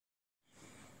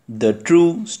The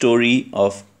True Story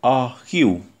of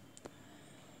Ah-Q.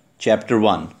 Chapter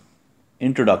 1.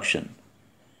 Introduction.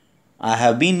 I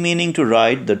have been meaning to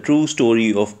write the true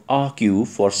story of Ah-Q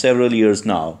for several years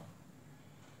now.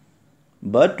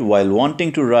 But while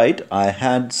wanting to write, I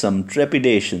had some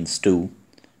trepidations too,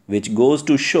 which goes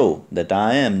to show that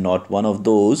I am not one of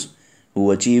those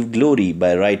who achieve glory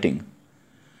by writing.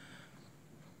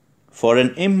 For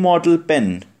an immortal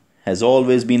pen has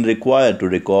always been required to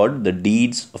record the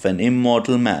deeds of an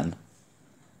immortal man.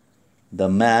 The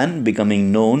man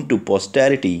becoming known to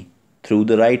posterity through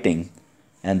the writing,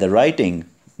 and the writing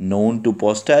known to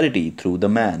posterity through the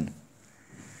man.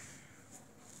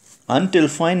 Until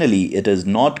finally it is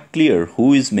not clear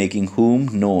who is making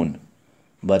whom known,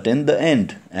 but in the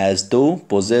end, as though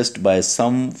possessed by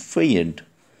some fiend,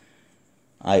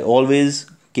 I always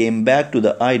came back to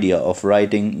the idea of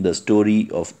writing the story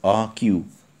of Ah-Q.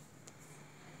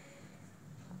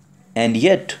 And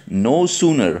yet, no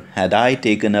sooner had I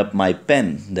taken up my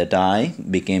pen that I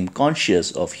became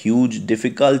conscious of huge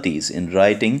difficulties in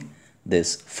writing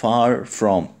this far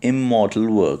from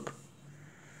immortal work.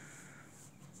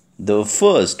 The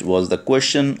first was the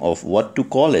question of what to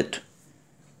call it.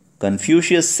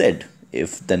 Confucius said,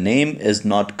 if the name is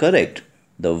not correct,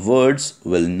 the words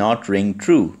will not ring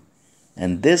true,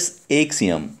 and this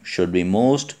axiom should be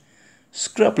most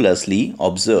scrupulously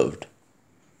observed.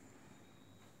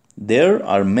 There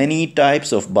are many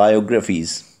types of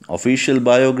biographies: official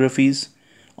biographies,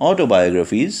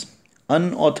 autobiographies,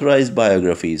 unauthorized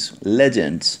biographies,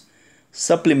 legends,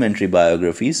 supplementary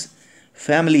biographies,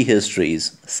 family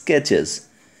histories, sketches,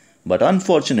 but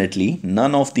unfortunately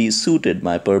none of these suited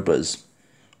my purpose.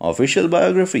 Official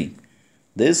biography.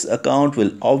 This account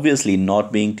will obviously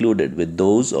not be included with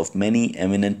those of many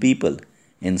eminent people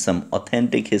in some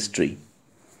authentic history.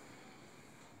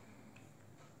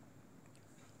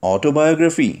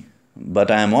 Autobiography, but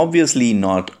I am obviously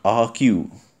not Ah-Q.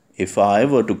 If I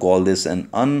were to call this an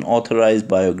unauthorized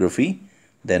biography,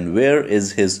 then where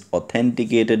is his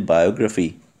authenticated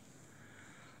biography?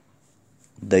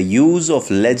 The use of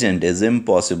legend is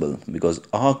impossible because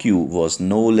Ah-Q was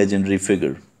no legendary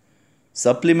figure.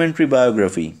 Supplementary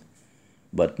biography,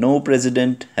 but no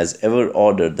president has ever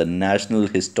ordered the National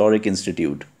Historic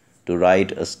Institute to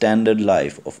write a standard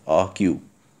life of Ah-Q.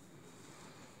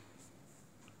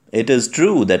 It is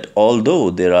true that although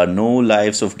there are no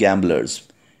lives of gamblers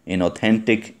in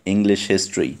authentic English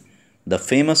history, the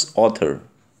famous author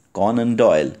Conan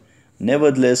Doyle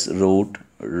nevertheless wrote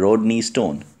Rodney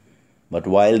Stone. But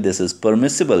while this is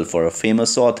permissible for a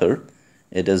famous author,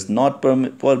 it is not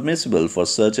permissible for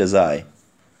such as I.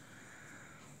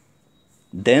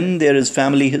 Then there is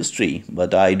family history,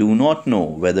 but I do not know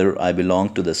whether I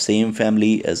belong to the same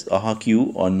family as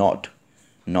Ah-Q or not,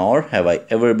 nor have I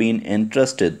ever been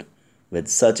entrusted with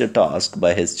such a task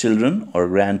by his children or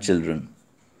grandchildren.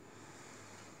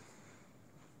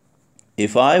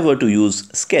 If I were to use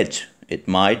sketch, it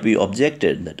might be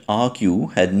objected that Ah-Q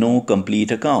had no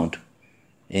complete account.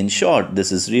 In short,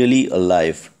 this is really a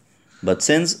life. But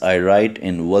since I write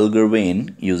in vulgar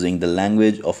vein using the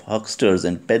language of hucksters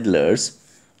and peddlers,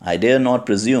 I dare not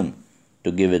presume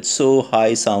to give it so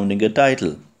high-sounding a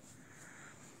title.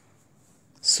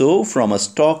 So, from a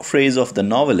stock phrase of the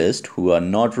novelist, who are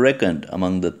not reckoned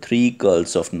among the three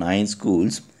cults of 9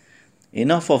 schools,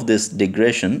 enough of this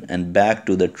digression and back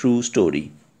to the true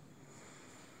story.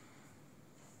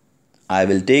 I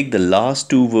will take the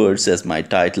last 2 words as my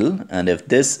title, and if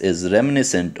this is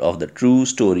reminiscent of the true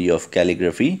story of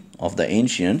calligraphy of the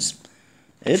ancients,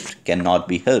 it cannot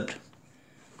be helped.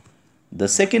 The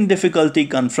second difficulty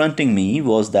confronting me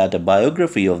was that a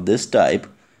biography of this type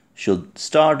should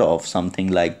start off something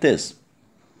like this.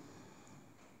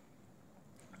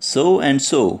 So and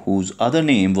so, whose other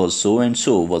name was so and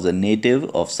so, was a native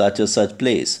of such a such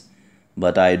place,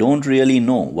 but I don't really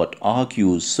know what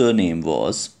Ah-Q's surname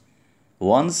was.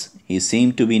 Once he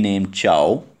seemed to be named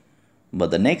Chow,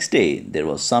 but the next day there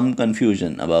was some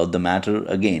confusion about the matter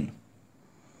again.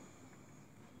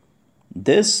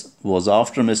 This was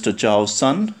after Mr. Chow's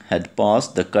son had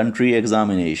passed the country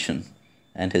examination,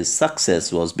 and his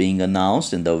success was being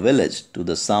announced in the village to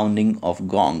the sounding of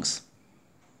gongs.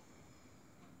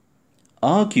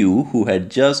 Ah-Q, who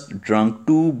had just drunk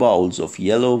 2 bowls of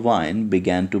yellow wine,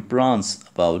 began to prance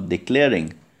about,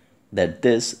 declaring that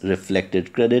this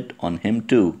reflected credit on him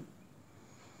too,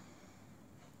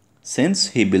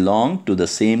 since he belonged to the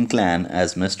same clan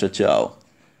as Mr. Chow,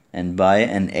 and by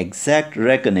an exact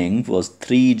reckoning was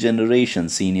 3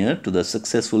 generations senior to the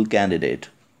successful candidate.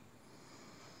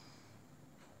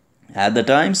 At the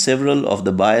time, several of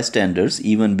the bystanders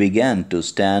even began to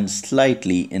stand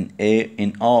slightly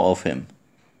in awe of him,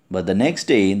 But the next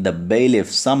day, the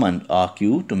bailiff summoned Ah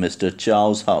Q to Mr.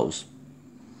 Chow's house.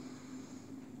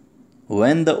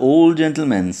 When the old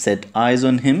gentleman set eyes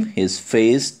on him, his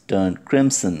face turned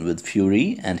crimson with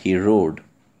fury, and he roared,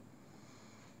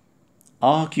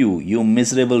 "Ah Q, you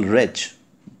miserable wretch!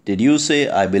 Did you say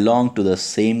I belong to the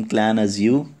same clan as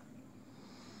you?"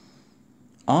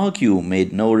 Ah Q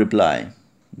made no reply.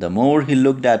 The more he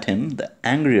looked at him, the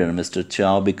angrier Mr.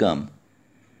 Chow became,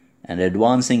 and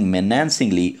advancing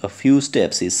menacingly a few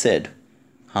steps, he said,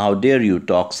 "How dare you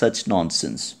talk such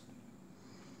nonsense?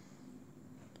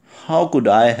 How could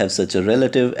I have such a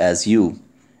relative as you?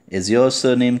 Is your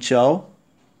surname Chow?"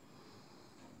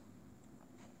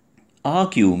 Ah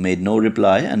Q made no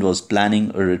reply and was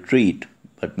planning a retreat,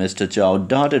 but Mr. Chow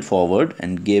darted forward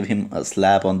and gave him a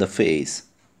slap on the face.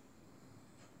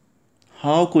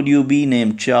 "How could you be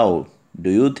named Chow? Do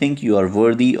you think you are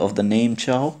worthy of the name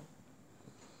Chow?"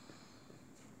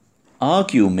 Ah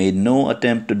Q made no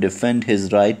attempt to defend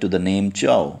his right to the name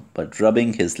Chow, but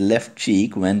rubbing his left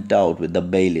cheek went out with the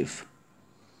bailiff.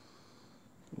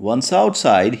 Once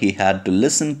outside, he had to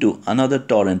listen to another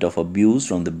torrent of abuse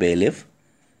from the bailiff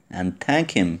and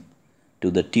thank him to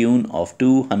the tune of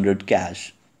 200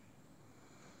 cash.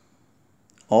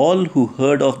 All who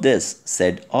heard of this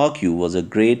said Ah Q was a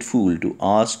great fool to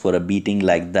ask for a beating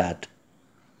like that.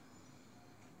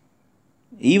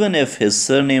 Even if his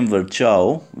surname were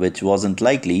Chow, which wasn't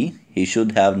likely, he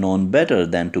should have known better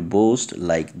than to boast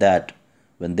like that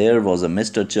when there was a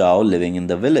Mr. Chow living in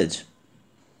the village.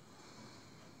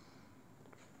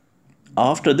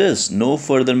 After this, no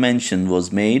further mention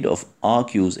was made of Ah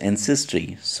Q's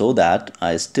ancestry, so that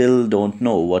I still don't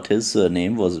know what his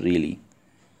surname was really.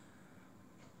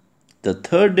 The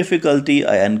third difficulty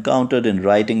I encountered in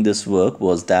writing this work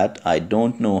was that I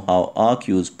don't know how Ah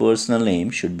Q's personal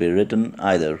name should be written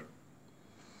either.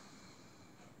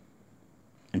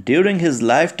 During his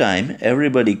lifetime,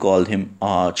 everybody called him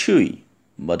Ah Chui,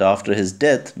 but after his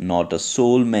death, not a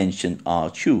soul mentioned Ah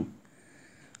Chu.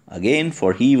 Again,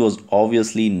 for he was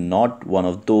obviously not one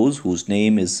of those whose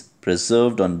name is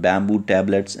preserved on bamboo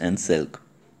tablets and silk.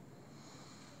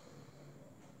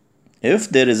 If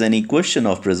there is any question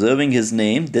of preserving his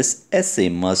name, this essay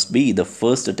must be the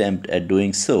first attempt at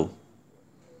doing so.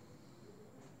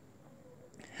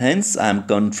 Hence, I am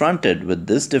confronted with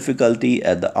this difficulty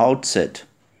at the outset.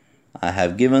 I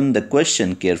have given the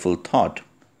question careful thought.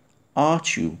 Ah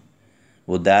Chu.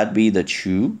 Would that be the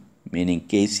Chu, meaning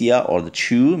Casia, or the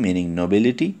Chu, meaning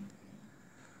nobility?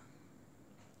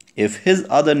 If his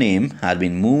other name had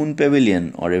been Moon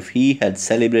Pavilion, or if he had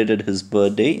celebrated his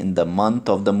birthday in the month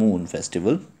of the Moon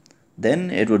festival,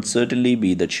 then it would certainly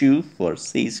be the Chu for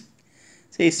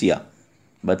Casia.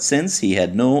 But since he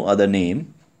had no other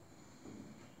name,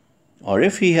 or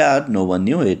if he had, no one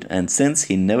knew it, and since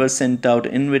he never sent out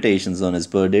invitations on his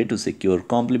birthday to secure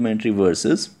complimentary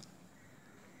verses,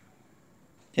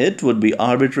 it would be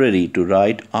arbitrary to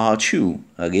write Ah Chu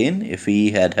again if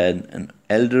he had had an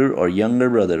elder or younger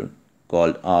brother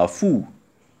called Ah Fu.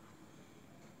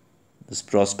 This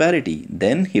prosperity,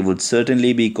 then he would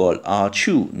certainly be called Ah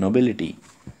Chu, nobility.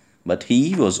 But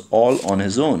he was all on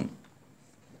his own.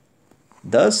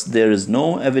 Thus, there is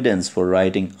no evidence for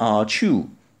writing Ah Chu,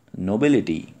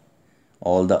 nobility.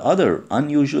 All the other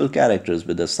unusual characters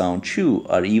with the sound Chu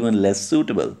are even less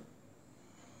suitable.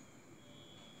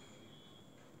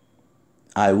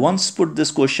 I once put this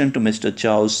question to Mr.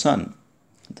 Chow's son,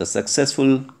 the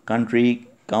successful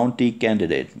county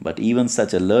candidate, but even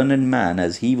such a learned man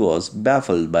as he was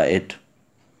baffled by it.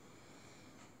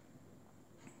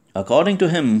 According to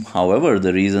him, however,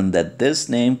 the reason that this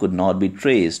name could not be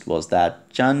traced was that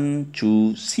Chan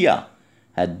Chu Sia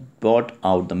had brought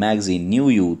out the magazine New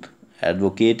Youth,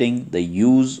 advocating the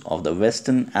use of the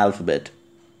Western alphabet,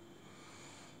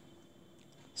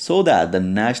 so that the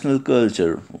national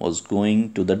culture was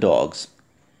going to the dogs.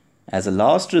 As a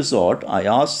last resort, I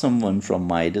asked someone from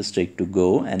my district to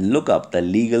go and look up the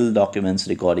legal documents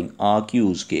recording Ah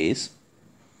Q's case.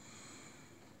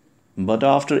 But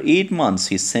after 8 months,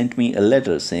 he sent me a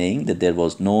letter saying that there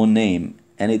was no name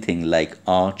anything like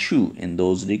Ah Chu in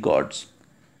those records.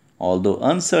 Although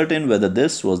uncertain whether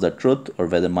this was the truth or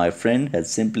whether my friend had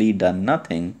simply done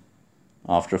nothing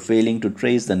after failing to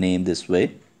trace the name this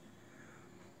way,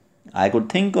 I could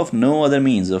think of no other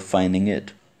means of finding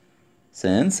it.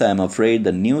 Since I am afraid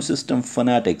the new system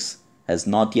phonetics has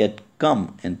not yet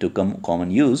come into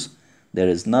common use, there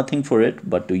is nothing for it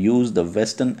but to use the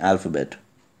Western alphabet.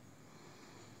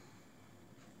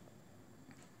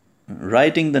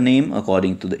 Writing the name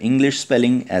according to the English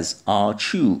spelling as Ah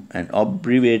Chu and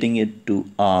abbreviating it to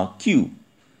Ah Q.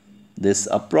 This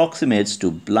approximates to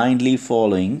blindly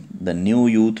following the New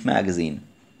Youth magazine,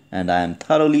 and I am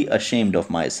thoroughly ashamed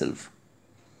of myself.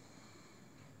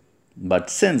 But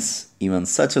since even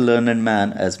such a learned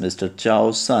man as Mr.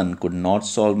 Chow's son could not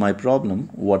solve my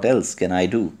problem, what else can I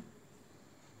do?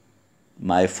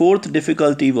 My fourth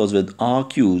difficulty was with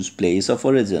RQ's place of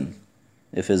origin.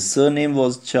 If his surname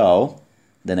was Chow,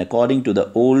 then according to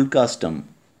the old custom,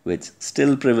 which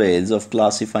still prevails of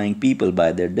classifying people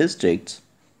by their districts,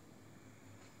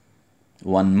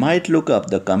 one might look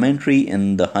up the commentary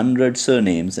in the 100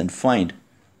 surnames and find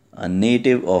a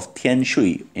native of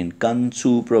Tianshui in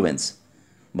Gansu province.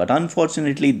 But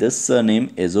unfortunately, this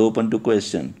surname is open to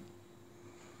question,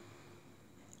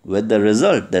 with the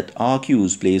result that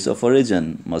RQ's place of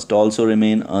origin must also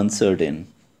remain uncertain.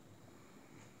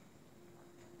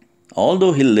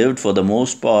 Although he lived for the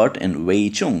most part in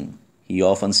Weichung, he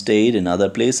often stayed in other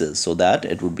places, so that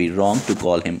it would be wrong to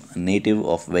call him a native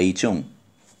of Weichung.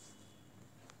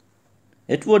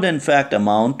 It would in fact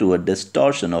amount to a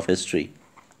distortion of history.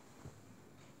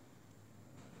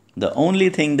 The only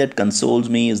thing that consoles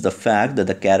me is the fact that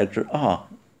the character Ah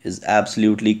is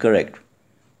absolutely correct.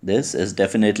 This is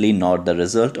definitely not the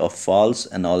result of false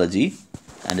analogy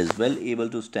and is well able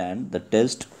to stand the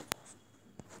test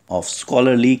of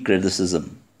scholarly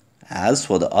criticism. As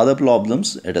for the other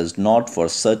problems, it is not for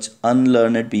such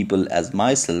unlearned people as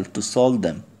myself to solve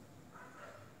them.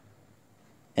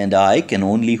 And I can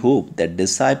only hope that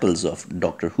disciples of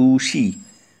Dr. Hu Shi,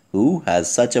 who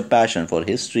has such a passion for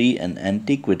history and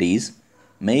antiquities,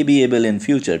 may be able in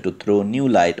future to throw new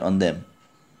light on them.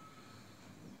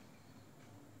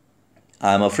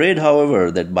 I am afraid,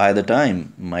 however, that by the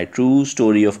time my true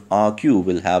story of RQ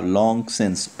will have long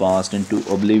since passed into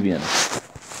oblivion.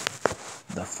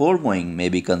 The foregoing may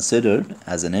be considered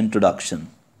as an introduction.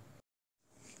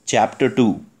 Chapter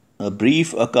 2. A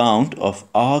brief account of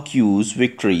RQ's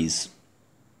victories.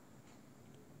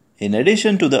 In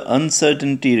addition to the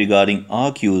uncertainty regarding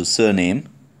RQ's surname,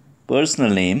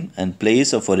 personal name, and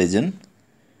place of origin,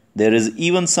 there is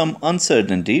even some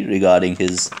uncertainty regarding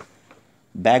his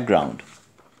background.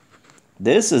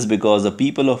 This is because the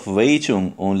people of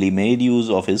Weichung only made use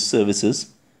of his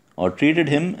services or treated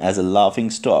him as a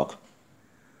laughing stock,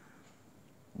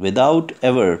 without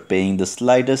ever paying the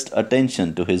slightest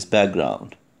attention to his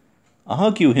background.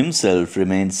 RQ himself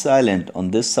remained silent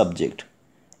on this subject,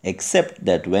 except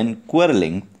that when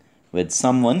quarreling with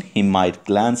someone he might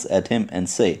glance at him and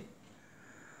say,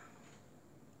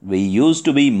 "We used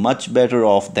to be much better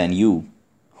off than you.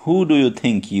 Who do you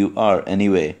think you are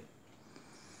anyway?"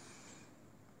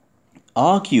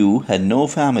 RQ had no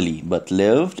family but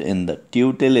lived in the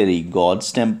tutelary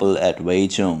god's temple at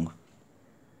Weichung.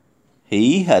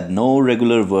 He had no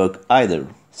regular work either,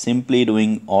 simply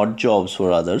doing odd jobs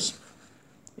for others.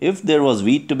 If there was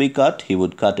wheat to be cut, he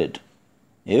would cut it.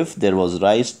 If there was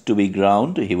rice to be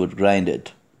ground, he would grind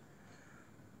it.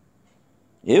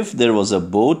 If there was a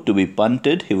boat to be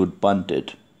punted, he would punt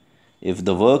it. If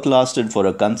the work lasted for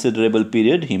a considerable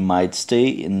period, he might stay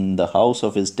in the house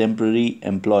of his temporary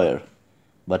employer,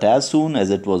 but as soon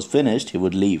as it was finished, he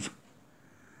would leave.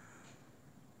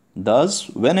 Thus,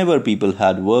 whenever people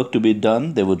had work to be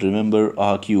done, they would remember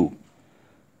RQ.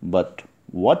 But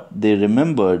what they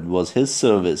remembered was his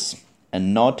service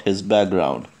and not his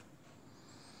background.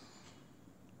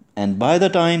 And by the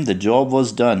time the job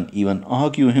was done, even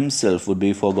RQ himself would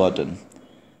be forgotten,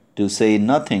 to say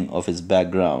nothing of his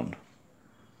background.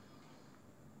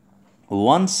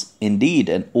 Once, indeed,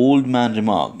 an old man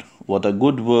remarked, "What a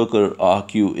good worker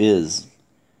RQ is."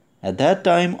 At that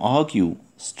time, RQ,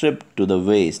 stripped to the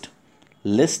waist,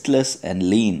 listless and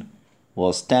lean,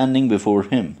 was standing before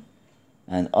him,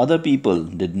 and other people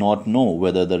did not know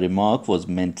whether the remark was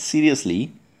meant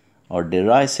seriously or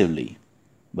derisively,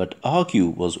 but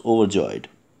RQ was overjoyed.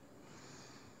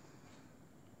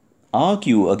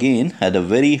 RQ again had a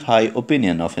very high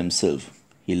opinion of himself.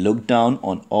 He looked down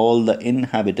on all the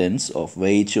inhabitants of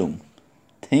Weichung,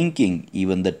 thinking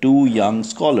even the two young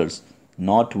scholars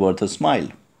not worth a smile.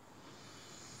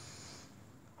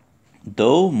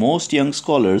 Though most young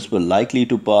scholars were likely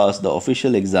to pass the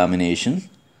official examination,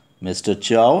 Mr.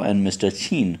 Chow and Mr.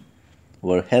 Chin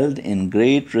were held in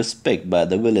great respect by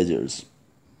the villagers.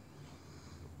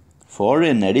 For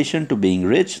in addition to being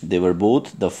rich, they were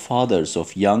both the fathers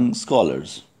of young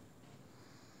scholars.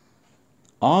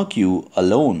 RQ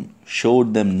alone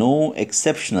showed them no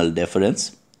exceptional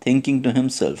deference, thinking to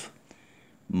himself,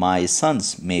 "My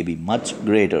sons may be much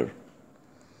greater."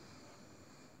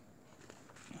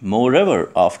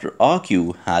 Moreover, after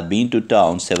RQ had been to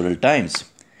town several times,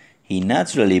 he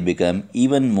naturally became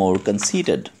even more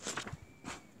conceited.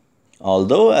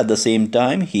 although at the same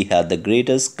time he had the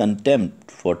greatest contempt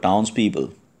for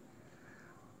townspeople.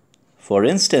 For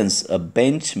instance, a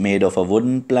bench made of a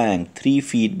wooden plank 3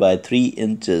 feet by 3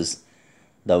 inches,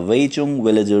 the Weichung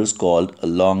villagers called a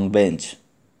long bench.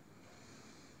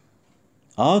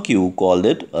 RQ called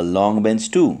it a long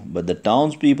bench too, but the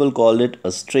townspeople called it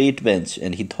a straight bench,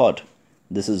 and he thought,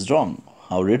 this is wrong,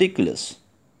 how ridiculous.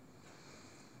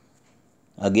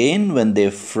 Again, when they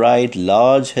fried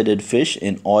large-headed fish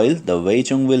in oil, the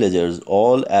Weichung villagers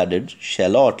all added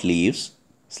shallot leaves,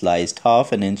 sliced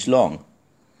half an inch long,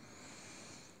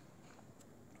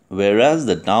 whereas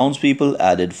the townspeople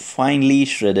added finely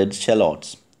shredded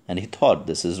shallots, and he thought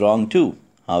this is wrong too,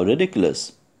 how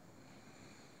ridiculous.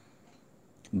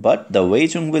 But the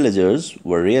Weichung villagers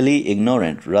were really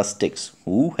ignorant rustics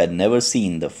who had never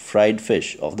seen the fried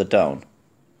fish of the town.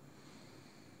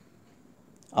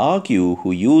 RQ,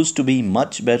 who used to be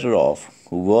much better off,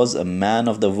 who was a man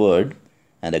of the word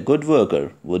and a good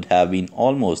worker, would have been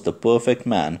almost the perfect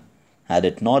man had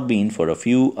it not been for a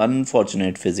few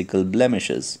unfortunate physical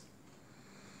blemishes.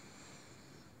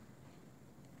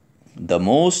 The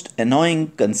most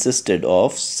annoying consisted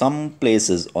of some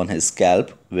places on his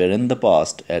scalp where in the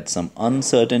past, at some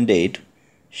uncertain date,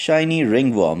 shiny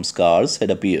ringworm scars had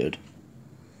appeared.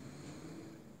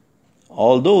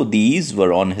 Although these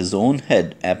were on his own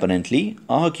head, apparently,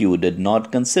 RQ did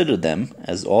not consider them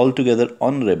as altogether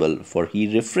honorable, for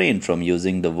he refrained from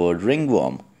using the word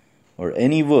ringworm or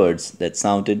any words that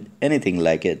sounded anything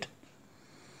like it.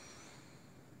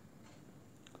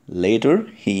 Later,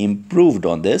 he improved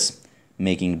on this,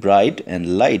 making bright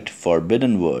and light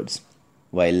forbidden words,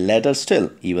 while later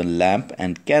still, even lamp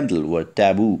and candle were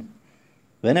taboo.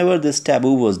 Whenever this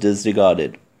taboo was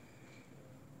disregarded,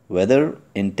 whether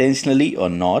intentionally or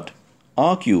not,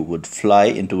 RQ would fly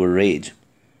into a rage,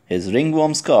 his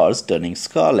ringworm scars turning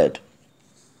scarlet.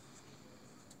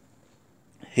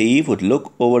 He would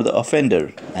look over the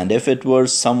offender, and if it were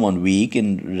someone weak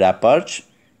in repartee,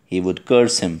 he would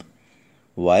curse him,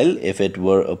 while if it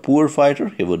were a poor fighter,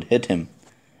 he would hit him.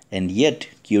 And yet,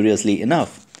 curiously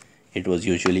enough, it was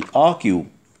usually RQ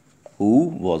who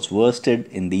was worsted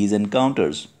in these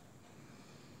encounters.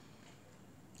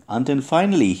 Until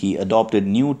finally he adopted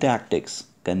new tactics,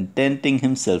 contenting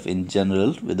himself in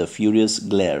general with a furious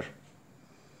glare.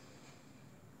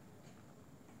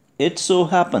 It so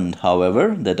happened,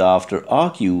 however, that after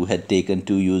RQ had taken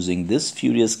to using this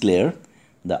furious glare,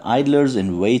 the idlers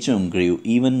in Weichung grew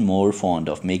even more fond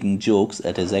of making jokes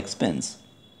at his expense.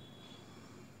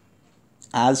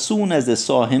 As soon as they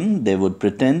saw him, they would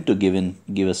pretend to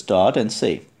give a start and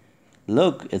say,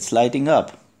 "Look, it's lighting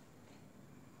up."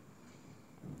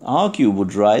 RQ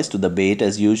would rise to the bait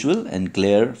as usual and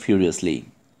glare furiously.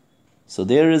 "So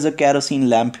there is a kerosene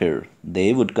lamp here,"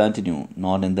 they would continue,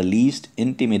 not in the least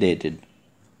intimidated.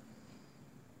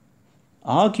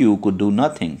 RQ could do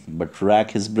nothing but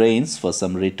rack his brains for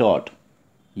some retort.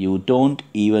 "You don't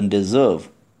even deserve."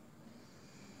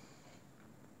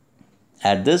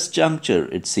 At this juncture,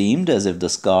 it seemed as if the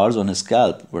scars on his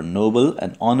scalp were noble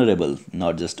and honorable,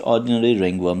 not just ordinary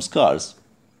ringworm scars.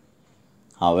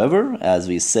 However, as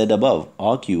we said above,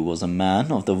 RQ was a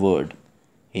man of the word.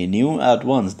 He knew at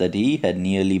once that he had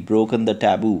nearly broken the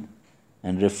taboo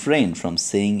and refrained from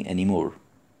saying any more.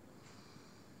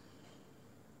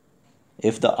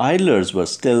 If the idlers were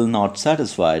still not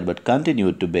satisfied but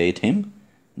continued to bait him,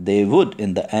 they would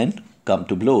in the end come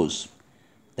to blows.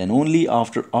 Then only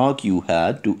after RQ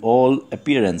had, to all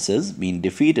appearances, been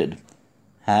defeated,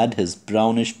 had his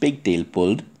brownish pigtail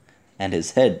pulled, and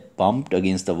his head bumped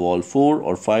against the wall 4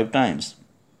 or 5 times,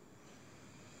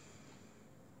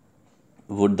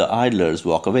 would the idlers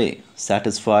walk away,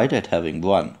 satisfied at having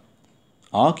won.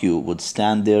 RQ would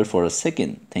stand there for a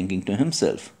second, thinking to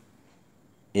himself,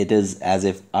 "It is as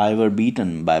if I were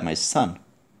beaten by my son.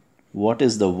 What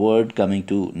is the word coming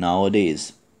to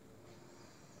nowadays?"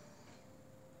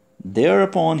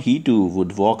 Thereupon he too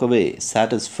would walk away,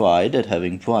 satisfied at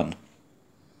having won.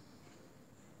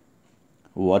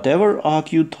 Whatever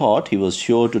RQ thought, he was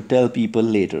sure to tell people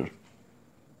later.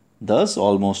 Thus,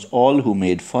 almost all who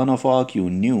made fun of RQ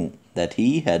knew that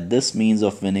he had this means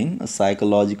of winning a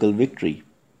psychological victory.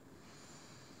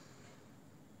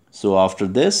 So after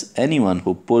this, anyone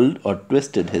who pulled or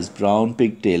twisted his brown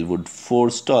pigtail would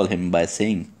forestall him by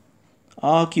saying,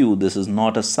 "RQ, this is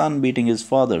not a son beating his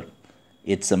father.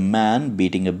 It's a man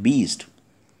beating a beast.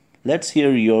 Let's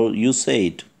hear you say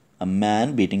it, a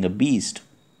man beating a beast."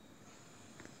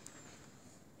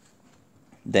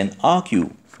 Then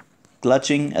RQ,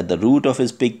 clutching at the root of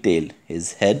his pigtail,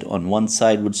 his head on one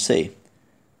side, would say,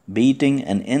 "Beating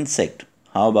an insect,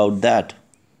 how about that?"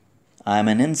 I am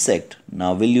an insect,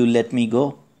 now will you let me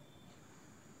go?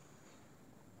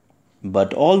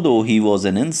 But although he was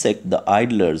an insect, the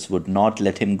idlers would not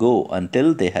let him go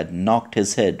until they had knocked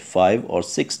his head 5 or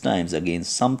 6 times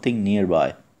against something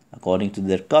nearby, according to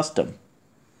their custom.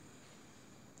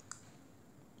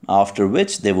 After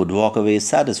which they would walk away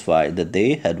satisfied that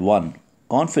they had won,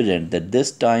 confident that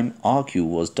this time RQ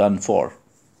was done for.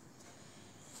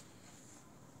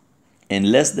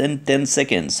 In less than 10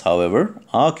 seconds, however,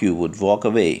 RQ would walk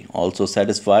away, also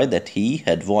satisfied that he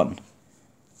had won,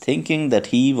 thinking that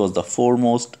he was the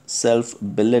foremost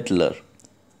self-belittler,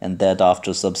 and that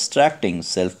after subtracting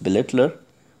self-belittler,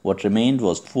 what remained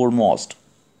was foremost.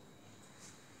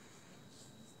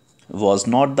 Was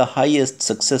not the highest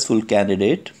successful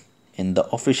candidate in the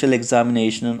official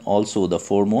examination also the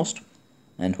foremost?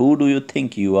 And who do you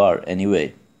think you are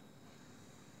anyway?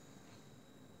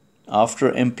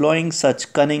 After employing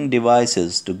such cunning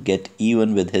devices to get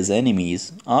even with his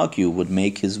enemies, RQ would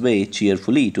make his way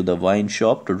cheerfully to the wine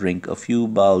shop to drink a few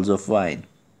bowls of wine,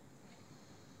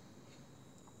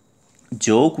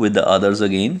 joke with the others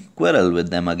again, quarrel with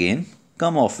them again,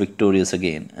 come off victorious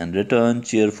again, and return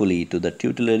cheerfully to the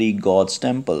tutelary god's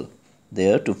temple,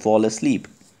 there to fall asleep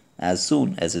as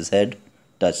soon as his head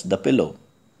touched the pillow.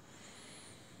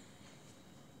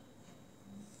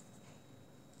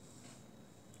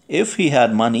 If he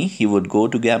had money, he would go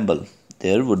to gamble.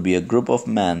 There would be a group of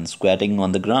men squatting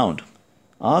on the ground,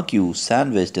 RQ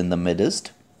sandwiched in the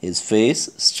midst, his face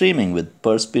streaming with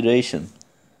perspiration,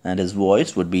 and his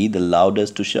voice would be the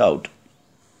loudest to shout,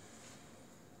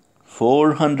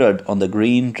 400 on the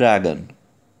green dragon.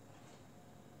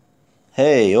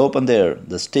 Hey, open there!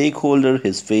 The stakeholder,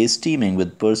 his face steaming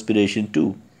with perspiration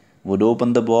too, would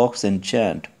open the box and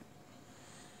chant,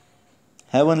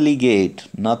 Heavenly gate,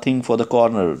 nothing for the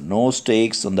corner, no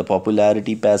stakes on the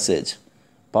popularity passage.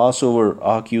 Pass over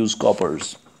RQ's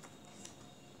coppers.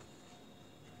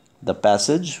 The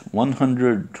passage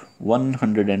 100,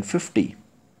 150.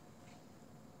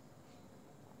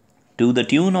 To the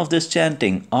tune of this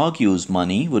chanting, RQ's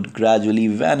money would gradually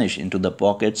vanish into the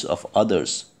pockets of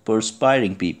others,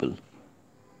 perspiring people.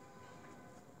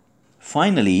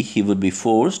 Finally, he would be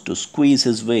forced to squeeze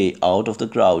his way out of the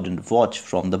crowd and watch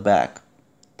from the back,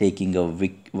 taking a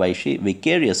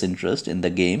vicarious interest in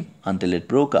the game until it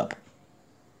broke up,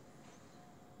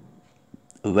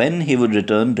 when he would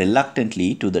return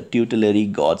reluctantly to the tutelary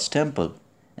god's temple,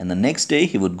 and the next day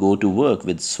he would go to work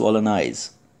with swollen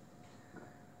eyes.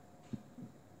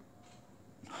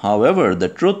 However, the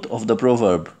truth of the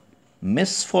proverb,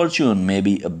 misfortune may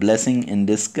be a blessing in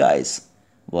disguise,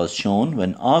 was shown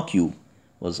when RQ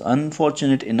was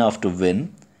unfortunate enough to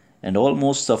win and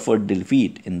almost suffered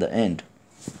defeat in the end.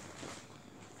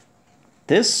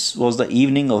 This was the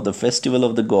evening of the festival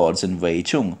of the gods in Wei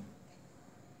Chung.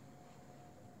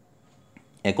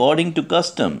 According to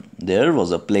custom, there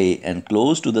was a play, and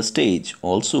close to the stage,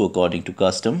 also according to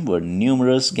custom, were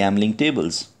numerous gambling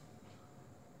tables.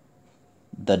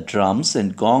 The drums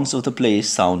and gongs of the place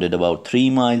sounded about 3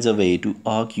 miles away to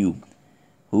RQ,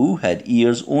 who had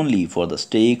ears only for the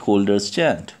stakeholders'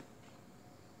 chant.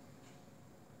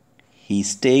 He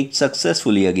staked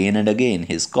successfully again and again,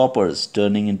 his coppers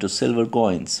turning into silver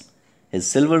coins, his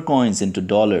silver coins into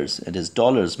dollars, and his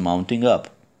dollars mounting up.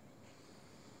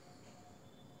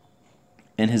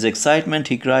 In his excitement,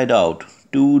 he cried out,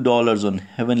 $2 on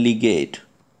Heavenly Gate.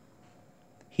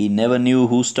 He never knew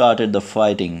who started the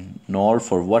fighting, nor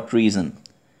for what reason.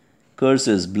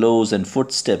 Curses, blows, and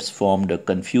footsteps formed a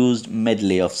confused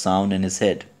medley of sound in his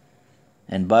head,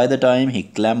 and by the time he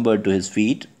clambered to his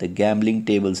feet, the gambling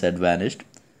tables had vanished,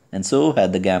 and so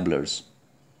had the gamblers.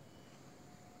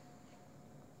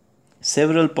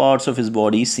 Several parts of his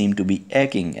body seemed to be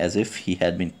aching as if he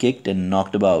had been kicked and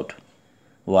knocked about,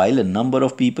 while a number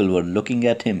of people were looking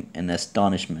at him in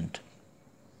astonishment.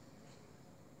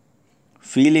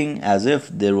 Feeling as if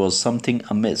there was something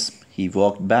amiss, he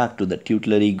walked back to the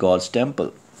tutelary god's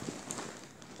temple,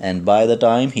 and by the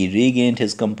time he regained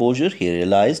his composure, he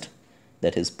realized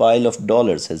that his pile of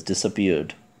dollars has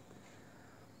disappeared.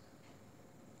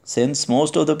 Since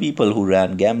most of the people who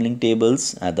ran gambling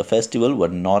tables at the festival were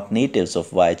not natives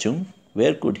of Waichung,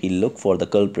 where could he look for the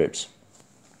culprits?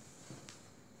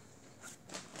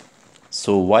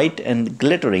 So white and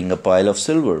glittering a pile of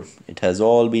silver, it has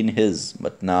all been his,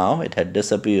 but now it had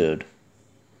disappeared.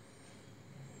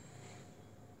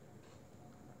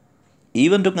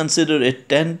 Even to consider it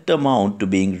tantamount to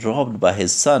being robbed by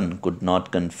his son could not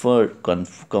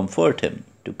comfort him.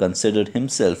 To consider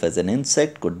himself as an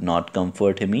insect could not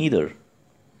comfort him either.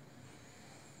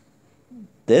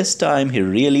 This time he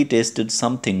really tasted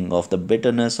something of the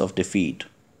bitterness of defeat.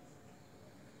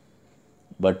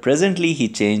 But presently he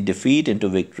changed defeat into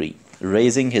victory.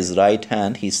 Raising his right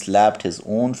hand, he slapped his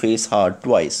own face hard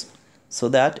twice, so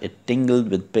that it tingled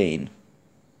with pain.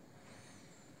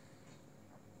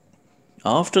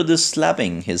 After this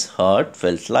slapping, his heart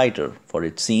felt lighter, for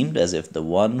it seemed as if the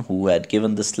one who had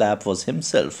given the slap was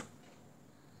himself.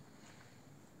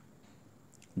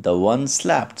 The one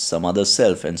slapped some other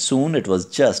self, and soon it was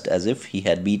just as if he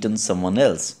had beaten someone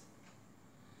else.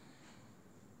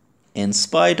 In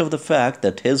spite of the fact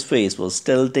that his face was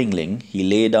still tingling, he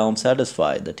lay down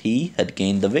satisfied that he had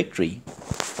gained the victory.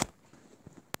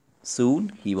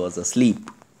 Soon he was asleep.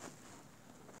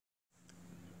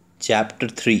 Chapter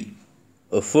 3.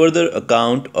 A further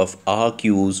account of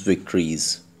RQ's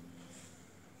victories.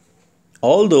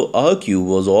 Although RQ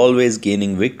was always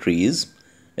gaining victories,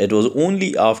 it was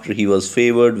only after he was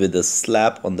favored with a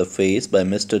slap on the face by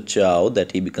Mr. Chow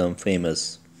that he became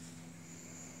famous.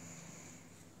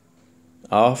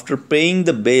 After paying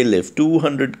the bailiff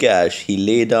 200 cash, he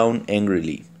lay down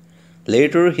angrily.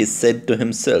 Later he said to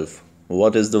himself,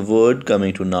 "What is the word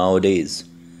coming to nowadays,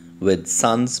 with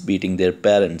sons beating their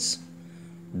parents?"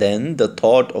 Then the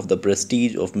thought of the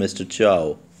prestige of Mr.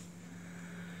 Chow,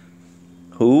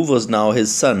 who was now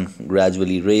his son,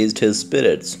 gradually raised his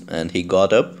spirits, and he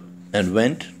got up and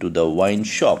went to the wine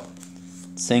shop,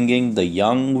 singing "The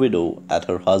Young Widow at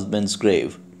her husband's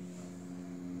grave."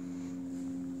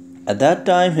 At that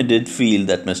time he did feel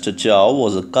that Mr. Chow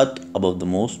was a cut above the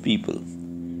most people.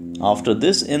 After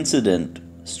this incident,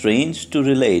 strange to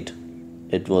relate,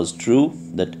 it was true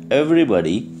that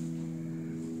everybody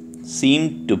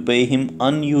seemed to pay him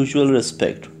unusual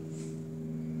respect.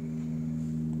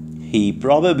 He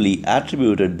probably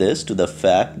attributed this to the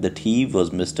fact that he was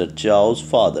Mr. Chow's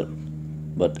father,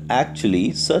 but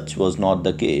actually such was not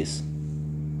the case.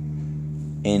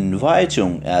 In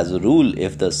Waichung, as a rule,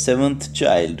 if the seventh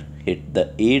child hit the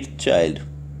eighth child,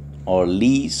 or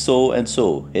Li so and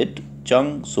so hit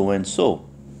Chung so and so,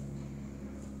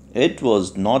 it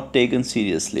was not taken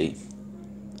seriously.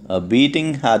 A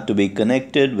beating had to be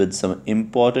connected with some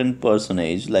important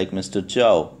personage like Mr.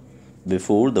 Chow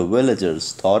before the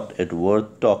villagers thought it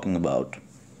worth talking about.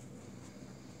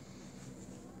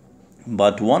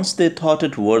 But once they thought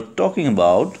it worth talking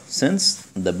about, since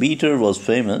the beater was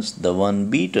famous, the one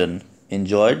beaten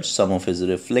enjoyed some of his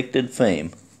reflected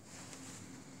fame.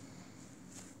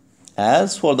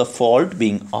 As for the fault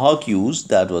being accused,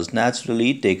 that was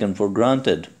naturally taken for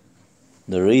granted,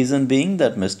 the reason being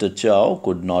that Mr. Chow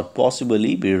could not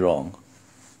possibly be wrong.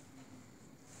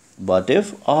 But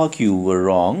if RQ were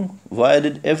wrong, why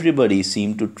did everybody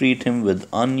seem to treat him with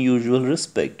unusual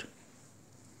respect?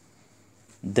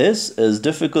 This is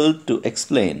difficult to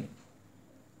explain.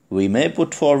 We may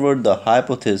put forward the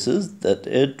hypothesis that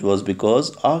it was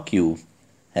because RQ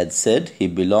had said he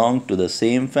belonged to the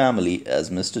same family as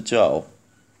Mr. Chow.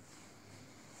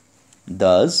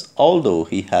 Thus, although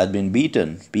he had been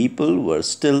beaten, people were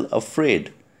still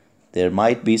afraid there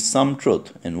might be some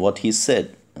truth in what he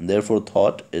said, and therefore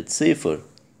thought it safer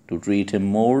to treat him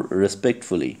more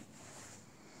respectfully.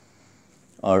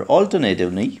 Or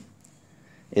alternatively,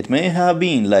 it may have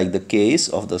been like the case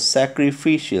of the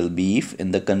sacrificial beef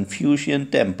in the Confucian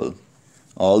temple.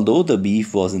 Although the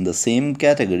beef was in the same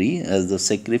category as the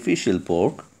sacrificial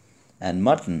pork and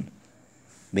mutton,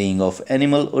 being of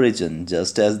animal origin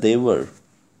just as they were.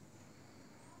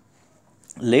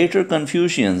 Later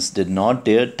Confucians did not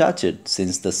dare touch it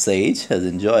since the sage has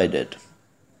enjoyed it.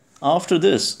 After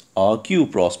this,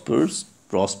 RQ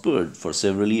prospered for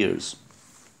several years.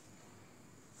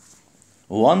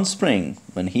 One spring,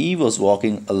 when he was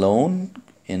walking alone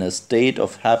in a state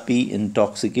of happy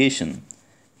intoxication,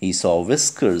 he saw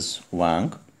Whiskers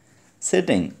Wang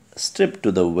sitting stripped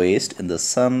to the waist in the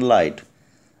sunlight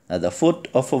at the foot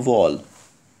of a wall,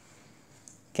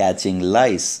 catching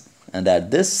lice, and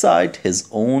at this sight his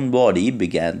own body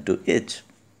began to itch.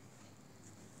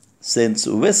 Since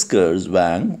Whiskers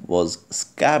Wang was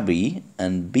scabby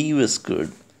and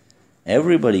bewhiskered,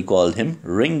 everybody called him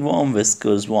Ringworm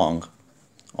Whiskers Wang.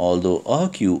 Although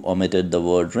RQ omitted the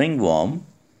word ringworm,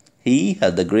 he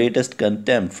had the greatest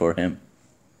contempt for him.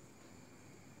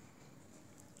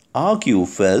 RQ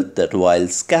felt that while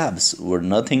scabs were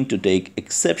nothing to take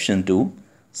exception to,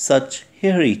 such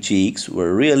hairy cheeks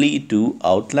were really too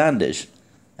outlandish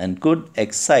and could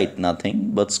excite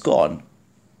nothing but scorn.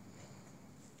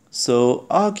 So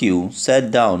RQ sat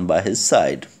down by his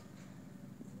side.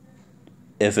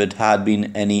 If it had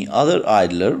been any other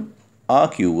idler,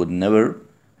 RQ would never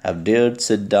have dared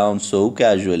sit down so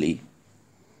casually.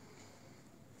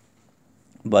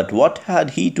 But what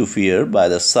had he to fear by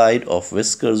the side of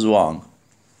Whiskers Wang?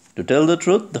 To tell the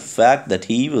truth, the fact that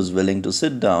he was willing to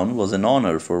sit down was an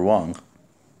honor for Wang.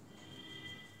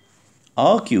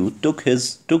 RQ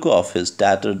took off his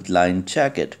tattered lined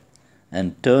jacket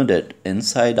and turned it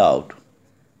inside out,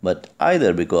 but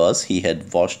either because he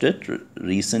had washed it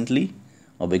recently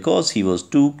or because he was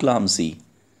too clumsy,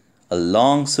 a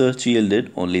long search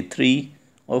yielded only 3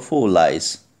 or 4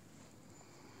 lies.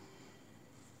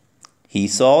 He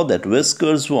saw that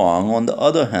Whiskers Wang, on the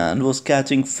other hand, was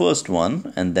catching first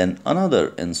one and then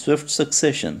another in swift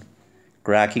succession,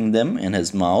 cracking them in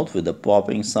his mouth with a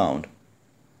popping sound.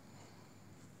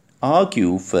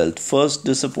 RQ felt first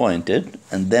disappointed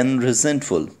and then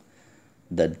resentful.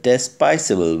 The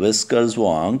despicable Whiskers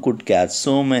Wang could catch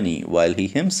so many while he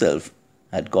himself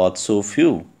had caught so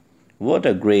few. What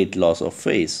a great loss of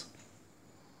face!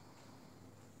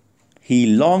 He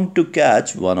longed to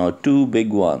catch 1 or 2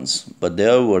 big ones, but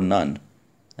there were none,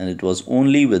 and it was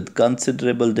only with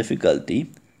considerable difficulty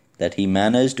that he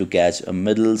managed to catch a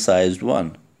middle-sized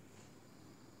one,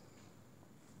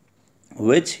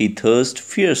 which he thrust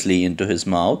fiercely into his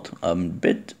mouth a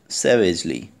bit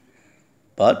savagely.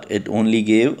 But it only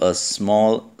gave a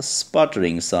small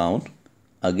sputtering sound,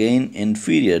 again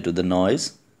inferior to the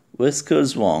noise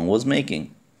Whiskers Wang was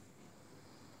making.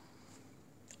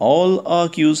 All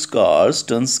RQ's scars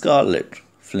turned scarlet.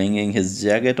 Flinging his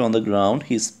jacket on the ground,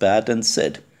 he spat and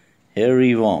said,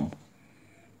 "Hairy worm,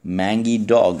 mangy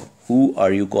dog, who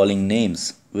are you calling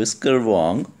names?" Whisker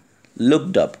Wang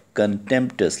looked up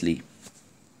contemptuously.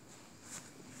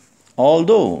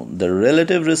 Although the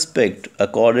relative respect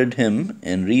accorded him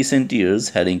in recent years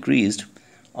had increased,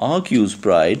 RQ's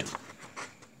pride,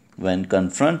 when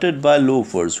confronted by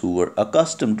loafers who were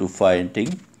accustomed to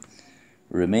fighting,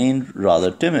 remained rather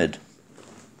timid.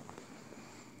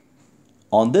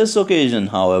 On this occasion,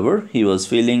 however, he was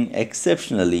feeling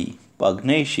exceptionally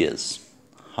pugnacious.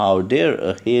 How dare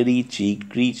a hairy-cheeked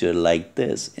creature like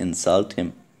this insult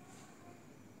him?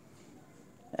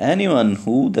 "Anyone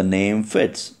who the name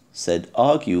fits," said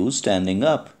RQ, standing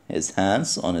up, his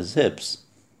hands on his hips.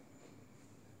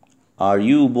 Are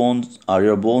your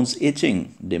bones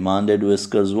itching?" demanded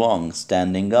Whiskers Wang,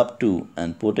 standing up too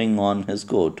and putting on his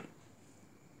coat.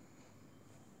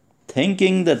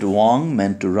 Thinking that Wang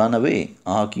meant to run away,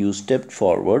 RQ stepped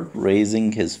forward,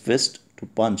 raising his fist to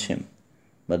punch him.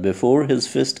 But before his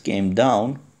fist came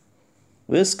down,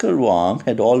 Whisker Wang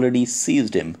had already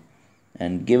seized him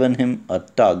and given him a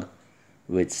tug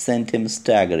which sent him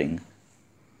staggering.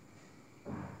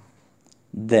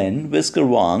 Then Whisker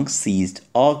Wang seized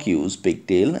RQ's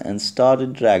pigtail and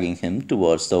started dragging him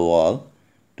towards the wall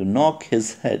to knock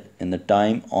his head in a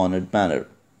time-honored manner.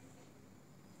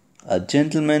 "A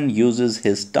gentleman uses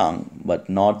his tongue, but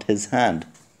not his hand,"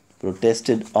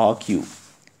 protested RQ,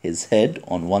 his head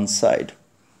on one side.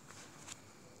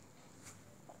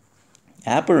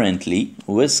 Apparently,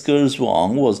 Whiskers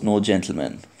Wang was no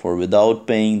gentleman, for without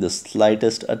paying the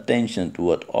slightest attention to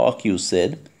what RQ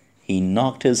said, he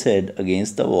knocked his head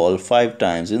against the wall 5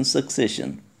 times in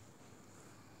succession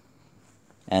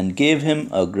and gave him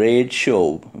a great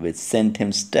shove which sent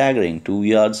him staggering 2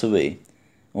 yards away.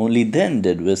 Only then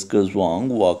did Whiskers Wang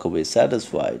walk away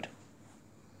satisfied.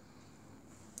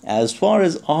 As far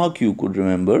as RQ could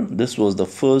remember, this was the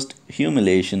first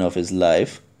humiliation of his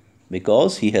life,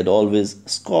 because he had always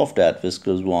scoffed at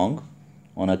Whiskers Wang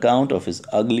on account of his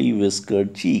ugly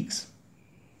whiskered cheeks,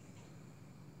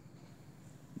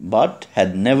 but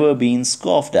had never been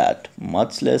scoffed at,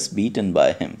 much less beaten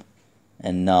by him.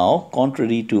 And now,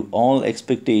 contrary to all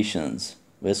expectations,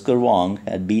 Whisker Wang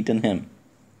had beaten him.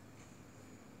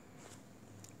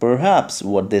 Perhaps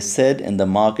what they said in the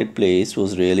marketplace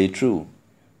was really true.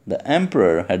 The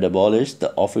emperor had abolished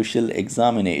the official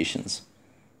examinations,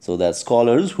 so that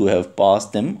scholars who have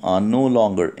passed them are no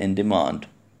longer in demand.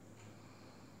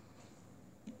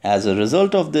 As a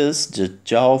result of this, the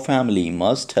Zhao family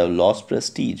must have lost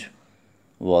prestige.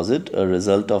 Was it a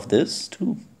result of this,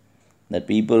 too, that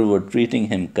people were treating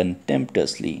him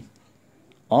contemptuously?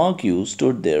 RQ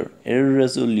stood there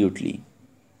irresolutely.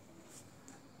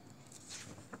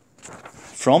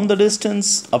 From the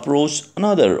distance approached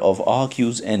another of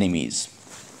RQ's enemies.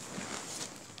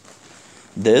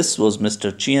 This was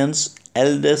Mr. Chian's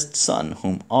eldest son,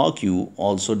 whom RQ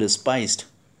also despised.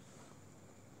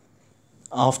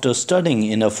 After studying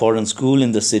in a foreign school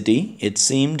in the city, it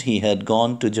seemed he had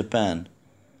gone to Japan.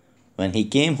 When he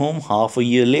came home half a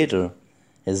year later,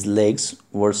 his legs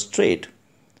were straight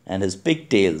and his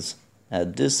pigtails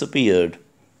had disappeared.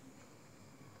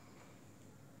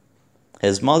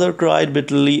 His mother cried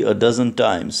bitterly a dozen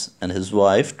times, and his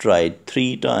wife tried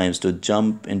 3 times to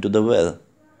jump into the well.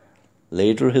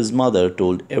 Later his mother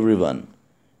told everyone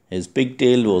His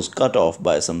pigtail was cut off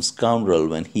by some scoundrel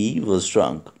when he was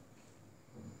drunk.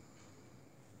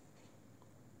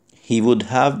 He would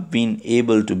have been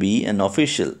able to be an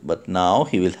official, but now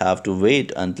he will have to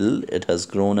wait until it has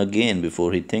grown again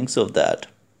before he thinks of that.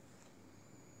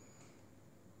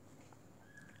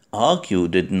 Argue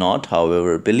did not,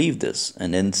 however, believe this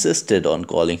and insisted on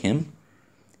calling him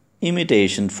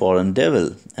imitation foreign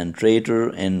devil and traitor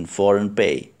in foreign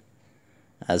pay.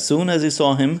 As soon as he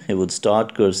saw him, he would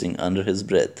start cursing under his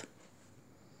breath.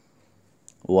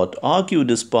 What Argue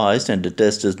despised and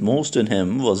detested most in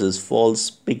him was his false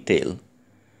pigtail.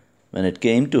 When it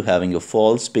came to having a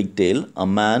false pigtail, a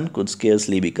man could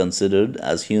scarcely be considered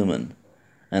as human,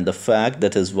 and the fact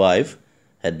that his wife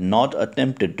had not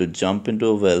attempted to jump into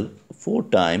a well 4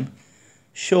 times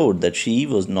showed that she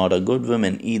was not a good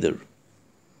woman either.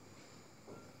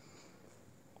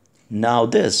 Now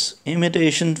this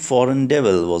imitation foreign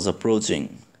devil was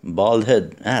approaching, bald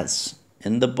head as,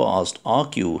 in the past,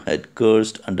 Argue had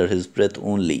cursed under his breath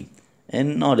only,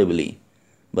 inaudibly,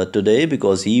 but today,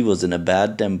 because he was in a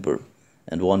bad temper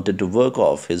and wanted to work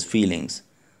off his feelings,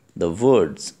 the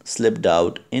words slipped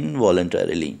out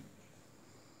involuntarily.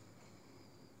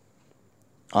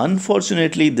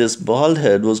 Unfortunately, this bald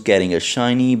head was carrying a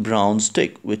shiny brown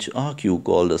stick, which Argue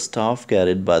called a staff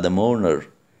carried by the mourner.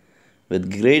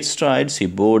 With great strides, he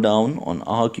bore down on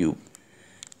Argue,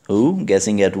 who,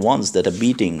 guessing at once that a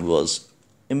beating was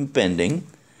impending,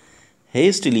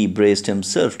 hastily braced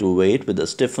himself to wait with a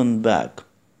stiffened back.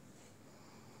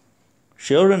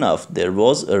 Sure enough, there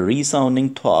was a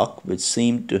resounding thwack which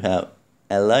seemed to have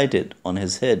alighted on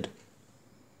his head.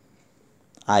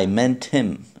 "I meant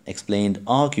him," explained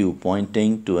Argue,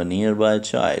 pointing to a nearby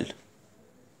child.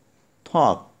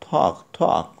 "Thwack, thwack,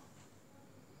 thwack."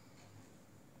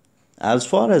 As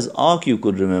far as Argue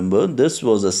could remember, this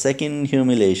was the second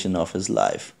humiliation of his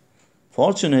life.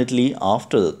 Fortunately,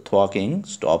 after the thwacking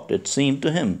stopped, it seemed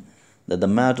to him that the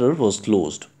matter was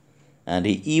closed, and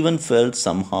he even felt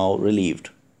somehow relieved.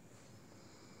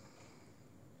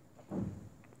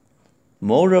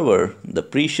 Moreover, the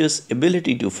precious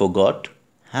ability to forget,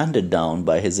 handed down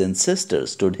by his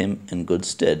ancestors, stood him in good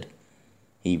stead.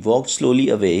 He walked slowly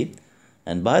away,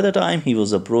 and by the time he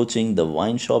was approaching the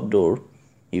wine shop door,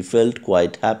 he felt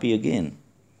quite happy again.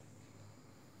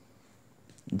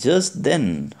 Just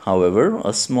then, however,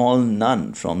 a small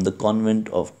nun from the convent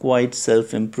of quiet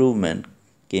self-improvement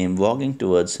came walking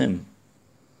towards him.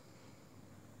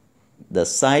 The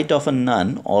sight of a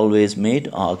nun always made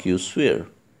Argue swear.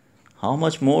 How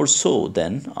much more so,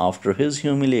 then, after his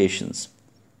humiliations.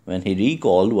 When he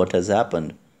recalled what has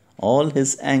happened, all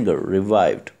his anger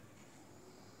revived.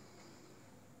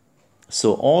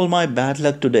 "So all my bad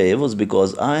luck today was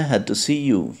because I had to see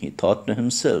you," he thought to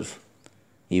himself.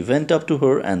 He went up to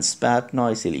her and spat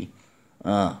noisily.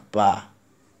 Bah!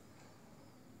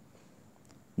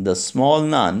 The small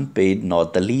nun paid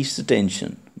not the least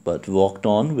attention, but walked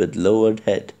on with lowered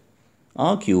head.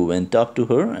 Argue went up to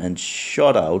her and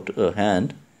shot out a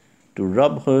hand to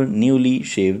rub her newly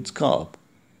shaved scalp,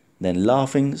 then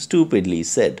laughing stupidly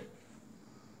said,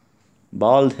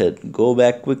 "Baldhead, go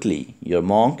back quickly. Your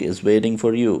monk is waiting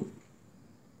for you."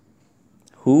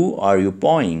 "Who are you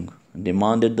pawing?"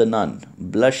 demanded the nun,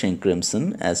 blushing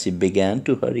crimson as she began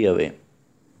to hurry away.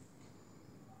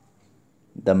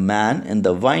 The man in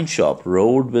the wine shop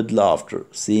roared with laughter,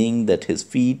 seeing that his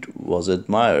feat was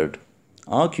admired.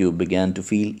 Argue began to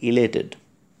feel elated.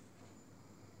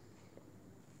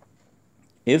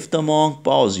 "If the monk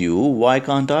paws you, why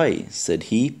can't I?" said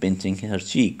he, pinching her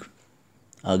cheek.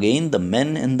 Again the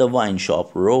men in the wine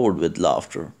shop roared with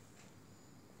laughter.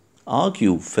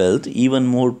 Argue felt even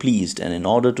more pleased, and in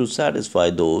order to satisfy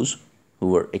those who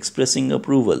were expressing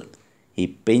approval, he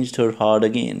pinched her hard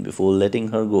again before letting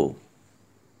her go.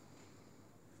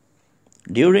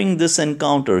 During this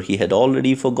encounter he had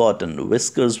already forgotten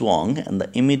Whiskers Wong and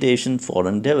the imitation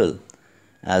foreign devil,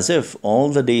 as if all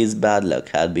the day's bad luck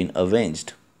had been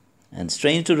avenged, and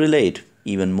strange to relate,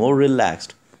 even more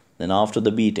relaxed than after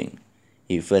the beating.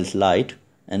 He felt light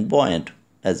and buoyant,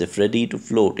 as if ready to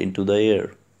float into the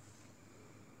air.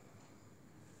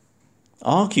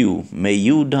 "Argue, may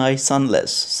you die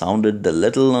sunless," sounded the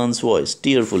little nun's voice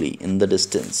tearfully in the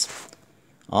distance.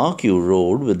 Argue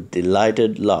roared with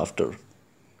delighted laughter.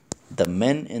 The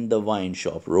men in the wine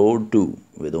shop roared too,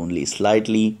 with only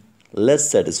slightly less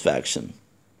satisfaction.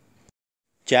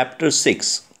 Chapter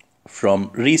 6. From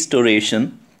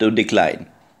Restoration to Decline.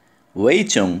 Wei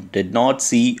Chung did not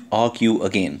see Argue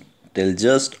again till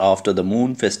just after the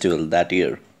moon festival that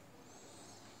year.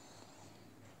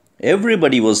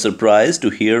 Everybody was surprised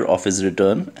to hear of his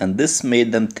return, and this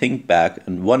made them think back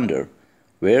and wonder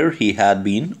where he had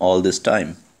been all this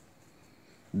time.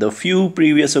 The few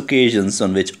previous occasions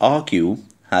on which RQ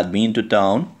had been to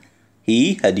town,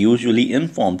 he had usually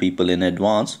informed people in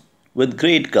advance with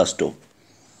great gusto.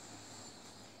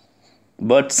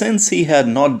 But since he had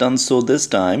not done so this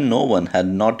time, no one had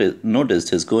noticed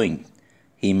his going.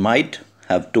 He might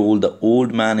have told the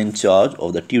old man in charge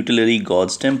of the tutelary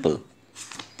god's temple.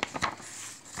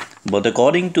 But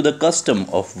according to the custom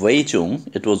of Wei Chung,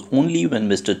 it was only when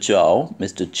Mr. Chow,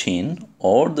 Mr. Chin,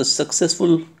 or the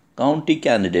successful county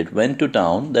candidate went to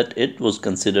town that it was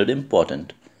considered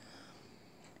important.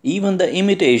 Even the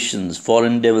imitations,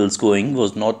 foreign devils going,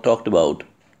 was not talked about,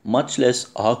 much less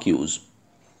RQs.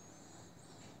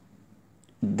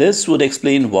 This would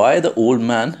explain why the old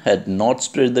man had not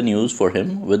spread the news for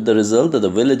him, with the result that the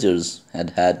villagers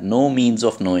had had no means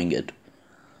of knowing it.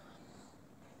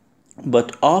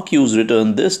 But RQ's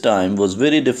return this time was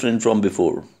very different from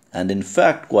before, and in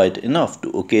fact quite enough to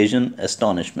occasion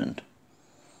astonishment.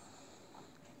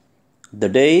 The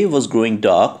day was growing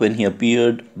dark when he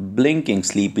appeared blinking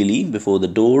sleepily before the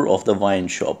door of the wine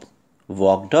shop,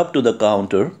 walked up to the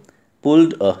counter,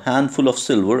 pulled a handful of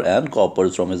silver and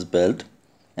coppers from his belt,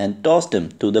 and tossed him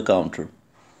to the counter.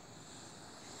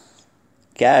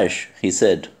 "Cash," he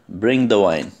said, "bring the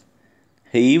wine."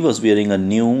 He was wearing a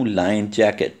new lined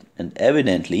jacket, and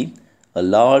evidently a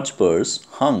large purse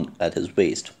hung at his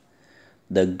waist,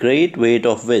 the great weight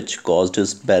of which caused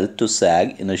his belt to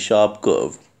sag in a sharp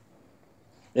curve.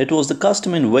 It was the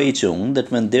custom in Wei Chung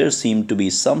that when there seemed to be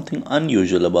something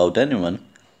unusual about anyone,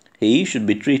 he should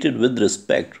be treated with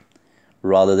respect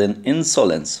rather than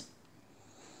insolence.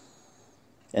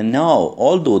 And now,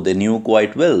 although they knew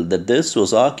quite well that this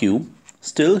was RQ,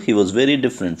 still he was very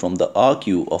different from the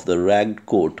RQ of the ragged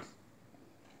coat.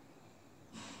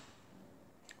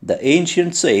 The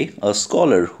ancients say a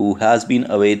scholar who has been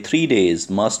away 3 days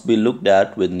must be looked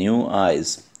at with new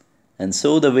eyes, and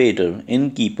so the waiter,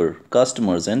 innkeeper,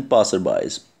 customers, and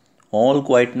passerbys all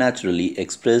quite naturally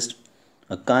expressed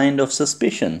a kind of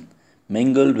suspicion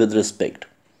mingled with respect.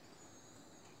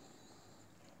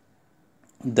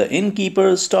 The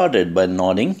innkeeper started by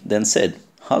nodding, then said,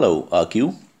 "Hello,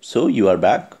 RQ. So you are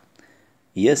back?"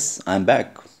 "Yes, I'm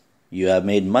back." "You have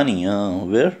made money,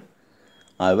 where?"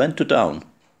 "I went to town."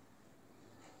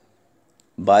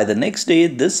 By the next day,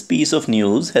 this piece of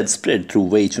news had spread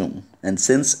through Wei Chung, and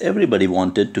since everybody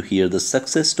wanted to hear the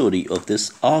success story of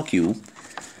this RQ,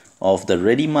 of the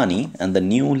ready money and the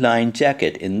new lined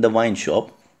jacket in the wine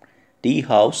shop, tea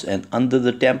house, and under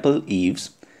the temple eaves,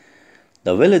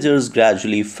 the villagers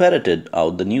gradually ferreted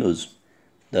out the news.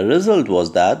 The result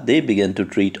was that they began to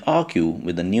treat RQ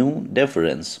with a new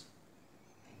deference.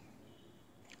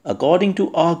 According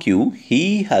to RQ,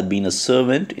 he had been a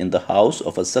servant in the house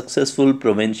of a successful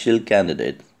provincial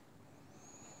candidate.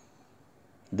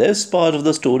 This part of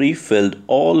the story filled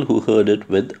all who heard it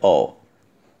with awe.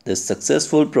 This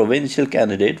successful provincial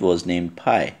candidate was named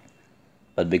Pai,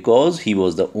 but because he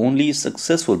was the only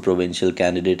successful provincial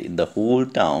candidate in the whole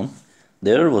town,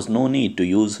 there was no need to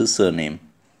use his surname.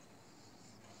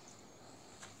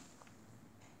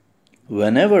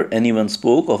 Whenever anyone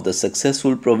spoke of the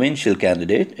successful provincial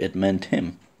candidate, it meant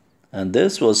him. And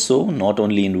this was so not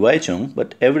only in Waichung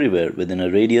but everywhere within a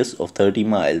radius of 30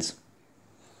 miles.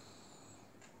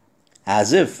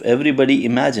 As if everybody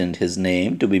imagined his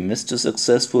name to be Mr.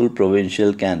 Successful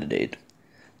Provincial Candidate.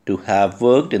 To have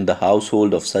worked in the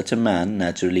household of such a man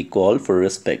naturally called for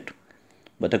respect.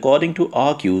 But according to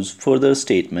RQ's further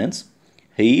statements,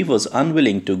 he was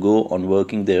unwilling to go on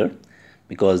working there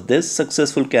because this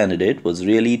successful candidate was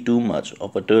really too much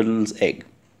of a turtle's egg.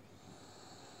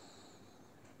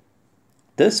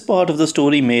 This part of the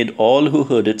story made all who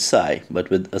heard it sigh, but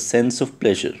with a sense of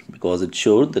pleasure, because it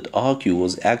showed that RQ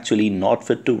was actually not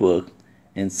fit to work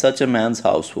in such a man's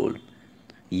household.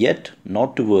 Yet,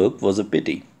 not to work was a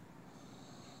pity.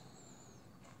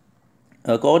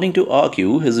 According to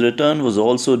RQ, his return was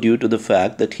also due to the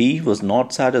fact that he was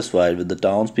not satisfied with the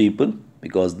townspeople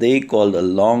because they called a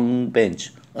long bench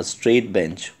a straight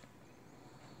bench,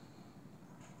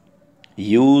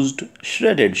 used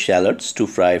shredded shallots to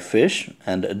fry fish,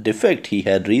 and a defect he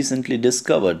had recently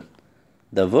discovered.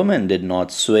 The women did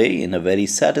not sway in a very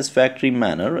satisfactory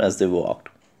manner as they walked.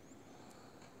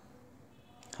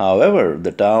 However,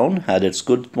 the town had its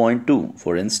good point too.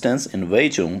 For instance, in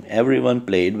Weichung, everyone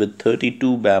played with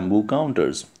 32 bamboo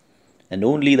counters, and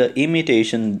only the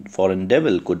imitation foreign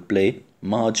devil could play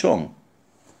mahjong.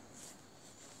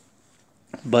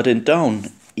 But in town,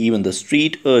 even the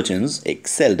street urchins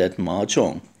excelled at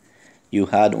mahjong. You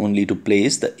had only to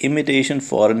place the imitation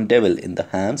foreign devil in the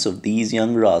hands of these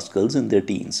young rascals in their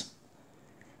teens.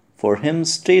 for him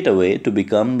straightway to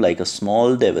become like a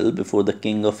small devil before the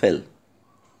king of hell.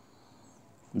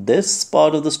 This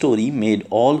part of the story made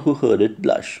all who heard it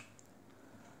blush.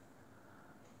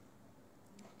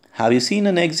 "Have you seen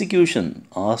an execution?"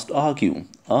 asked Argue.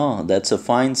 "Ah, that's a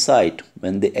fine sight.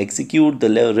 When they execute the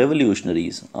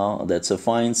revolutionaries. Ah, that's a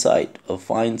fine sight, a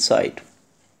fine sight."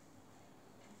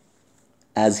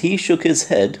 As he shook his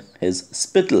head, his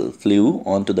spittle flew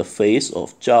onto the face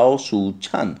of Chao Su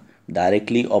Chan,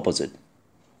 directly opposite.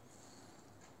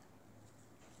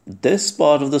 This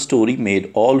part of the story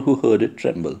made all who heard it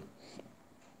tremble.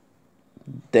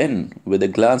 Then, with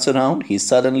a glance around, he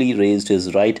suddenly raised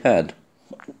his right hand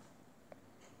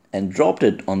and dropped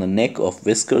it on the neck of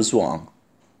Whiskers Wang,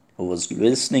 who was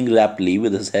listening rapidly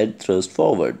with his head thrust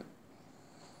forward.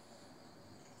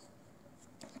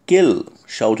 "Kill!"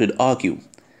 shouted Argue.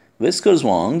 Whiskers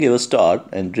Wang gave a start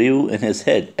and drew in his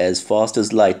head as fast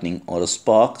as lightning or a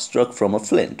spark struck from a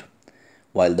flint,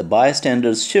 while the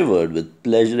bystanders shivered with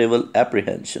pleasurable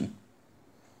apprehension.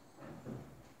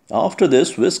 After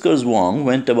this, Whiskers Wang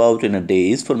went about in a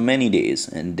daze for many days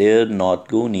and dared not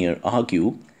go near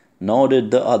Argue, nor did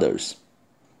the others.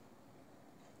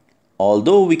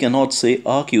 Although we cannot say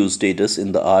Argue's status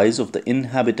in the eyes of the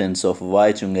inhabitants of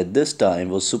Waichung at this time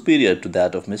was superior to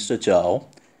that of Mr. Chow,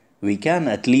 we can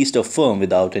at least affirm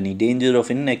without any danger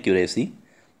of inaccuracy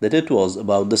that it was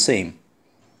about the same.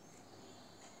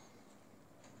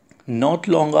 Not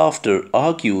long after,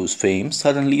 Argue's fame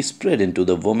suddenly spread into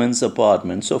the women's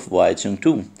apartments of Waichung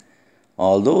too,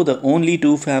 although the only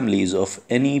two families of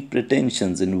any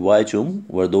pretensions in Waichung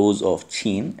were those of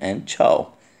Qin and Chow,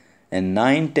 and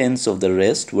 9/10 of the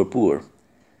rest were poor.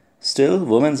 Still,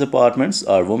 women's apartments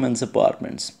are women's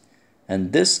apartments,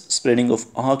 and this spreading of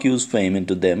Argue's fame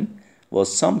into them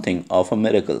was something of a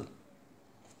miracle.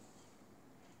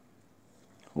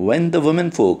 When the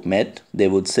womenfolk met, they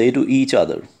would say to each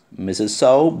other, "Mrs.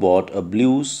 Sao bought a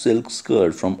blue silk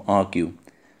skirt from Argue.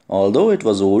 Although it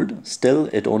was old, still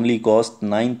it only cost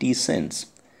 90 cents.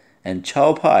 And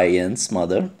Chow Pai Yan's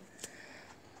mother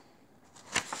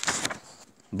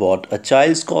bought a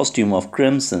child's costume of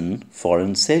crimson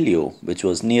foreign celio, which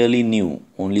was nearly new,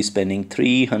 only spending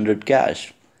 300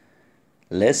 cash,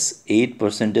 less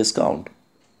 8% discount."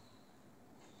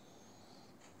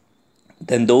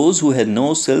 Then those who had no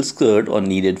silk skirt or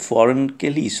needed foreign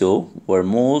calico were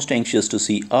most anxious to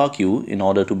see Argue in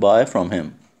order to buy from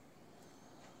him.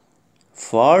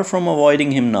 Far from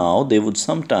avoiding him now, they would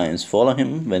sometimes follow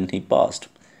him when he passed,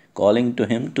 calling to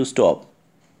him to stop.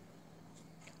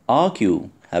 "Argue,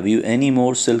 have you any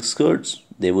more silk skirts?"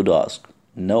 they would ask.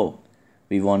 "No,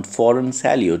 we want foreign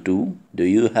salio too. Do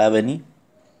you have any?"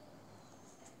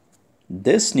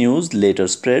 This news later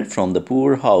spread from the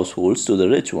poor households to the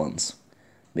rich ones,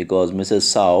 because Mrs.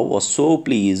 Sao was so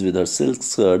pleased with her silk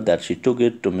skirt that she took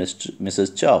it to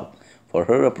Mrs. Chow for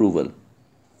her approval.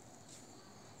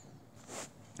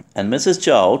 And Mrs.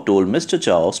 Chow told Mr.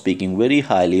 Chow, speaking very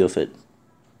highly of it.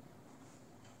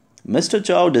 Mr.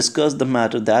 Chow discussed the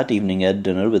matter that evening at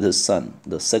dinner with his son,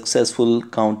 the successful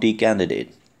county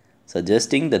candidate,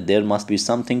 suggesting that there must be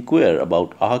something queer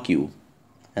about Argue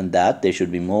and that they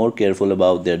should be more careful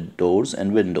about their doors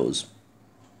and windows.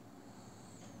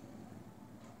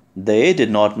 They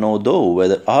did not know though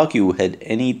whether Argue had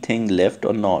anything left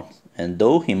or not, and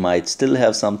though he might still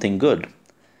have something good.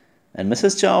 And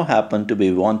Mrs. Chow happened to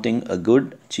be wanting a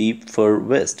good cheap fur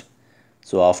vest.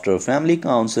 So after a family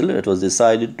council, it was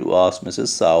decided to ask Mrs.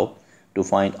 Sao to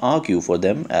find Argue for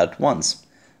them at once,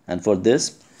 and for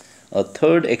this a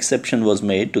third exception was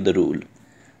made to the rule,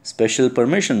 special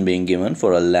permission being given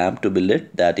for a lamp to be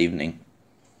lit that evening.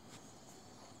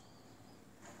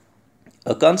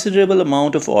 A considerable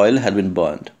amount of oil had been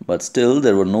burnt, but still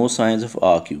there were no signs of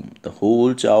Argue. The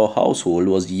whole Chow household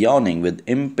was yawning with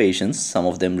impatience, some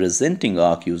of them resenting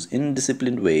Argue's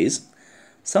indisciplined ways,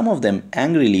 some of them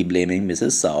angrily blaming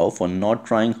Mrs. Sao for not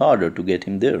trying harder to get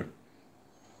him there.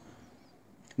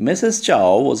 Mrs.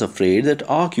 Chow was afraid that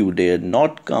Argue dared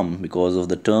not come because of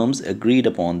the terms agreed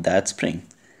upon that spring.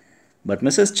 But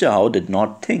Mrs. Chow did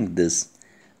not think this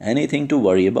anything to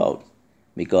worry about,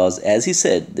 because, as he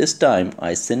said, "This time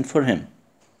I sent for him."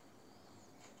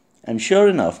 And sure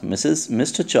enough,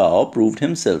 Mr. Chow proved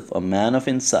himself a man of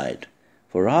insight,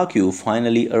 for Argue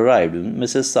finally arrived with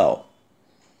Mrs. Sao.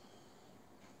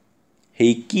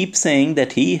 "He keeps saying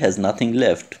that he has nothing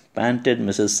left," panted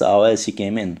Mrs. Sao as she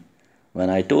came in. "When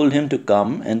I told him to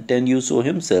come and tell you so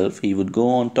himself, he would go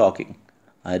on talking.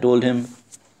 I told him—"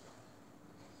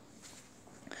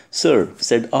 "Sir,"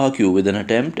 said Argue with an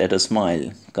attempt at a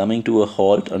smile, coming to a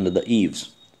halt under the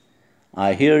eaves.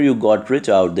 "I hear you got rich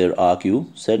out there, Argue,"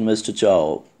 said Mr.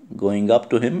 Chow going up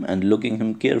to him and looking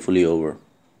him carefully over.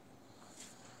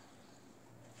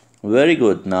 Very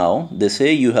good. Now, they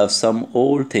say you have some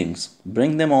old things.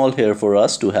 Bring them all here for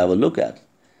us to have a look at.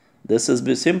 This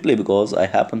is simply because I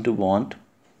happen to want.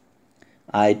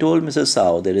 I told Mrs.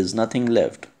 Chow there is nothing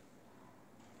left.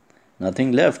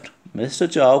 Nothing left?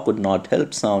 Mr. Chow could not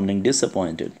help sounding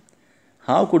disappointed.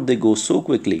 How could they go so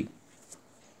quickly?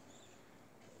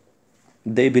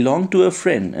 They belonged to a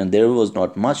friend and there was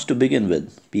not much to begin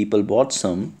with. People bought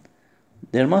some.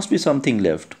 There must be something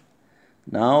left.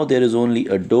 Now there is only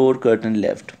a door curtain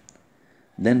left.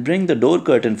 Then bring the door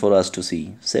curtain for us to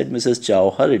see, said Mrs.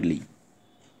 Chow hurriedly.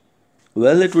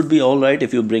 Well, it would be all right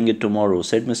if you bring it tomorrow,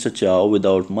 said Mr. Chow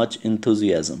without much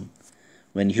enthusiasm.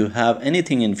 When you have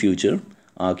anything in future,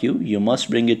 you must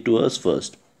bring it to us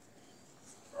first.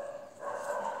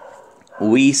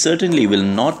 We certainly will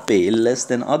not pay less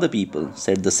than other people,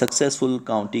 said the successful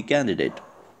county candidate.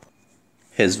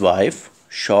 His wife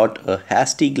shot a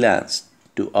hasty glance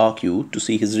to to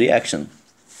see his reaction.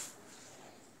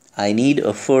 I need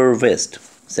a fur vest,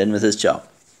 said Mrs. Chow.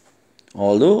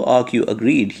 Although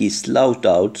agreed, he slouched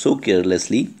out so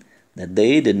carelessly that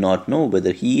they did not know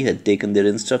whether he had taken their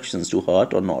instructions to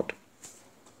heart or not.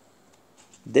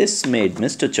 This made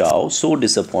Mr. Chow so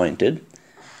disappointed,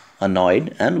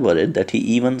 annoyed, and worried that he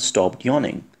even stopped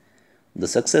yawning. The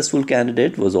successful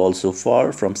candidate was also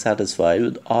far from satisfied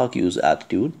with Argu's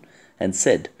attitude and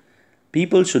said,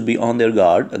 people should be on their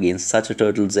guard against such a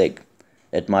turtle's egg.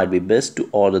 It might be best to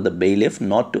order the bailiff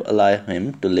not to allow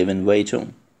him to live in Wei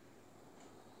Chung.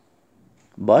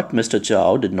 But Mr.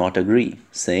 Chow did not agree,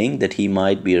 saying that he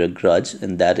might bear a grudge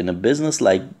and that in a business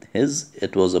like his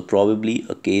it was probably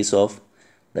a case of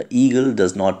the eagle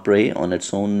does not prey on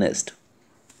its own nest.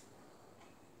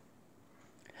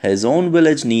 His own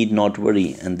village need not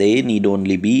worry and they need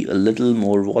only be a little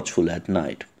more watchful at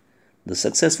night. The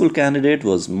successful candidate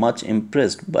was much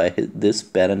impressed by this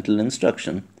parental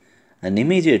instruction and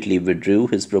immediately withdrew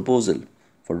his proposal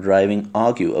for driving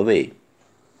away,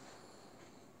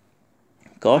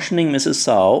 cautioning Mrs.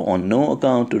 Chow on no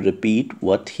account to repeat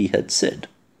what he had said.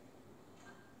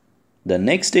 The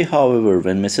next day, however,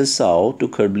 when Mrs. Chow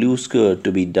took her blue skirt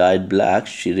to be dyed black,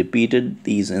 she repeated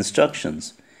these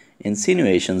instructions,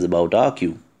 insinuations about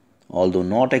although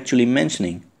not actually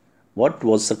mentioning what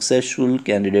was successful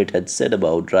candidate had said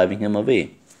about driving him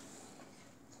away.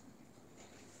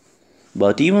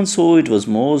 But even so, it was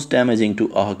most damaging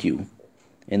to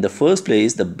In the first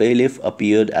place, the bailiff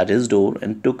appeared at his door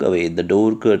and took away the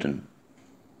door curtain.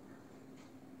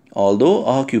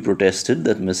 Although protested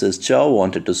that Mrs. Chow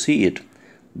wanted to see it,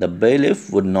 the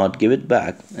bailiff would not give it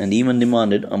back and even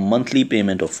demanded a monthly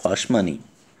payment of hush money.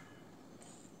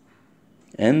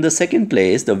 In the second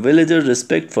place, the villagers'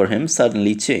 respect for him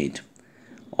suddenly changed.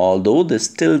 Although they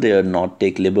still dared not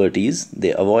take liberties,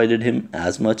 they avoided him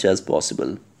as much as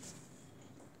possible.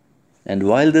 And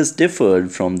while this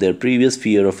differed from their previous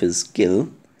fear of his skill,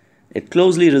 it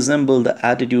closely resembled the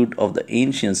attitude of the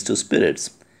ancients to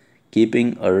spirits,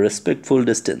 keeping a respectful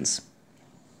distance.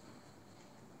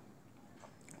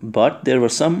 But there were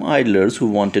some idlers who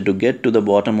wanted to get to the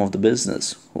bottom of the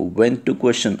business, who went to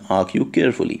question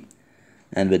carefully,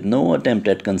 and with no attempt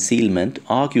at concealment,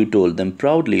 told them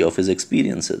proudly of his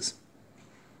experiences.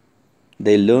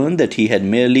 They learned that he had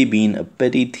merely been a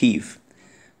petty thief,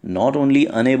 not only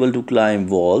unable to climb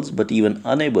walls but even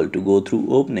unable to go through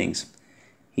openings.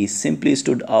 He simply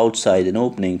stood outside an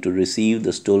opening to receive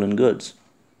the stolen goods.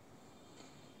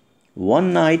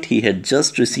 One night he had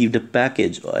just received a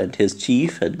package and his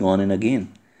chief had gone in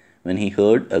again, when he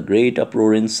heard a great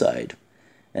uproar inside,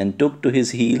 and took to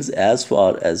his heels as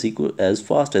fast as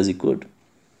he could.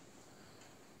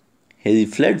 He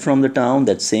fled from the town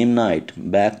that same night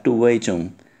back to Wei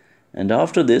Chung, and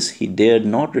after this he dared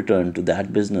not return to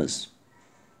that business.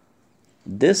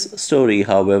 This story,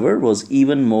 however, was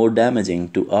even more damaging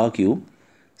to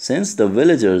since the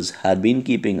villagers had been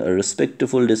keeping a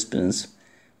respectful distance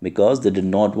because they did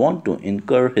not want to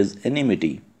incur his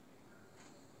enmity.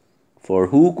 For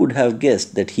who could have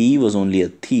guessed that he was only a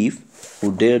thief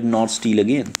who dared not steal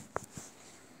again?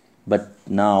 But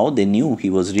now they knew he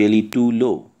was really too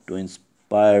low to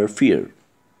inspire fear.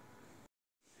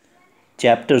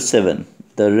 Chapter 7.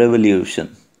 The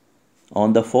Revolution.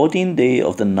 On the 14th day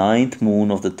of the 9th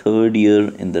moon of the 3rd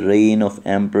year in the reign of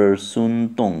Emperor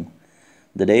Sun Tung,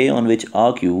 the day on which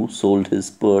sold his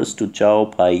purse to Chow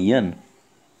Pai Yan,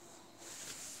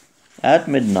 at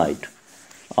midnight,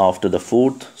 after the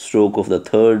 4th stroke of the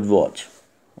 3rd watch,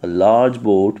 a large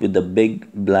boat with a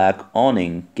big black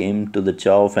awning came to the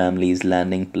Chow family's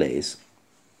landing place.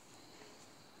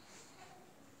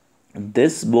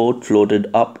 This boat floated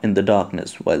up in the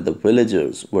darkness while the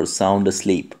villagers were sound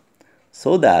asleep,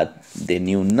 so that they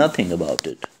knew nothing about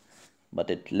it. But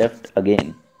it left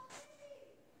again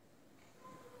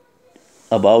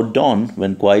about dawn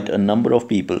when quite a number of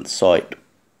people saw it.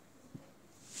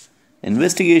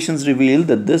 Investigations revealed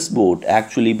that this boat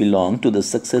actually belonged to the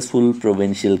successful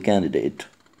provincial candidate.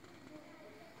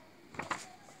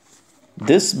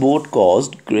 This boat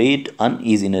caused great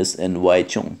uneasiness in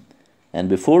Waichung, and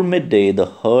before midday the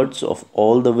hearts of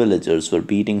all the villagers were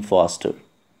beating faster.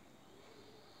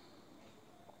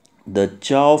 The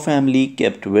Chow family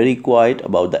kept very quiet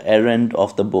about the errand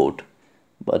of the boat,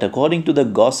 but according to the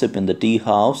gossip in the tea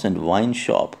house and wine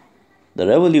shop, the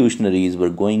revolutionaries were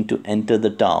going to enter the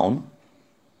town,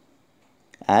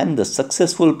 and the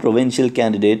successful provincial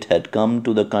candidate had come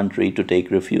to the country to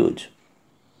take refuge.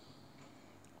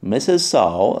 Mrs.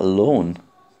 Sao alone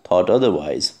thought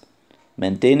otherwise,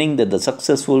 maintaining that the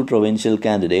successful provincial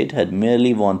candidate had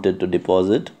merely wanted to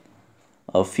deposit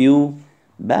a few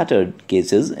battered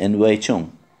cases in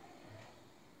Weichung.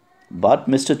 But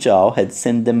Mr. Chow had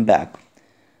sent them back.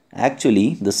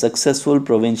 Actually, the successful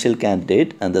provincial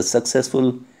candidate and the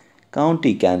successful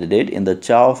county candidate in the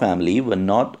Chow family were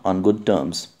not on good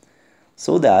terms,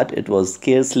 so that it was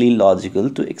scarcely logical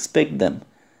to expect them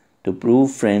to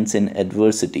prove friends in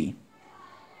adversity.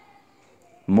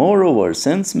 Moreover,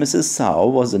 since Mrs. Sao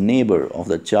was a neighbor of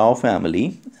the Chow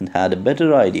family and had a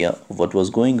better idea of what was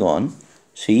going on,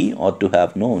 she ought to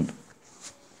have known.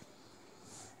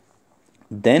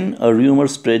 Then a rumor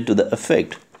spread to the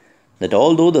effect that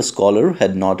although the scholar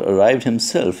had not arrived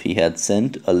himself, he had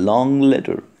sent a long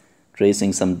letter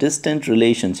tracing some distant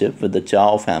relationship with the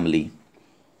Chow family.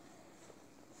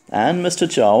 And Mr.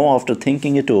 Chow, after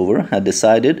thinking it over, had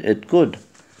decided it could,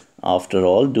 after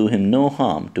all, do him no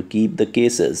harm to keep the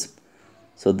cases.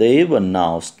 So they were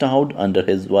now stowed under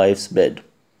his wife's bed.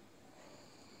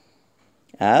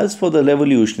 As for the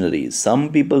revolutionaries,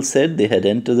 some people said they had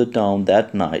entered the town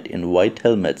that night in white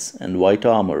helmets and white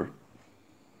armor,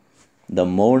 the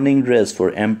mourning dress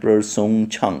for Emperor Song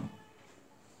Chang.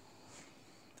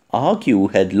 Ah Q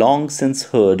had long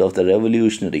since heard of the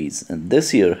revolutionaries, and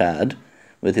this year had,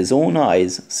 with his own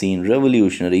eyes, seen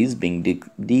revolutionaries being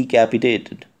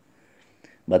decapitated.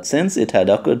 But since it had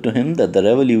occurred to him that the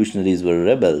revolutionaries were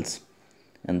rebels,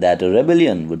 and that a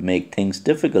rebellion would make things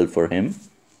difficult for him,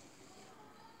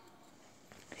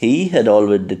 he had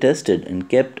always detested and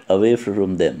kept away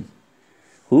from them.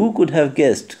 Who could have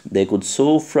guessed they could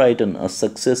so frighten a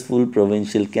successful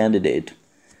provincial candidate,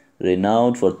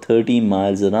 renowned for 30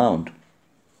 miles around?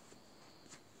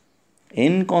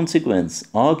 In consequence,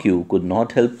 RQ could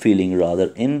not help feeling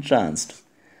rather entranced,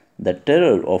 the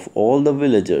terror of all the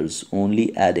villagers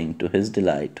only adding to his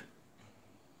delight.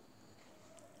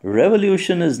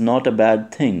 Revolution is not a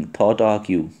bad thing, thought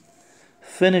RQ.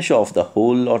 Finish off the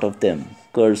whole lot of them,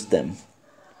 curse them.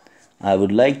 I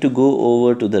would like to go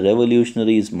over to the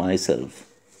revolutionaries myself.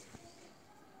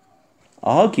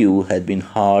 RQ had been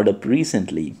hard up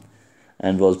recently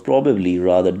and was probably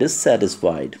rather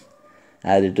dissatisfied.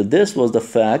 Added to this was the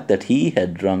fact that he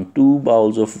had drunk 2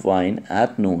 bowls of wine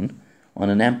at noon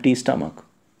on an empty stomach.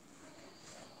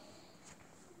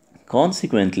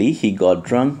 Consequently, he got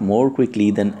drunk more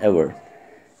quickly than ever,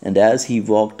 and as he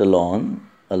walked along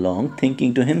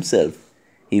thinking to himself,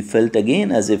 he felt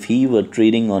again as if he were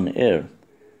treading on air.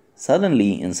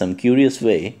 Suddenly, in some curious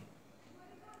way,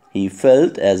 he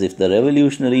felt as if the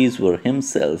revolutionaries were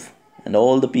himself and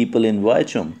all the people in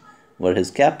Waichum were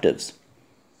his captives.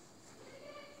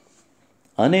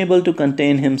 Unable to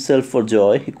contain himself for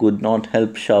joy, he could not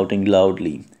help shouting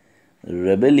loudly,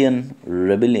 "Rebellion!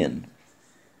 Rebellion!"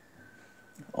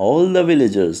 All the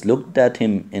villagers looked at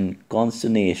him in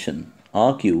consternation.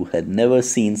 RQ had never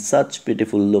seen such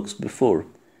pitiful looks before,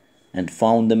 and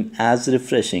found them as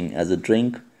refreshing as a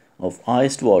drink of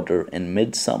iced water in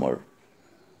midsummer.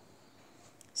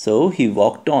 So he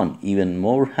walked on even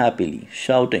more happily,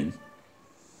 shouting,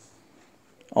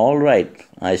 "All right,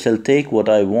 I shall take what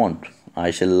I want. I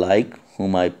shall like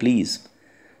whom I please.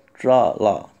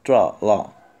 Tra-la,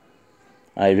 tra-la.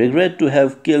 I regret to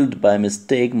have killed by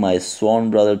mistake my sworn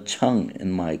brother Chung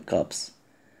in my cups.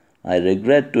 I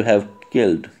regret to have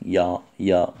killed, ya,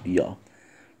 ya, ya.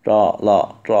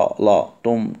 Tra-la, tra-la,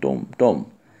 tum, tum, tum.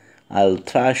 I'll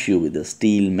thrash you with a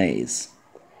steel mace."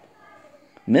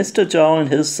 Mr. Chow and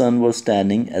his son were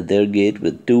standing at their gate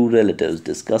with 2 relatives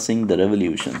discussing the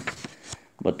revolution.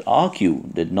 But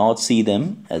RQ did not see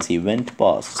them as he went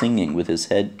past, singing with his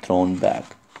head thrown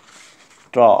back.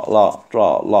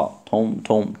 Tra-la, tom,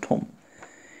 tom, tom.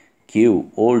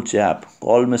 Q, old chap,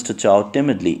 called Mr. Chow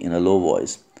timidly in a low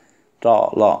voice.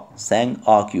 tra-la, sang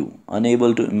Arcu,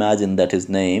 unable to imagine that his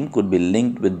name could be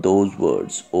linked with those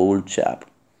words, old chap.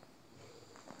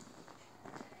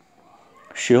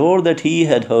 Sure that he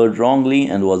had heard wrongly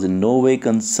and was in no way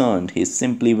concerned, he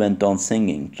simply went on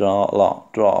singing tra-la,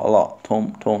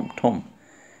 thum, thum, thum.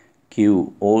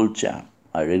 Q, old chap,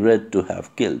 I regret to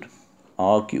have killed.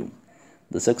 RQ,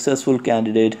 the successful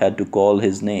candidate had to call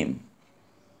his name.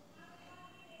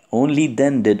 Only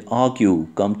then did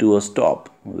RQ come to a stop.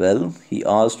 Well, he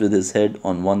asked with his head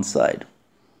on one side.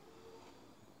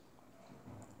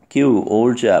 Q,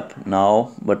 old chap,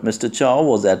 now, but Mr. Chow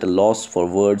was at a loss for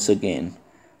words again.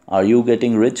 Are you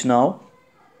getting rich now?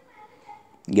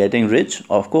 Getting rich?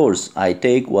 Of course, I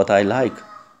take what I like.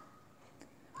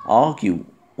 RQ,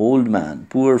 old man,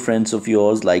 poor friends of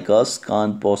yours like us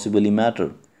can't possibly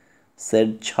matter,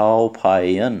 said Chow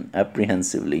Pai Yan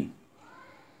apprehensively,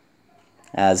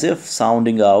 as if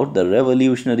sounding out the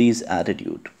revolutionary's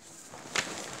attitude.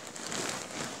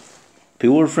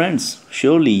 Poor friends,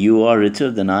 surely you are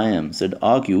richer than I am, said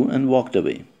RQ and walked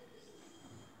away.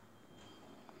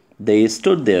 They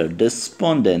stood there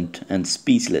despondent and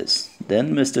speechless.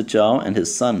 Then Mr. Chow and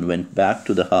his son went back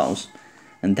to the house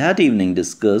and that evening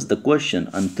discussed the question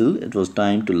until it was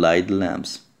time to light the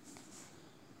lamps.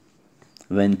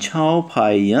 When Chow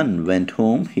Pai Yan went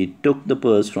home, he took the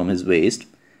purse from his waist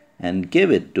and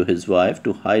gave it to his wife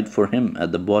to hide for him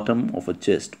at the bottom of a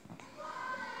chest.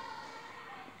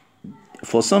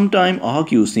 For some time,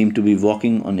 RQ seemed to be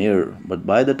walking on air, but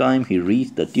by the time he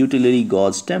reached the tutelary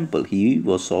god's temple, he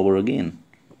was sober again.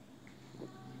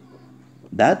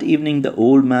 That evening, the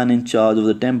old man in charge of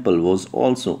the temple was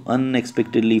also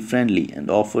unexpectedly friendly and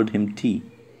offered him tea.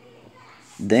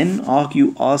 Then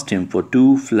RQ asked him for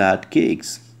 2 flat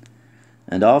cakes,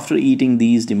 and after eating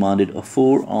these demanded a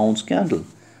 4-ounce candle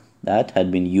that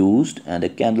had been used and a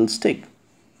candlestick.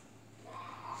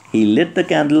 He lit the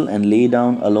candle and lay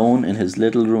down alone in his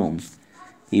little room.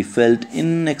 He felt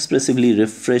inexpressibly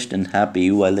refreshed and happy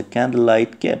while the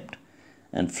candlelight kept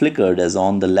and flickered as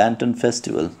on the lantern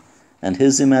festival, and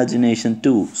his imagination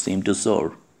too seemed to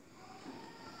soar.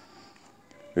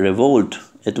 Revolt,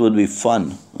 it would be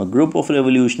fun. A group of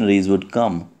revolutionaries would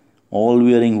come, all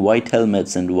wearing white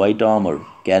helmets and white armor,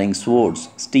 carrying swords,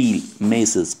 steel,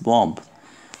 maces, bomb,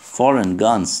 foreign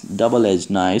guns, double-edged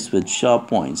knives with sharp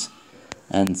points,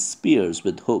 and spears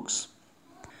with hooks.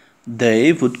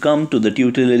 They would come to the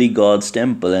tutelary god's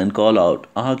temple and call out,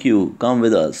 RQ, come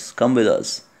with us, come with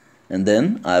us. And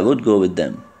then I would go with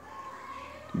them.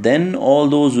 Then all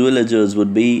those villagers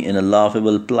would be in a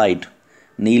laughable plight,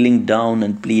 kneeling down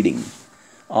and pleading,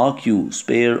 RQ,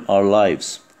 spare our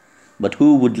lives. But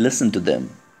who would listen to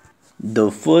them?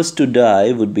 The first to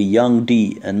die would be young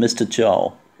D and Mr.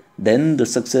 Chow, then the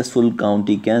successful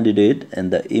county candidate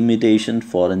and the imitation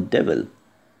foreign devil.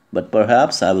 But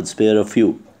perhaps I would spare a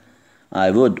few. I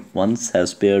would once have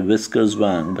spared Whiskers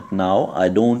Wang, but now I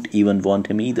don't even want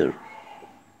him either.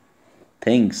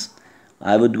 Thanks.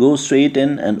 I would go straight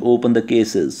in and open the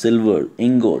cases, silver,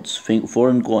 ingots,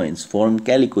 foreign coins, foreign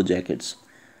calico jackets.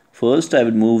 First, I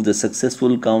would move the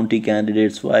successful county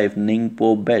candidate's wife, Ning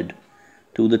Po Bed,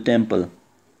 to the temple,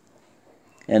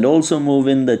 and also move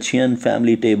in the Chian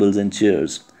family tables and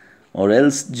chairs, or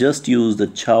else just use the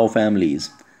Chow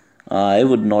families. I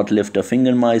would not lift a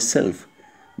finger myself,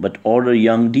 but order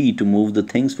young D to move the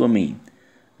things for me,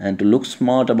 and to look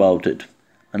smart about it,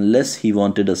 unless he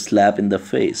wanted a slap in the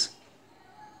face.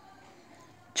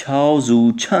 Chow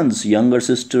Zu Chan's younger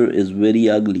sister is very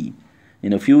ugly.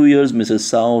 In a few years, Mrs.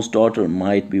 Sao's daughter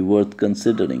might be worth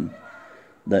considering.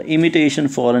 The imitation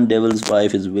foreign devil's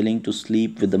wife is willing to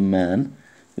sleep with a man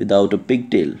without a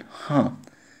pigtail.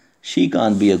 She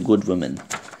can't be a good woman.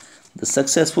 The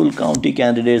successful county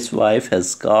candidate's wife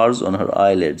has scars on her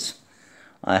eyelids.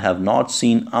 I have not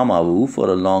seen Amavu for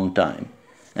a long time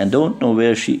and don't know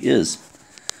where she is.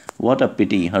 What a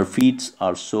pity, her feet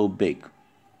are so big.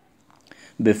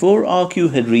 Before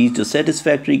RQ had reached a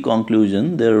satisfactory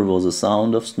conclusion, there was a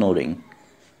sound of snoring.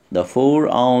 The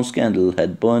 4-ounce candle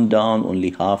had burned down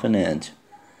only half an inch,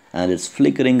 and its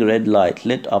flickering red light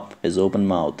lit up his open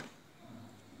mouth.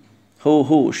 Ho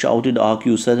ho! Shouted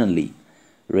RQ suddenly,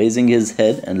 raising his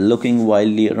head and looking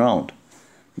wildly around.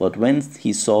 But when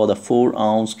he saw the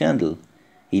 4-ounce candle,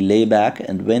 he lay back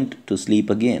and went to sleep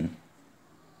again.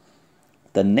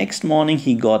 The next morning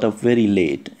he got up very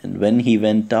late, and when he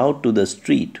went out to the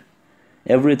street,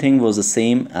 everything was the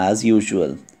same as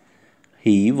usual.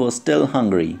 He was still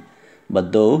hungry,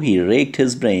 but though he raked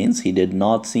his brains, he did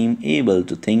not seem able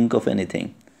to think of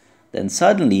anything. Then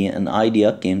suddenly an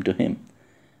idea came to him,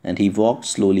 and he walked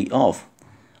slowly off,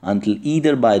 until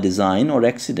either by design or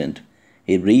accident,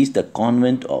 he reached the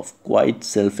convent of quiet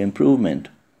self-improvement.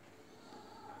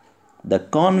 The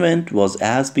convent was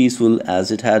as peaceful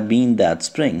as it had been that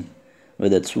spring,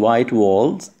 with its white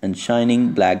walls and shining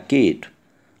black gate.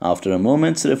 After a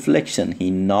moment's reflection, he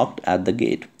knocked at the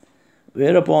gate,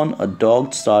 whereupon a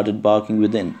dog started barking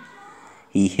within.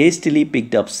 He hastily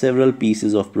picked up several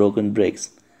pieces of broken bricks,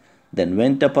 then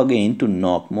went up again to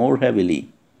knock more heavily,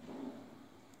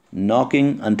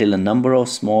 knocking until a number of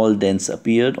small dents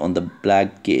appeared on the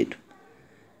black gate,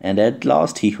 and at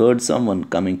last he heard someone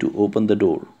coming to open the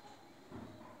door.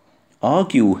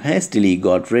 Argue hastily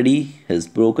got ready his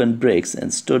broken bricks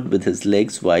and stood with his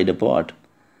legs wide apart,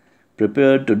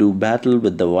 prepared to do battle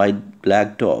with the white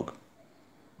black dog.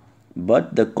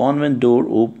 But the convent door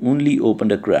only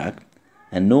opened a crack,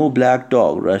 and no black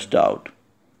dog rushed out.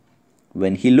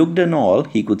 When he looked in, all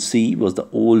he could see was the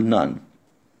old nun.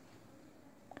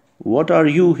 "What are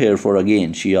you here for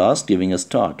again?" she asked, giving a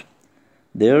start.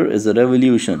 "There is a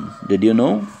revolution, did you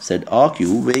know?" said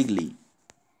Argue vaguely.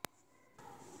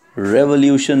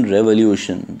 "Revolution,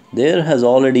 revolution. There has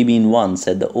already been one,"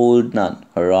 said the old nun,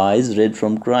 her eyes red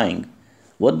from crying.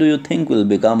 "What do you think will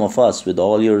become of us with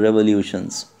all your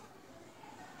revolutions?"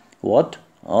 "What?"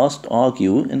 asked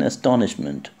Argue in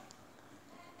astonishment.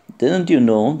 "Didn't you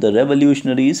know the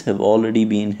revolutionaries have already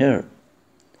been here?"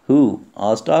 "Who?"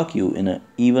 asked Argue in an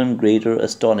even greater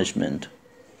astonishment.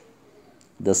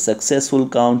 "The successful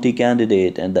county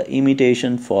candidate and the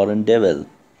imitation foreign devil."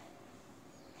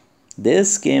 This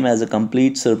came as a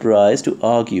complete surprise to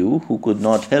Argue, who could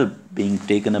not help being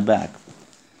taken aback.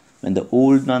 When the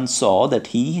old nun saw that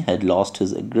he had lost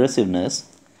his aggressiveness,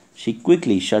 she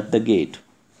quickly shut the gate,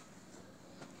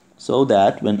 so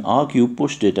that when Argue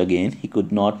pushed it again he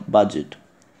could not budge it,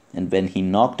 and when he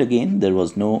knocked again there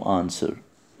was no answer.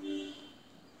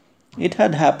 It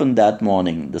had happened that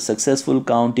morning. The successful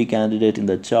county candidate in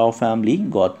the Chow family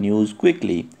got news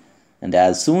quickly, and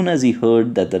as soon as he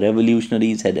heard that the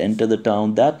revolutionaries had entered the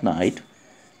town that night,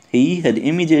 he had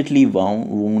immediately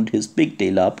wound his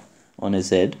pigtail up on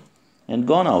his head and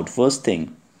gone out first thing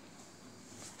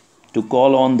to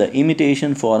call on the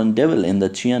imitation foreign devil in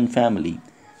the Chian family,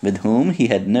 with whom he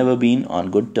had never been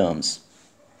on good terms.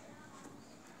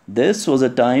 This was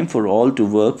a time for all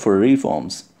to work for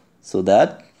reforms, so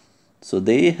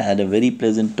they had a very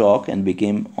pleasant talk and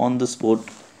became on-the-spot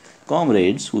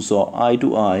comrades who saw eye to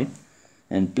eye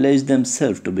and pledged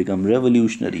themselves to become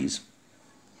revolutionaries.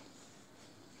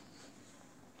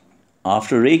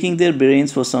 After raking their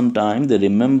brains for some time, they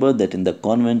remembered that in the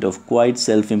convent of quiet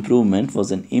self-improvement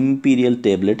was an imperial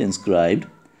tablet inscribed,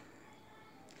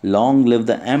 "Long live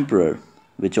the emperor,"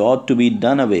 which ought to be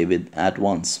done away with at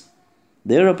once.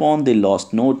 Thereupon they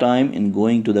lost no time in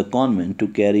going to the convent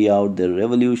to carry out their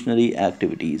revolutionary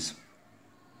activities.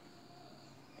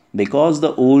 Because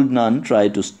the old nun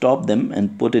tried to stop them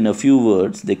and put in a few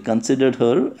words, they considered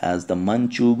her as the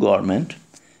Manchu government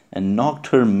and knocked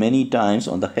her many times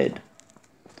on the head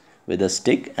with a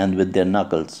stick and with their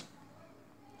knuckles.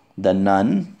 The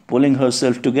nun, pulling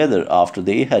herself together after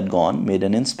they had gone, made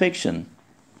an inspection.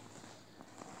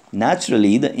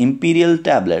 Naturally, the imperial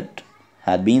tablet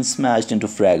had been smashed into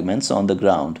fragments on the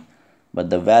ground, but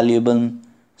the valuable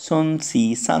Sun Si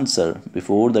Sansar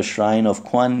before the shrine of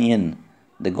Kuan Yin,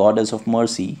 the goddess of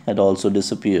mercy, had also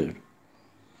disappeared.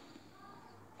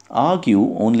 Argue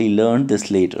only learned this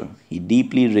later. He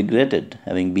deeply regretted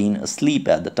having been asleep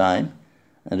at the time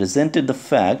and resented the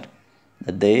fact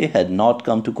that they had not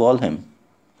come to call him.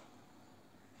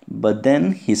 But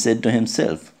then he said to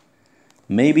himself,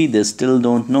 "Maybe they still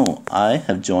don't know I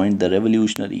have joined the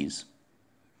revolutionaries."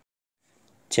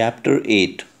 Chapter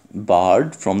 8.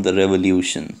 Barred from the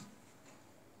Revolution.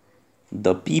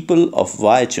 The people of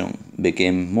Waichung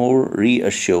became more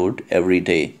reassured every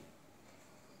day.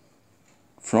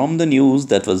 From the news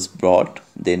that was brought,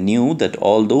 they knew that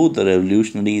although the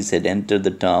revolutionaries had entered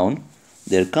the town,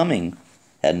 their coming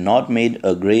had not made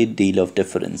a great deal of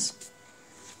difference.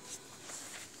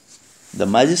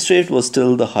 The magistrate was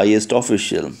still the highest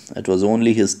official. It was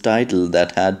only his title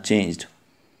that had changed.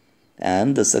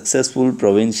 And the successful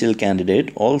provincial candidate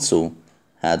also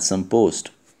had some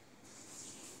post.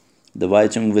 The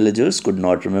Waichung villagers could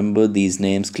not remember these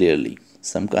names clearly.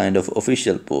 Some kind of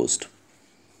official post.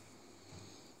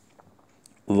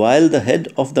 While the head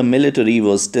of the military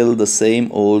was still the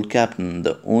same old captain,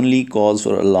 the only cause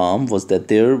for alarm was that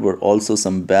there were also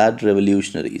some bad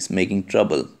revolutionaries making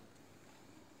trouble,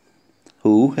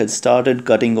 who had started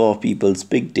cutting off people's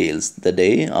pigtails the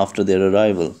day after their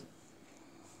arrival.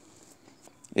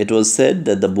 It was said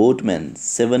that the boatman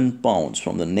 7 pounds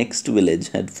from the next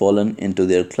village had fallen into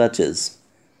their clutches,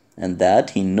 and that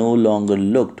he no longer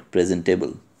looked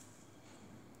presentable.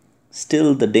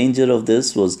 Still, the danger of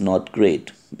this was not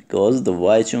great, because the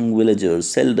Waichung villagers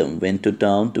seldom went to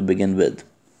town to begin with,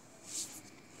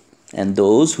 and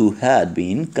those who had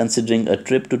been considering a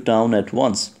trip to town at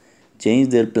once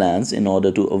changed their plans in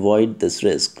order to avoid this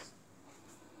risk.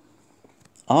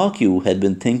 RQ had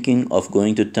been thinking of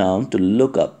going to town to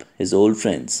look up his old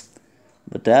friends,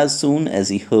 but as soon as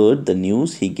he heard the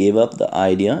news, he gave up the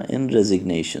idea in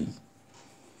resignation.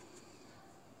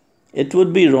 It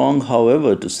would be wrong,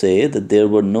 however, to say that there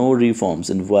were no reforms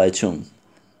in Waichung.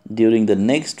 During the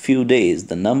next few days,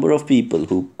 the number of people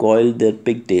who coiled their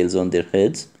pigtails on their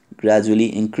heads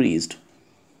gradually increased.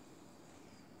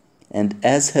 And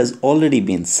as has already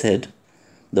been said,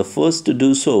 the first to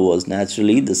do so was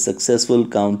naturally the successful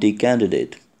county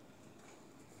candidate.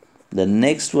 The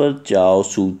next were Chao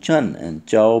Su Chan and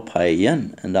Chao Pai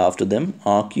Yan, and after them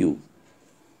RQ.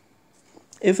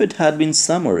 If it had been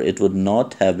summer, it would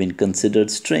not have been considered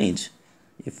strange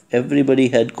if everybody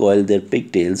had coiled their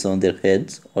pigtails on their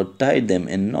heads or tied them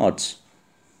in knots.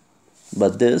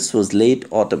 But this was late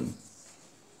autumn,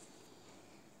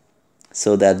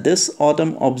 so that this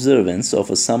autumn observance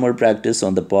of a summer practice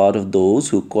on the part of those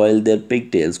who coiled their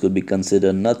pigtails could be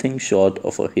considered nothing short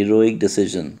of a heroic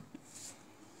decision.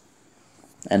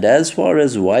 And as far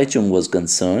as Waichung was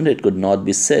concerned, it could not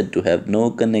be said to have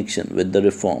no connection with the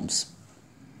reforms.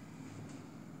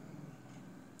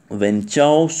 When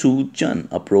Chao Su Chan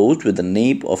approached with the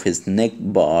nape of his neck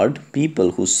bared,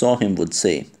 people who saw him would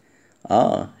say,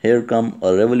 "Ah, here come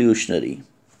a revolutionary."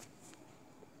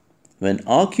 When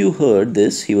RQ heard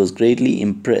this, he was greatly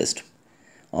impressed.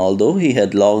 Although he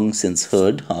had long since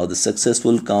heard how the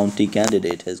successful county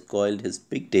candidate has coiled his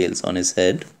pigtails on his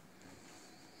head,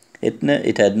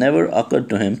 it had never occurred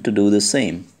to him to do the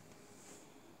same.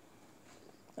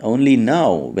 Only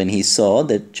now, when he saw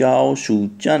that Chao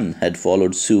Shu Chan had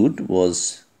followed suit,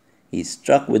 was he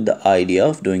struck with the idea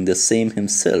of doing the same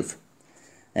himself,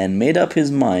 and made up his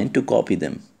mind to copy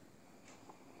them.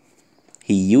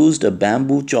 He used a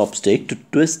bamboo chopstick to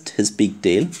twist his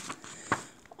pigtail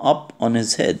up on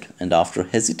his head, and after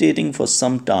hesitating for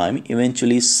some time,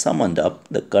 eventually summoned up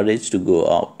the courage to go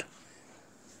out.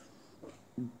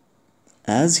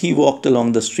 As he walked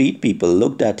along the street, people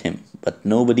looked at him, but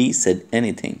nobody said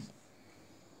anything.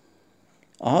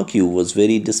 RQ was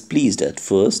very displeased at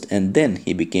first, and then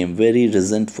he became very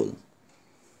resentful.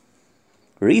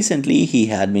 Recently, he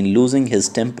had been losing his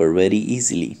temper very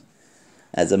easily.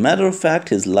 As a matter of fact,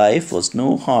 his life was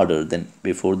no harder than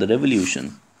before the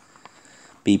revolution.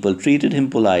 People treated him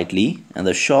politely, and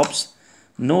the shops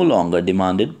no longer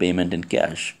demanded payment in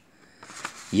cash.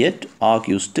 Yet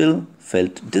RQ still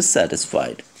felt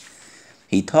dissatisfied.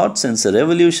 He thought since a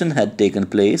revolution had taken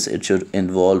place, it should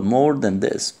involve more than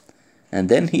this. And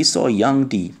then he saw young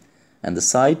D, and the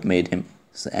sight made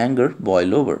his anger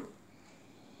boil over.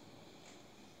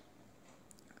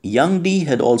 Young D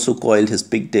had also coiled his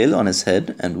pigtail on his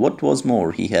head, and what was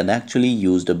more, he had actually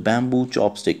used a bamboo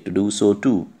chopstick to do so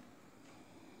too.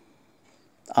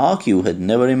 RQ had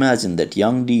never imagined that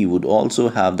young D would also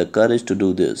have the courage to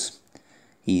do this.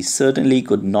 He certainly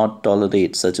could not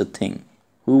tolerate such a thing.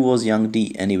 Who was young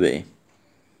D anyway?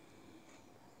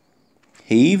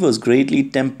 He was greatly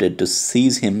tempted to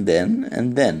seize him then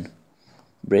and then,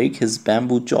 break his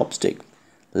bamboo chopstick,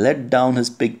 let down his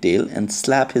pigtail, and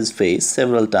slap his face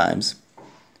several times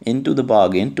into the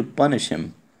bargain to punish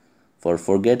him for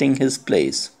forgetting his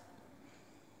place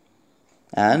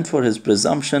and for his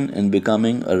presumption in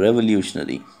becoming a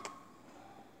revolutionary.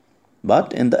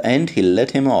 But in the end he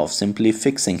let him off, simply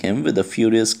fixing him with a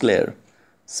furious glare,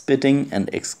 spitting and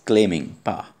exclaiming,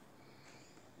 "Pah!"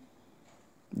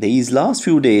 These last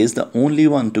few days, the only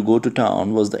one to go to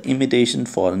town was the imitation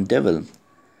foreign devil.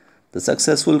 The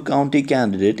successful county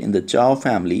candidate in the Chow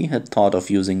family had thought of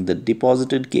using the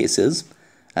deposited cases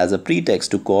as a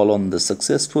pretext to call on the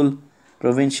successful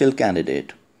provincial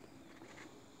candidate.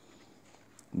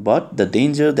 But the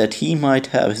danger that he might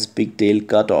have his pigtail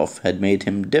cut off had made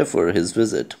him defer his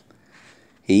visit.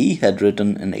 He had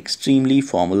written an extremely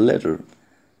formal letter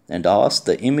and asked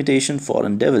the imitation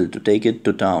foreign devil to take it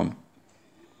to town.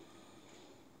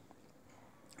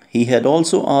 He had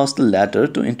also asked the latter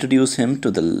to introduce him to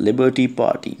the Liberty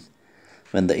Party.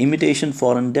 When the imitation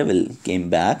foreign devil came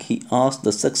back, he asked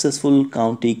the successful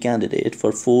county candidate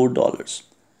for $4.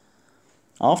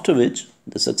 After which,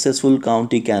 the successful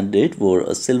county candidate wore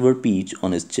a silver peach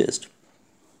on his chest.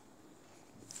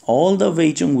 All the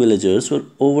Weichung villagers were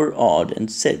overawed and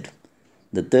said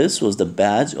that this was the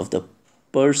badge of the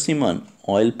Persimmon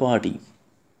Oil Party,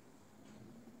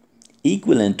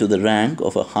 equivalent to the rank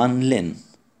of a Han Lin.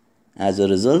 As a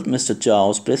result, Mr.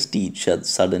 Chow's prestige had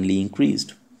suddenly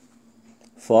increased.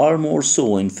 Far more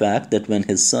so, in fact, that when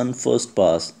his son first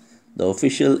passed the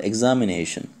official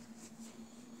examination.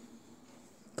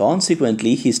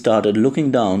 Consequently, he started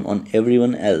looking down on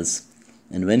everyone else,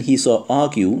 and when he saw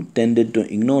RQ, tended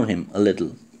to ignore him a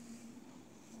little.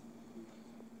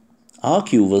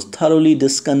 RQ was thoroughly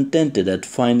discontented at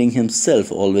finding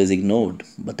himself always ignored,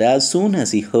 but as soon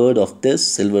as he heard of this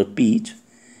silver peach,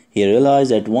 he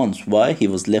realized at once why he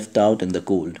was left out in the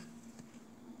cold.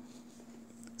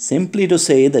 Simply to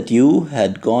say that you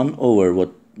had gone over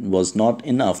what was not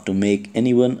enough to make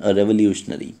anyone a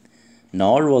revolutionary,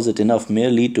 nor was it enough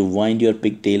merely to wind your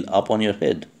pigtail up on your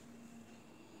head.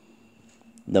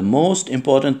 The most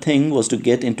important thing was to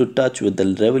get into touch with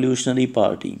the revolutionary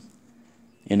party.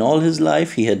 In all his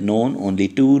life, he had known only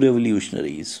two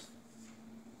revolutionaries,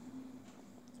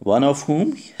 one of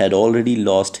whom had already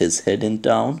lost his head in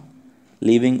town,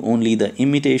 leaving only the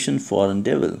imitation foreign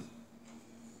devil.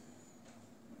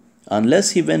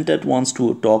 Unless he went at once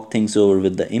to talk things over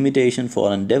with the imitation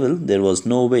foreign devil, there was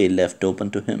no way left open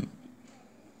to him.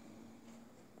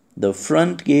 The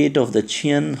front gate of the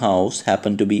Chien house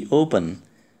happened to be open,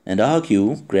 and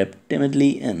RQ crept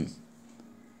timidly in.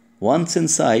 Once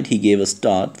inside, he gave a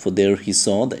start, for there he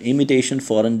saw the imitation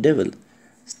foreign devil,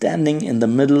 standing in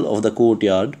the middle of the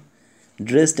courtyard,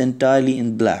 dressed entirely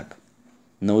in black,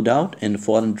 no doubt in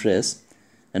foreign dress,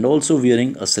 and also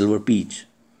wearing a silver peach.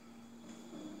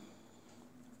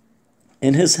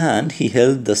 In his hand, he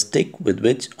held the stick with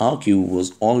which RQ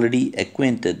was already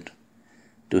acquainted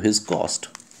to his cost,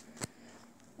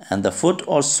 and the foot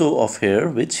or so of hair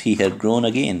which he had grown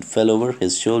again fell over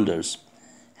his shoulders,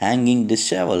 hanging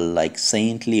dishevelled like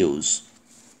Saint Leo's.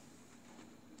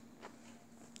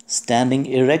 Standing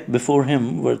erect before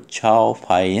him were Chow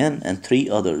Pai-yen and three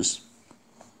others,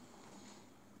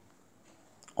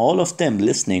 all of them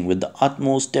listening with the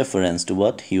utmost deference to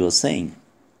what he was saying.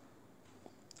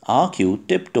 RQ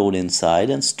tiptoed inside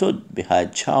and stood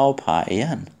behind Chow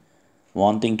Pai-yen,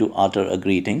 wanting to utter a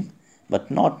greeting,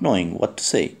 but not knowing what to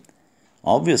say.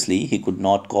 Obviously, he could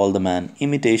not call the man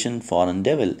imitation foreign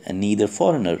devil, and neither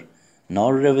foreigner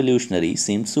nor revolutionary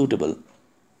seemed suitable.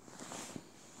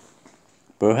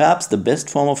 Perhaps the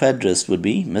best form of address would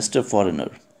be Mr.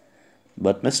 Foreigner.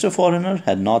 But Mr. Foreigner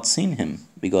had not seen him,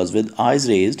 because with eyes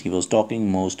raised he was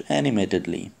talking most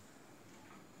animatedly.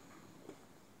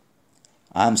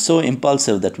 I am so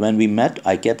impulsive that when we met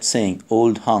I kept saying,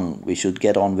 "Old Hung, we should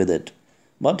get on with it."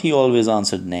 But he always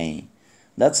answered, "Nay.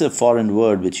 That's a foreign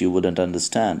word which you wouldn't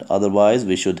understand, otherwise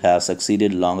we should have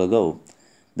succeeded long ago."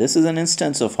 This is an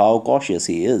instance of how cautious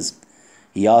he is.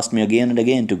 He asked me again and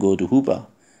again to go to Hoopa,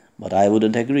 but I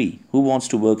wouldn't agree. Who wants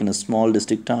to work in a small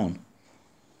district town?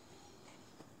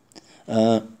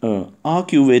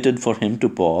 RQ waited for him to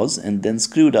pause and then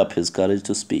screwed up his courage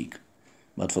to speak.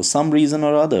 But for some reason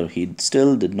or other, he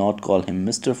still did not call him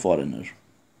Mr. Foreigner.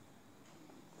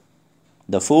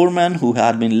 The foreman who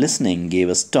had been listening gave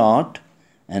a start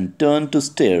and turned to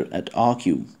stare at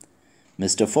RQ.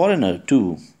 Mr. Foreigner,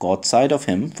 too, caught sight of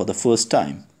him for the first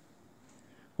time.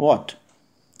 "What?"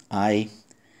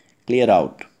 "Clear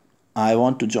out. I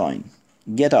want to join."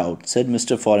 "Get out," said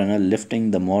Mr. Foreigner,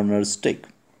 lifting the mourner's stick.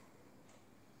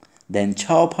 Then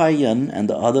Chow Pai-yen and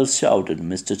the others shouted,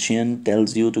 "Mr. Chien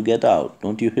tells you to get out,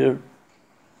 don't you hear?"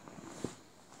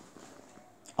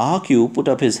 RQ put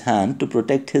up his hand to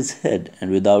protect his head,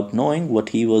 and without knowing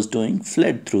what he was doing,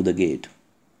 fled through the gate.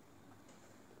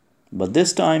 But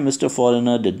this time Mr.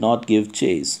 Foreigner did not give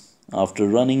chase. After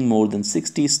running more than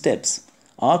 60 steps,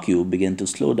 RQ began to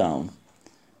slow down,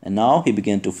 and now he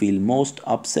began to feel most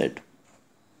upset.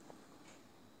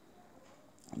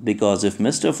 Because if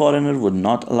Mr. Foreigner would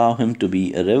not allow him to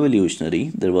be a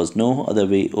revolutionary, there was no other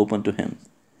way open to him.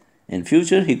 In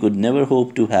future, he could never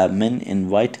hope to have men in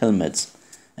white helmets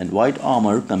and white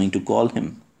armor coming to call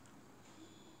him.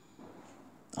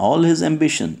 All his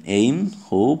ambition, aim,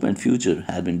 hope, and future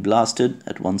had been blasted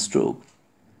at one stroke.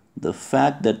 The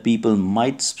fact that people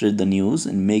might spread the news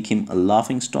and make him a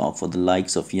laughingstock for the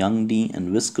likes of Young D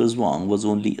and Whiskers Wong was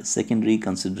only a secondary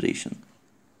consideration.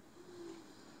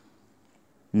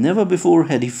 Never before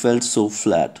had he felt so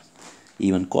flat.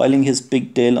 Even coiling his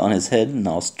pigtail on his head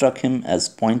now struck him as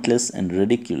pointless and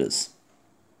ridiculous.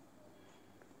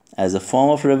 As a form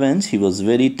of revenge, he was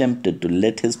very tempted to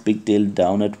let his pigtail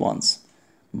down at once,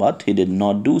 but he did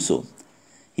not do so.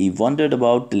 He wandered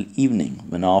about till evening,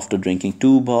 when after drinking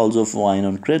 2 bowls of wine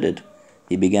on credit,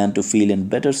 he began to feel in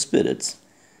better spirits,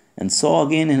 and saw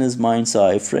again in his mind's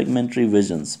eye fragmentary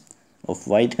visions of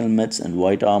white helmets and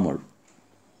white armor.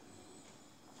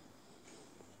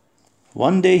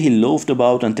 One day he loafed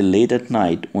about until late at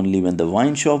night. Only when the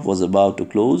wine shop was about to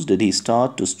close did he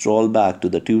start to stroll back to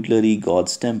the tutelary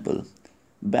god's temple.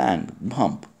 Bang!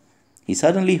 Bump! He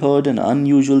suddenly heard an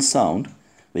unusual sound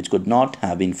which could not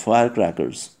have been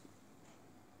firecrackers.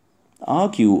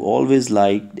 RQ always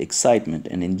liked excitement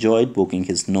and enjoyed poking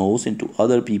his nose into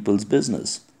other people's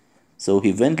business, so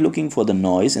he went looking for the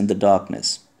noise in the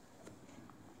darkness.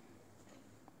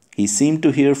 He seemed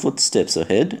to hear footsteps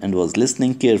ahead and was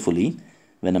listening carefully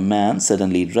when a man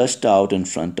suddenly rushed out in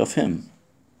front of him.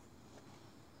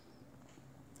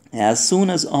 As soon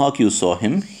as RQ saw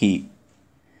him, he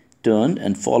turned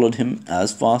and followed him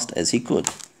as fast as he could.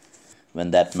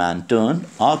 When that man turned,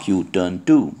 RQ turned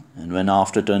too, and when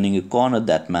after turning a corner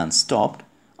that man stopped,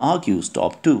 RQ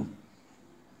stopped too.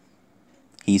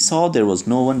 He saw there was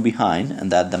no one behind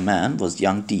and that the man was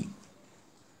young T.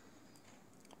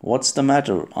 "What's the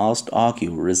matter?" asked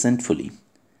RQ resentfully.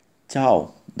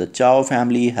 "Chow, the Chow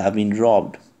family have been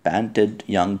robbed," panted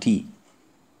young T.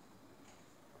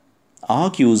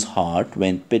 RQ's heart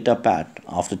went pit-a-pat.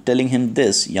 After telling him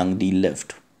this, young D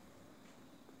left.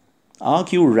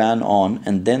 RQ ran on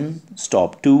and then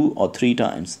stopped 2 or 3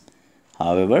 times.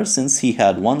 However, since he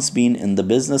had once been in the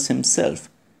business himself,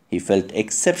 he felt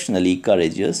exceptionally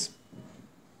courageous.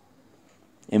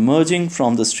 Emerging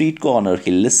from the street corner, he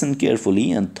listened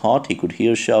carefully and thought he could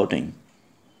hear shouting.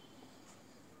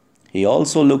 He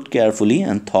also looked carefully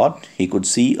and thought he could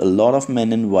see a lot of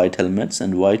men in white helmets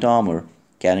and white armor,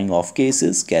 carrying off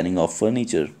cases, carrying off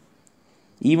furniture,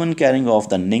 even carrying off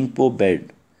the Ningpo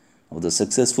bed of the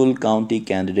successful county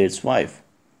candidate's wife.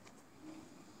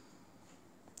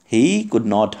 He could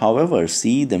not, however,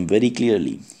 see them very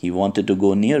clearly. He wanted to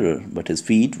go nearer, but his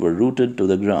feet were rooted to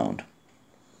the ground.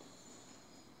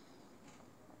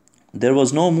 There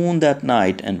was no moon that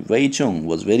night, and Wei Chung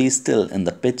was very still in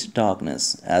the pitch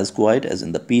darkness, as quiet as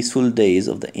in the peaceful days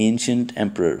of the ancient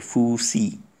emperor Fu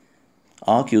Si.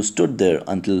 RQ stood there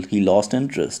until he lost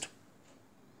interest.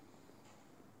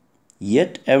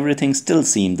 Yet everything still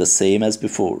seemed the same as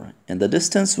before. In the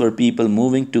distance were people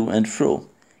moving to and fro,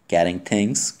 carrying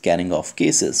things, carrying off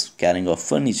cases, carrying off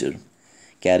furniture,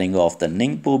 carrying off the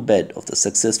Ningpo bed of the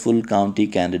successful county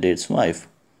candidate's wife,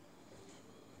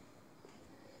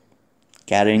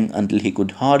 carrying until he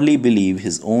could hardly believe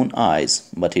his own eyes,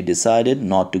 but he decided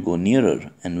not to go nearer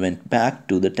and went back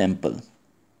to the temple.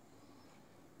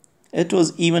 It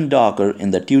was even darker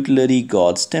in the tutelary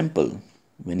god's temple.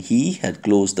 When he had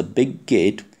closed the big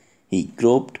gate, he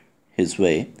groped his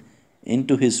way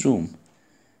into his room,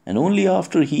 and only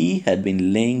after he had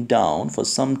been laying down for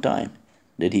some time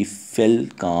did he feel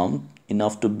calm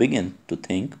enough to begin to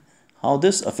think how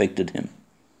this affected him.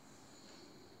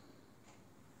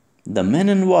 The men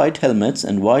in white helmets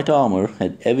and white armor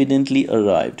had evidently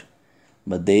arrived,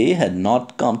 but they had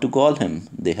not come to call him.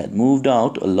 They had moved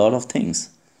out a lot of things,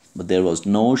 but there was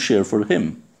no share for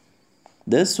him.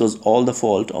 This was all the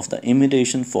fault of the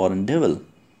imitation foreign devil,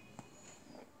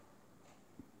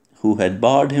 who had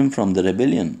barred him from the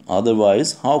rebellion.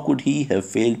 Otherwise, how could he have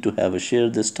failed to have a share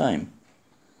this time?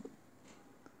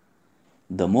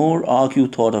 The more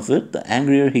RQ thought of it, the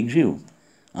angrier he grew,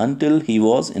 until he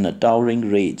was in a towering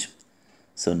rage.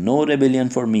 "So no rebellion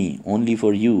for me, only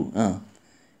for you,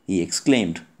 he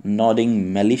exclaimed,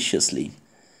 nodding maliciously.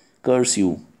 "Curse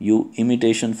you, you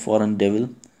imitation foreign devil.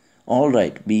 All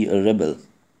right, be a rebel.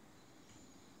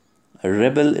 A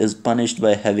rebel is punished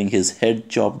by having his head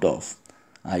chopped off.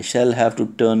 I shall have to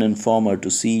turn informer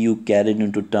to see you carried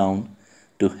into town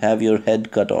to have your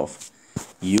head cut off.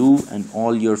 You and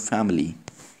all your family.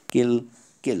 Kill,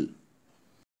 kill."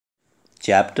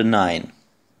 Chapter 9.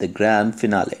 The Grand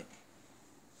Finale.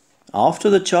 After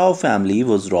the Chow family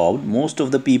was robbed, most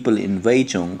of the people in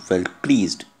Weichung felt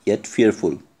pleased yet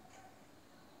fearful.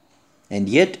 And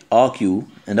yet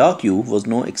RQ was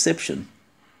no exception.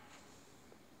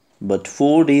 But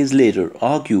 4 days later,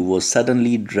 RQ was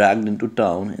suddenly dragged into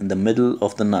town in the middle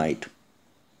of the night.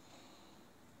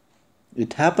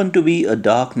 It happened to be a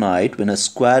dark night when a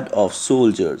squad of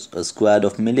soldiers, a squad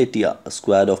of militia, a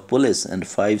squad of police, and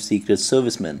 5 secret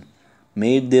servicemen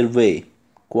made their way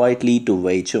quietly to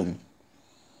Weichung.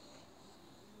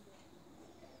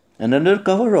 And under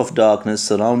cover of darkness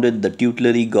surrounded the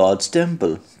tutelary god's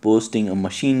temple, posting a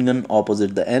machine gun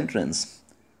opposite the entrance.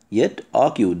 Yet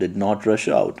RQ did not rush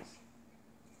out.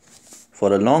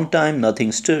 For a long time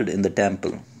nothing stirred in the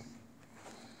temple.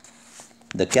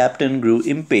 The captain grew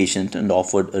impatient and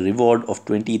offered a reward of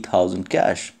 20,000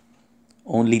 cash.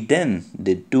 Only then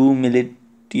did 2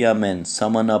 militia men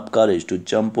summon up courage to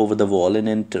jump over the wall and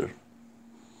enter.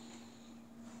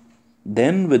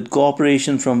 Then, with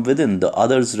cooperation from within, the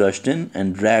others rushed in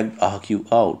and dragged RQ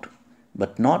out.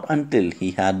 But not until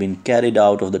he had been carried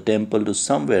out of the temple to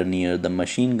somewhere near the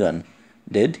machine gun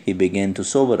did he begin to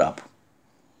sober up.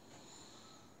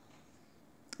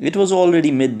 It was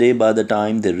already midday by the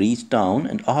time they reached town,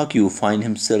 and Arku found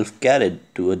himself carried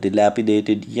to a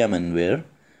dilapidated yamen where,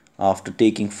 after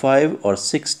taking 5 or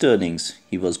 6 turnings,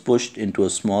 he was pushed into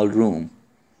a small room.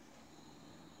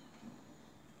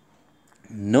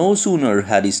 No sooner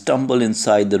had he stumbled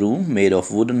inside the room, made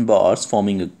of wooden bars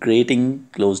forming a grating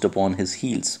closed upon his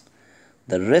heels.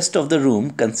 The rest of the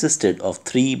room consisted of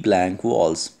 3 blank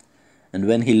walls, and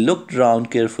when he looked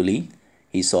round carefully,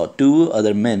 he saw 2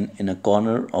 other men in a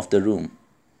corner of the room.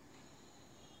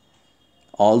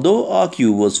 Although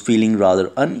Arku was feeling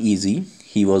rather uneasy,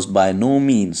 he was by no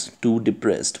means too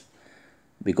depressed,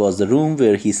 because the room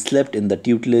where he slept in the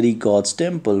tutelary god's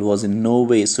temple was in no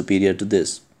way superior to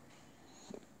this.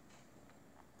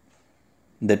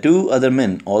 The 2 other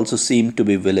men also seemed to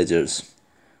be villagers.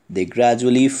 They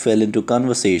gradually fell into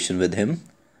conversation with him,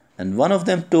 and one of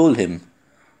them told him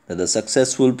that the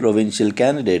successful provincial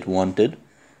candidate wanted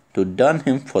to dun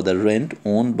him for the rent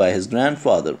owned by his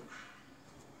grandfather.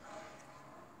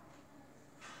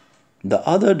 The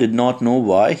other did not know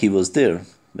why he was there.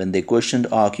 When they questioned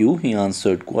Arku, he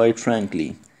answered quite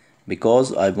frankly,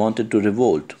 "Because I wanted to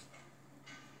revolt."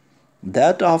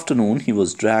 That afternoon he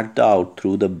was dragged out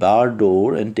through the barred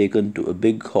door and taken to a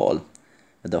big hall,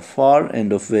 at the far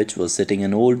end of which was sitting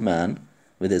an old man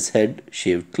with his head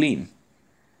shaved clean.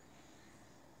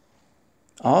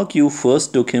 Arku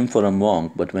first took him for a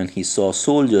monk, but when he saw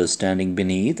soldiers standing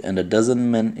beneath and a dozen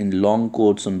men in long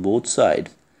coats on both sides,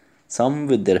 some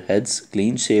with their heads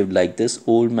clean shaved like this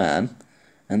old man,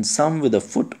 and some with a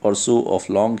foot or so of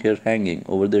long hair hanging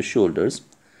over their shoulders,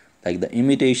 like the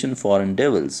imitation foreign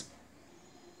devils,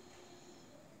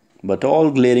 but all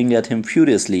glaring at him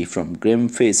furiously from grim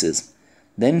faces,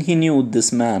 then he knew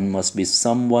this man must be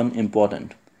someone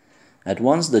important. At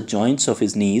once the joints of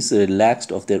his knees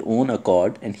relaxed of their own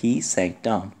accord, and he sank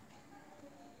down.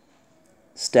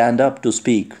 "Stand up to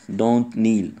speak, don't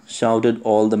kneel," shouted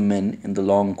all the men in the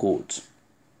long coats.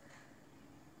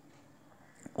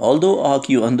 Although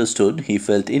Arku understood, he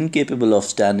felt incapable of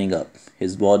standing up.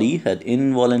 His body had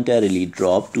involuntarily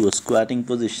dropped to a squatting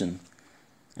position,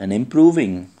 and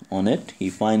improving on it, he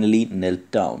finally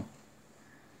knelt down.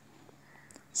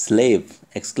 "Slave!"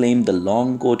 exclaimed the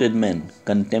long-coated men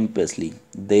contemptuously.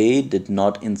 They did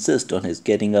not insist on his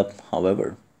getting up,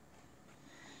 however.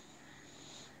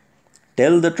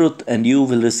 "Tell the truth and you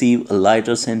will receive a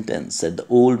lighter sentence," said the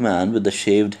old man with the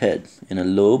shaved head, in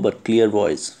a low but clear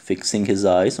voice, fixing his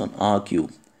eyes on Arku.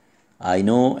 "I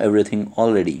know everything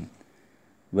already.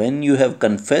 When you have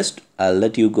confessed, I'll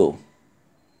let you go."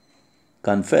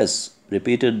 "Confess,"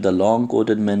 repeated the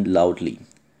long-coated men loudly.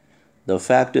 "The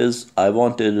fact is, I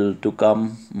wanted to come,"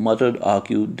 muttered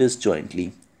Arku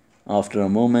disjointly, after a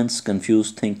moment's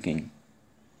confused thinking.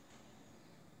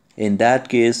 "In that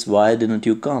case, why didn't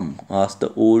you come?" asked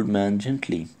the old man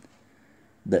gently.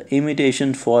 "The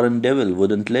imitation foreign devil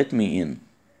wouldn't let me in."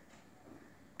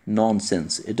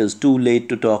 "Nonsense, it is too late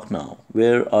to talk now.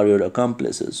 Where are your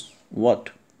accomplices?"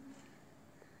 "What?"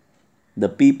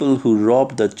 "The people who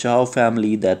robbed the Chow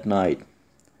family that night.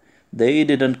 They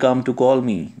didn't come to call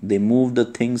me. They moved the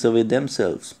things away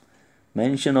themselves."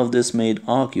 Mention of this made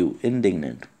Arku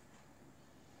indignant.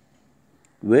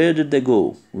 "Where did they go?"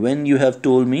 "When you have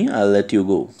told me, I'll let you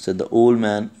go," said the old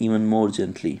man even more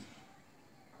gently.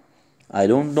 "I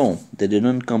don't know. They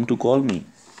didn't come to call me."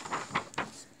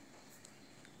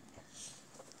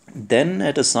 Then,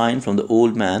 at a sign from the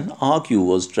old man, Arku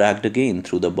was dragged again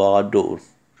through the barred door.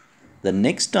 The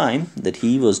next time that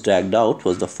he was dragged out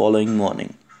was the following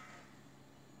morning.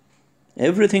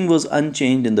 Everything was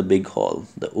unchanged in the big hall.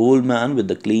 The old man with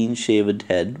the clean-shaved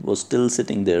head was still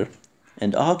sitting there,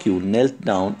 and Arku knelt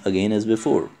down again as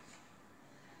before.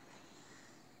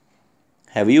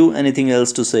 "Have you anything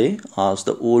else to say?" asked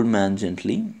the old man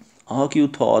gently.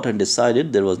 Arku thought and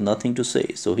decided there was nothing to say,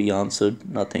 so he answered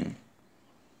nothing.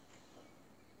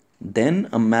 Then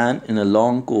a man in a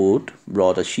long coat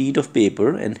brought a sheet of paper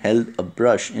and held a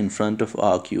brush in front of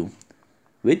Arku,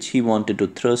 which he wanted to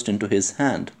thrust into his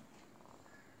hand.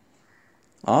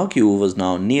 Arku was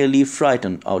now nearly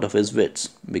frightened out of his wits,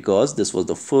 because this was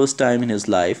the first time in his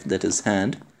life that his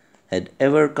hand had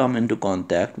ever come into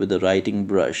contact with a writing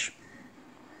brush.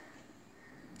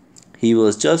 He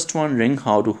was just wondering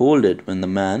how to hold it when the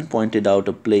man pointed out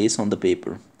a place on the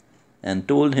paper and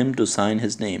told him to sign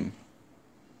his name.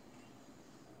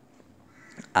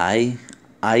 I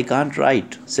can't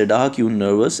write," said Arku,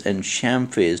 nervous and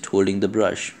sham-faced, holding the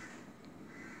brush.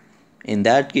 "In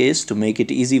that case, to make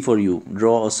it easy for you,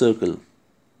 draw a circle."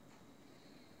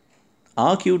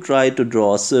 RQ tried to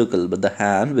draw a circle, but the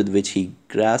hand with which he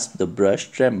grasped the brush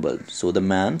trembled, so the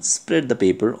man spread the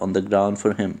paper on the ground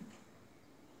for him.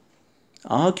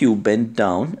 RQ bent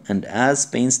down and, as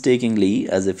painstakingly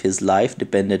as if his life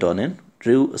depended on it,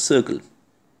 drew a circle.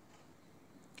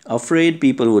 Afraid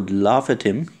people would laugh at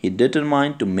him, he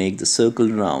determined to make the circle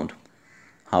round.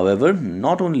 However,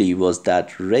 not only was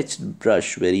that wretched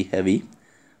brush very heavy,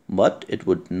 but it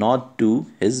would not do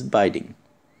his bidding.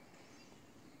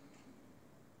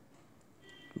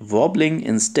 Wobbling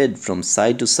instead from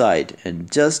side to side,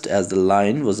 and just as the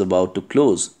line was about to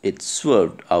close, it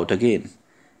swerved out again,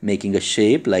 making a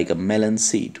shape like a melon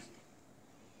seed.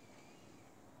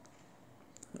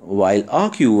 While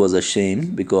RQ was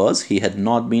ashamed because he had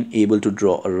not been able to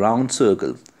draw a round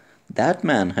circle, that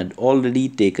man had already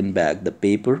taken back the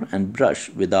paper and brush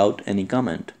without any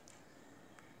comment.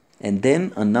 And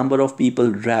then a number of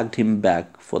people dragged him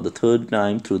back for the third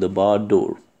time through the barred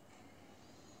door.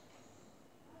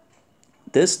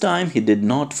 This time he did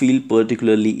not feel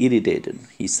particularly irritated.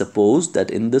 He supposed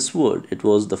that in this world it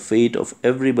was the fate of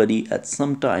everybody at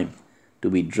some time to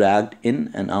be dragged in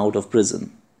and out of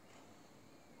prison,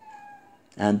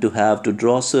 and to have to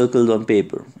draw circles on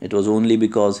paper. It was only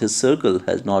because his circle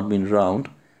had not been round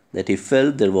that he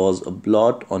felt there was a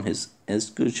blot on his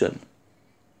escutcheon.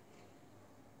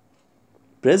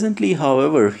 Presently,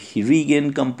 however, he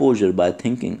regained composure by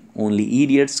thinking, only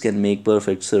idiots can make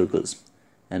perfect circles,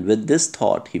 and with this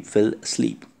thought he fell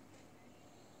asleep.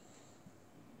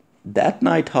 That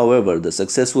night, however, the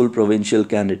successful provincial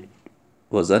candidate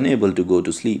was unable to go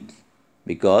to sleep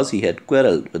because he had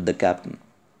quarrelled with the captain.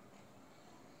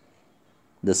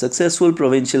 The successful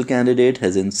provincial candidate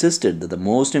has insisted that the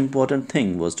most important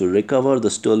thing was to recover the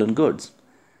stolen goods,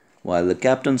 while the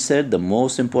captain said the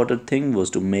most important thing was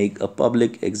to make a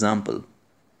public example.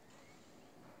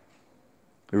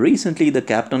 Recently, the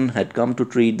captain had come to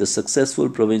treat the successful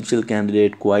provincial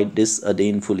candidate quite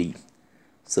disdainfully.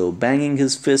 So, banging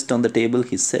his fist on the table,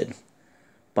 he said,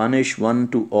 "Punish 1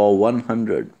 to awe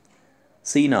 100.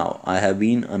 See now, I have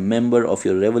been a member of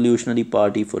your revolutionary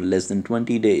party for less than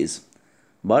 20 days,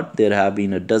 but there have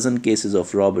been a dozen cases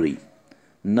of robbery,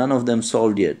 none of them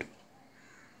solved yet.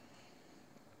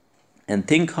 And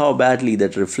think how badly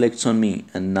that reflects on me,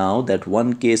 and now that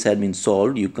one case had been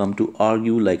solved, you come to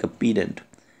argue like a pedant.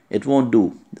 It won't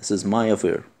do. This is my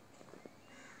affair."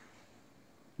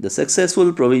 The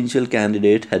successful provincial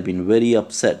candidate had been very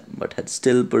upset but had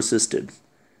still persisted,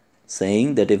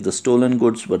 saying that if the stolen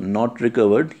goods were not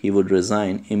recovered, he would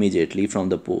resign immediately from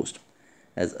the post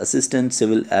as assistant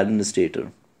civil administrator.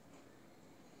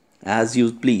 "As you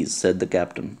please," said the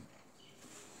captain.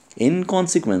 In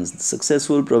consequence, the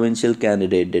successful provincial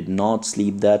candidate did not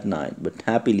sleep that night, but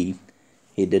happily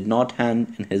he did not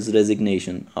hand in his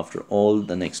resignation after all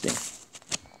the next day.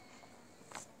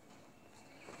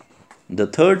 The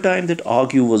third time that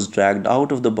RQ was dragged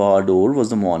out of the bar door was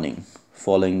the morning,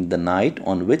 following the night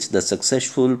on which the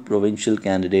successful provincial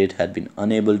candidate had been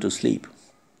unable to sleep.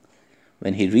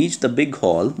 When he reached the big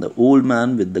hall, the old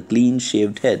man with the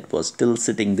clean-shaved head was still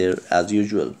sitting there as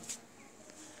usual,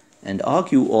 and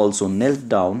RQ also knelt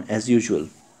down as usual.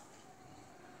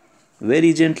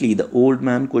 Very gently the old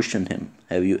man questioned him,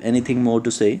 "Have you anything more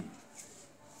to say?"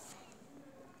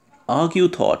 RQ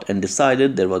thought and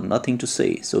decided there was nothing to say,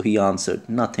 so he answered,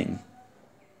 "Nothing."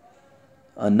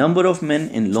 A number of men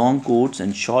in long coats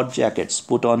and short jackets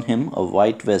put on him a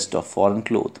white vest of foreign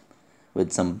cloth,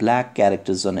 with some black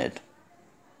characters on it.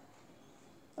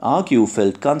 RQ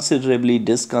felt considerably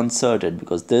disconcerted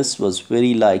because this was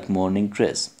very like mourning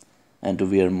dress, and to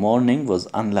wear mourning was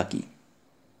unlucky.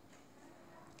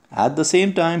 At the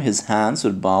same time, his hands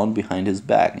were bound behind his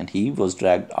back and he was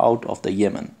dragged out of the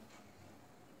Yemen.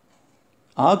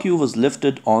 RQ was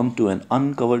lifted onto an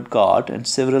uncovered cart and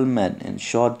several men in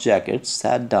short jackets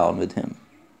sat down with him.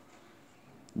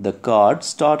 The cart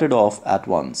started off at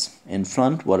once. In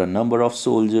front were a number of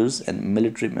soldiers and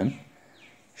militarymen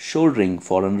shouldering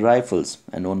foreign rifles,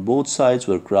 and on both sides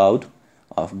were a crowd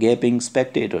of gaping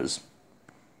spectators.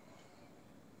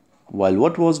 While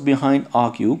what was behind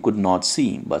RQ could not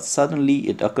see, but suddenly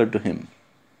it occurred to him,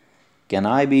 "Can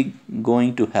I be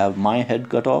going to have my head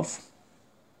cut off?"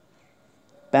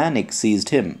 Panic seized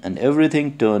him, and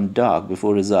everything turned dark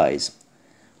before his eyes,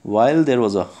 while there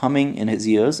was a humming in his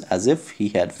ears as if he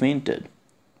had fainted,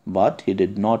 but he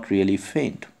did not really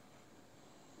faint.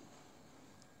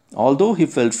 Although he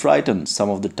felt frightened some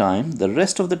of the time, the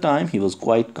rest of the time he was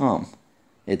quite calm.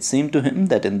 It seemed to him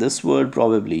that in this world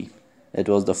probably it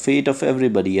was the fate of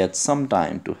everybody at some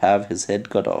time to have his head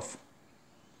cut off.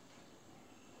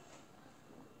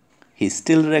 He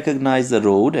still recognized the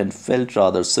road and felt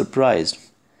rather surprised.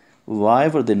 Why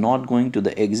were they not going to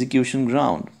the execution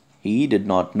ground? He did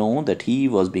not know that he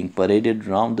was being paraded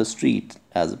round the street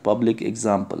as a public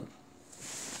example.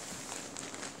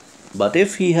 But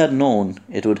if he had known,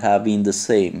 it would have been the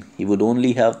same. He would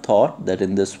only have thought that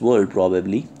in this world,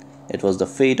 probably, it was the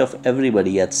fate of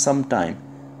everybody at some time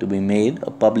to be made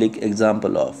a public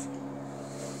example of.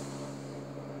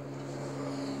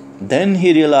 Then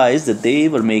he realized that they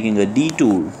were making a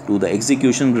detour to the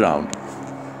execution ground.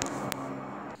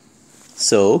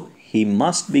 So he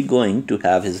must be going to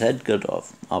have his head cut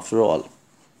off, after all.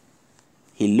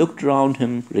 He looked round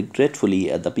him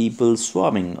regretfully at the people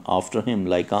swarming after him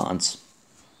like ants.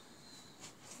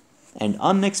 And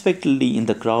unexpectedly in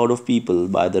the crowd of people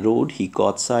by the road he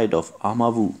caught sight of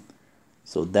Amavu.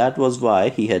 So that was why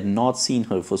he had not seen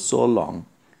her for so long.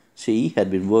 She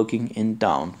had been working in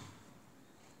town.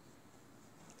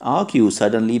 RQ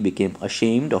suddenly became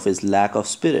ashamed of his lack of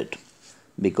spirit,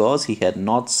 because he had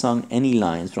not sung any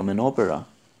lines from an opera.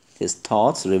 His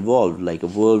thoughts revolved like a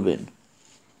whirlwind.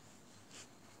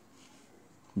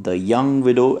 The young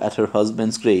widow at her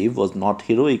husband's grave was not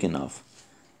heroic enough.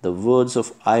 The words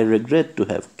of "I regret to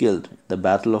have killed the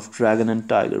battle of dragon and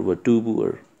tiger" were too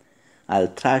poor. "I'll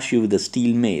thrash you with a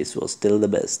steel mace" was still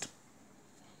the best.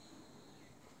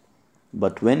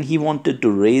 But when he wanted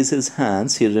to raise his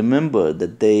hands, he remembered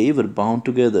that they were bound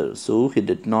together, so he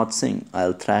did not sing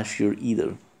 "I'll thrash you" either.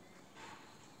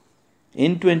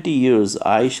 "In 20 years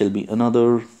I shall be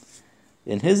another."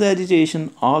 In his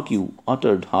agitation, RQ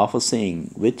uttered half a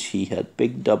saying which he had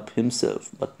picked up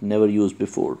himself but never used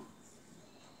before.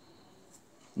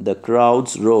 The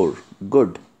crowd's roar,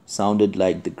 "Good," sounded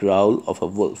like the growl of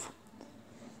a wolf.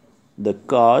 The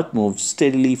cart moved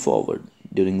steadily forward.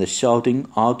 During the shouting,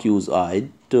 RQ's eye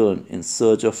turned in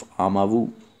search of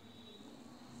Amavu.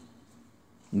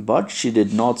 But she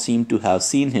did not seem to have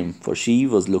seen him, for she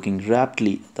was looking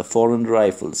raptly at the foreign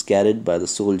rifles carried by the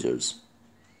soldiers.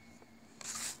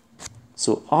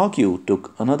 So RQ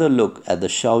took another look at the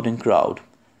shouting crowd.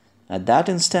 At that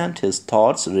instant his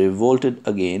thoughts revolted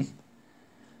again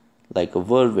like a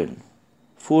whirlwind.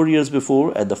 4 years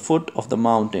before, at the foot of the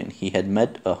mountain, he had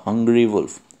met a hungry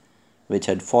wolf, which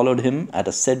had followed him at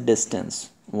a set distance,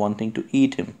 wanting to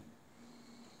eat him.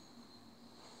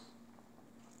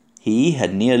 He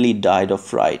had nearly died of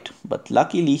fright, but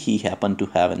luckily he happened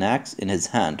to have an axe in his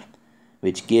hand,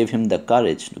 which gave him the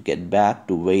courage to get back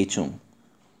to Wei Chung.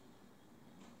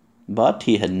 But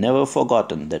he had never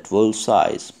forgotten that wolf's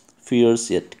eyes, fierce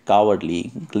yet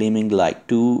cowardly, gleaming like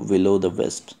two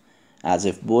will-o'-the-wisps, as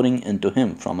if boring into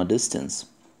him from a distance.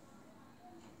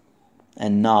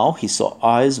 And now he saw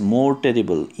eyes more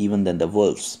terrible even than the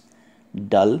wolf's,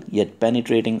 dull yet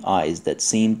penetrating eyes that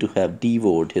seemed to have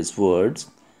devoured his words,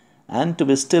 and to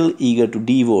be still eager to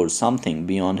devour something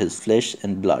beyond his flesh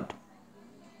and blood.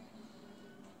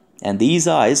 And these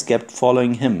eyes kept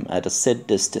following him at a set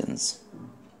distance.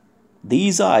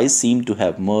 These eyes seemed to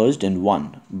have merged in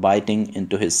one, biting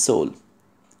into his soul.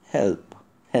 "Help!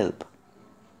 Help!"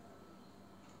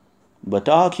 But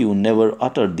RQ never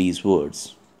uttered these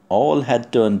words. All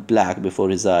had turned black before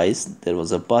his eyes, there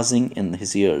was a buzzing in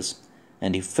his ears,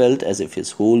 and he felt as if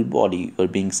his whole body were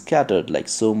being scattered like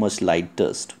so much light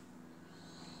dust.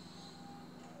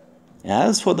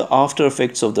 As for the after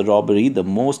effects of the robbery, the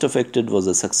most affected was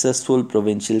a successful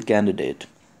provincial candidate,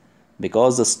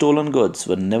 because the stolen goods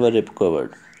were never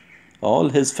recovered. All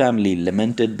his family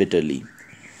lamented bitterly.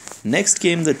 Next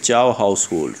came the Chow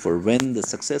household, for when the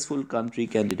successful country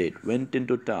candidate went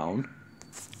into town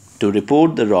to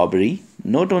report the robbery,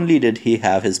 not only did he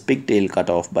have his pigtail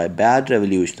cut off by bad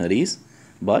revolutionaries,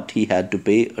 but he had to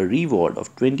pay a reward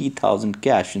of 20,000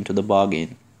 cash into the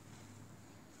bargain.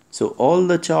 So all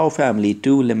the Chow family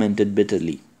too lamented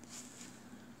bitterly.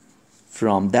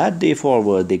 From that day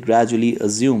forward, they gradually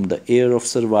assumed the air of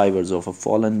survivors of a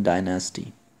fallen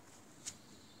dynasty.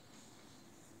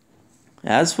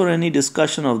 As for any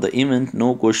discussion of the event,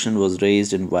 no question was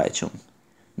raised in Waichung.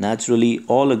 Naturally,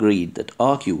 all agreed that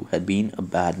RQ had been a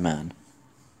bad man.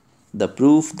 The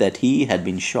proof that he had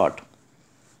been shot.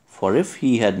 For if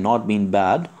he had not been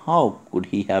bad, how could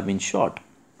he have been shot?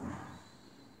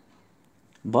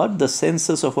 But the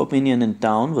census of opinion in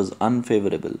town was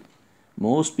unfavorable.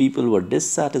 Most people were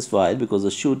dissatisfied because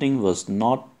the shooting was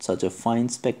not such a fine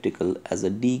spectacle as a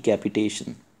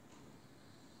decapitation.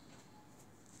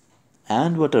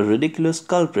 And what a ridiculous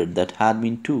culprit that had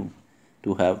been too,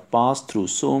 to have passed through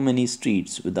so many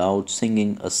streets without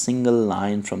singing a single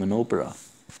line from an opera.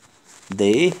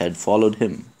 They had followed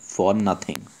him for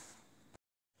nothing.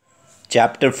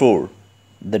 Chapter 4.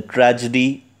 The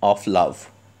Tragedy of Love.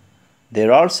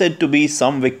 There are said to be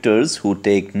some victors who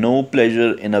take no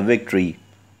pleasure in a victory,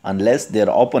 unless their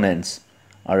opponents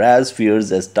are as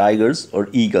fierce as tigers or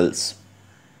eagles.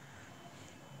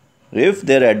 If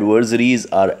their adversaries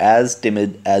are as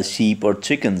timid as sheep or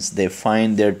chickens, they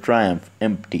find their triumph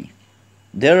empty.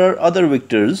 There are other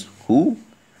victors who,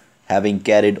 having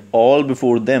carried all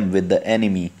before them with the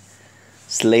enemy,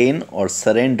 slain or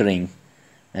surrendering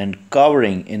and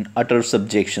cowering in utter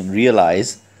subjection,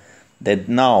 realize that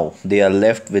now they are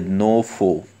left with no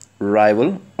foe,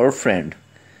 rival, or friend.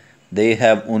 They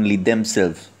have only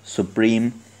themselves,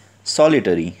 supreme,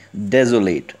 solitary,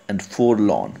 desolate, and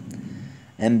forlorn.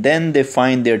 And then they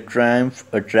find their triumph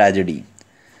a tragedy.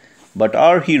 But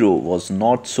our hero was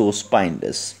not so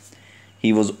spineless.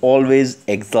 He was always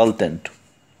exultant.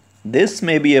 This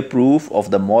may be a proof of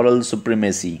the moral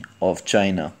supremacy of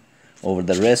China over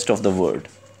the rest of the world.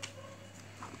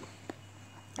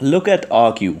 Look at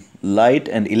RQ, light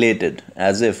and elated,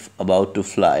 as if about to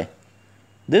fly.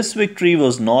 This victory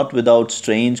was not without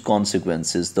strange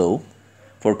consequences, though.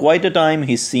 For quite a time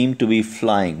he seemed to be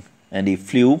flying, and he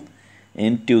flew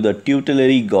into the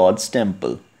tutelary god's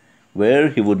temple, where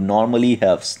he would normally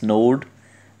have snored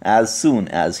as soon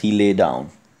as he lay down.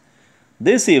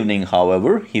 This evening,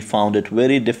 however, he found it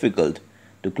very difficult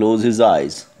to close his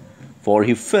eyes, for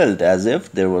he felt as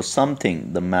if there was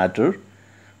something the matter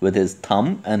with his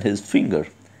thumb and his finger,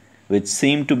 which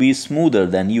seemed to be smoother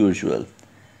than usual.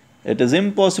 It is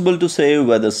impossible to say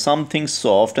whether something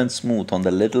soft and smooth on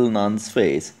the little nun's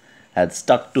face had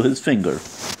stuck to his finger,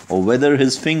 or whether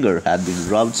his finger had been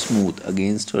rubbed smooth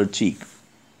against her cheek.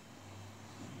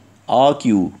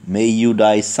 RQ, may you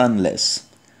die sunless.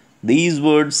 These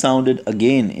words sounded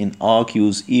again in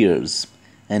RQ's ears,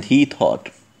 and he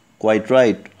thought, quite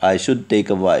right, I should take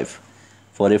a wife,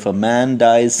 for if a man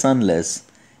dies sunless,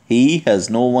 he has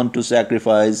no one to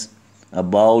sacrifice a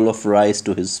bowl of rice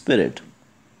to his spirit.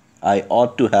 I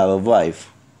ought to have a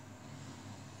wife.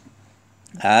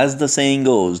 As the saying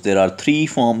goes, there are three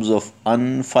forms of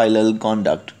unfilial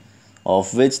conduct,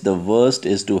 of which the worst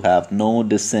is to have no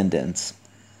descendants.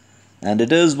 And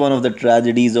it is one of the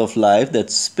tragedies of life that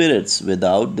spirits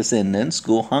without descendants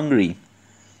go hungry.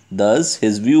 Thus,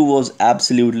 his view was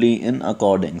absolutely in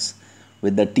accordance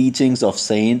with the teachings of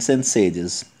saints and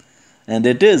sages, and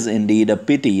it is indeed a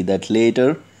pity that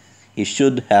later he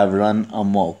should have run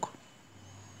amok.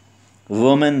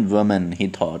 Woman, woman, he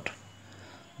thought.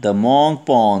 The monk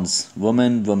pawns,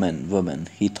 woman, woman, woman,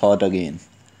 he thought again.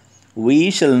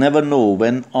 We shall never know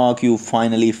when RQ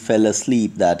finally fell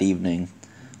asleep that evening.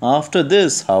 After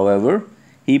this, however,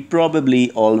 he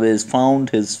probably always found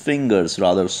his fingers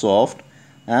rather soft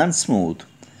and smooth,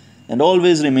 and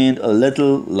always remained a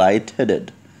little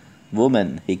light-headed.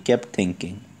 Woman, he kept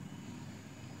thinking.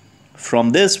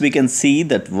 From this we can see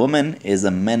that woman is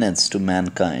a menace to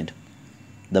mankind.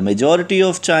 The majority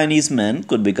of Chinese men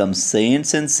could become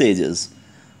saints and sages,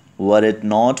 were it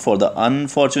not for the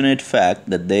unfortunate fact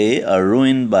that they are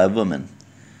ruined by women.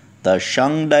 The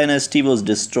Shang dynasty was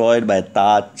destroyed by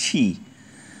Ta Chi.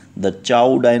 The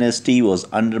Zhou dynasty was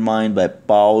undermined by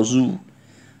Pao Zhu.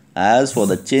 As for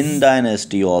the Qin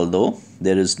dynasty, although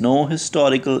there is no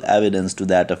historical evidence to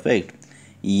that effect,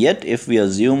 yet if we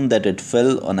assume that it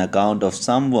fell on account of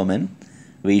some woman,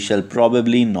 we shall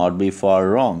probably not be far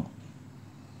wrong.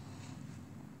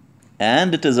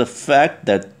 And it is a fact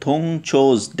that Tung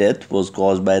Chou's death was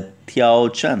caused by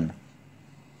Tiao Chen.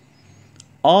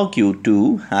 RQ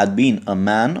too had been a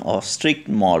man of strict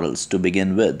morals to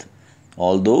begin with,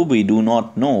 although we do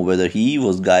not know whether he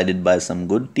was guided by some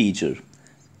good teacher.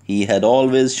 He had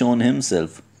always shown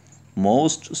himself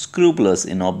most scrupulous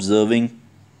in observing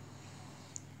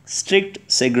strict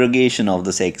segregation of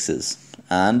the sexes,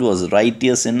 and was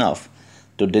righteous enough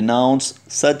to denounce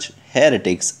such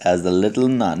heretics as the little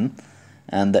nun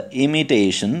and the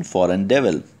imitation foreign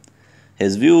devil.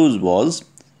 His views was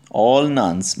all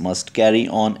nuns must carry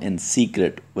on in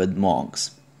secret with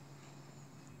monks.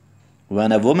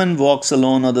 When a woman walks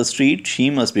alone on the street, she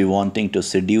must be wanting to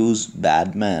seduce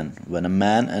bad men. When a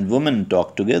man and woman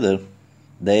talk together,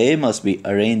 they must be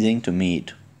arranging to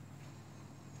meet.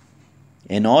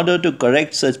 In order to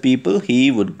correct such people,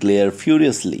 he would glare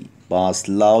furiously, pass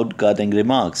loud cutting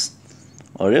remarks,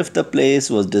 or if the place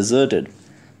was deserted,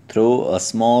 throw a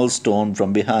small stone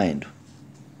from behind.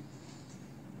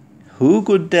 Who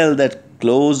could tell that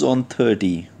close on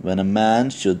 30, when a man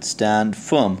should stand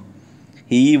firm,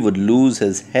 he would lose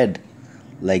his head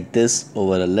like this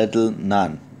over a little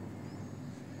nun?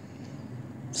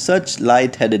 Such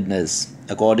light-headedness,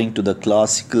 according to the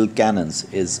classical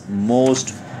canons, is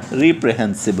most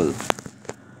reprehensible.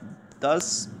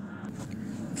 Thus,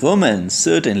 women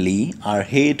certainly are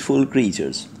hateful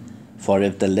creatures, For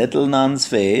if the little nun's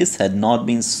face had not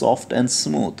been soft and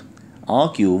smooth,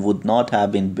 Arcu would not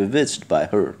have been bewitched by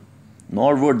her,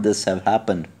 nor would this have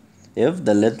happened if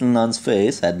the little nun's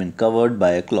face had been covered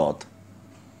by a cloth.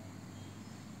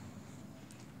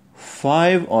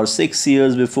 5 or 6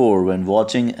 years before, when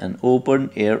watching an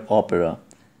open air opera,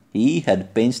 he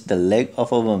had pinched the leg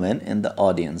of a woman in the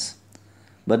audience.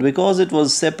 But because it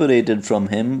was separated from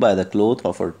him by the cloth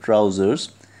of her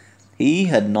trousers, he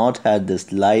had not had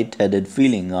this light-headed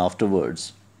feeling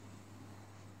afterwards.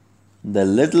 The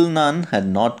little nun had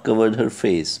not covered her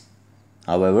face,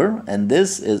 however, and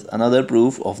this is another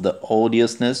proof of the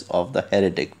odiousness of the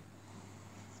heretic.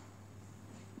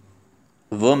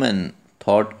 Woman,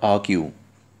 thought Arcu.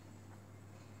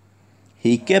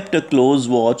 He kept a close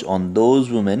watch on those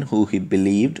women who he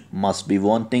believed must be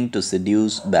wanting to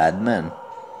seduce bad men,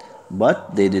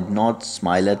 but they did not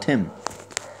smile at him.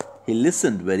 He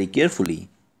listened very carefully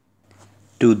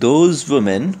to those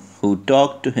women who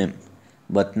talked to him,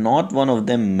 but not one of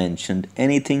them mentioned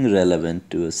anything relevant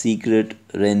to a secret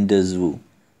rendezvous.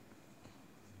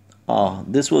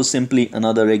 This was simply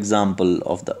another example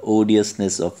of the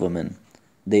odiousness of women.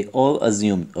 They all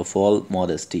assumed a false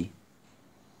modesty.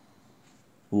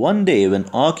 One day, when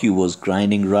Arcu was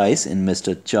grinding rice in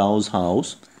Mr. Chow's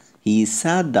house, he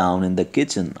sat down in the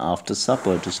kitchen after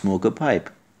supper to smoke a pipe.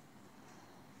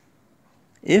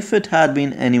 If it had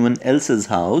been anyone else's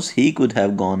house, he could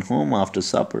have gone home after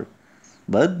supper,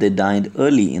 but they dined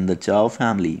early in the Chow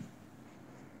family.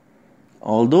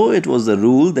 Although it was the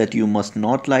rule that you must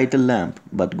not light a lamp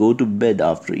but go to bed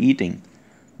after eating,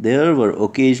 there were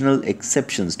occasional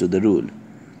exceptions to the rule.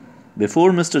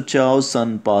 Before Mr. Chow's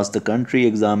son passed the country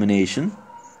examination,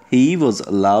 he was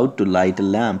allowed to light a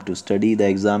lamp to study the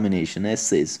examination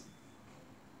essays.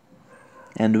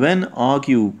 And when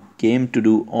Arcu came to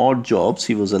do odd jobs,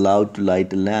 he was allowed to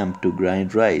light a lamp to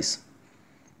grind rice.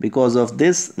 Because of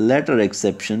this latter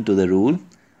exception to the rule,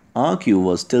 Arcu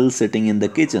was still sitting in the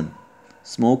kitchen,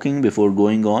 smoking before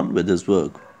going on with his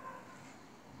work.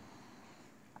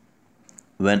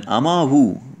 When Ama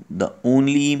Wu, the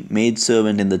only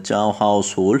maidservant in the Chow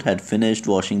household, had finished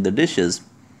washing the dishes,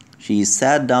 she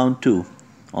sat down too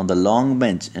on the long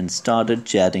bench and started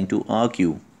chatting to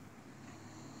Arcu.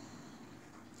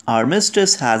 Our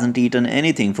mistress hasn't eaten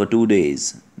anything for 2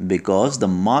 days because the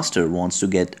master wants to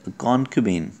get a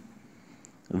concubine.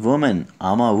 Woman,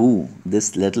 Ama Wu,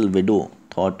 this little widow,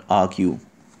 thought Arcu.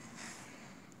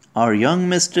 Our young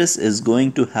mistress is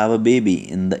going to have a baby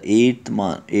in the eighth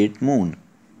moon.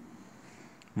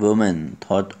 Woman,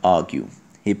 thought Arcu.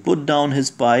 He put down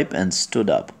his pipe and stood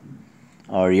up.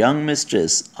 Our young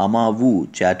mistress, Ama Wu,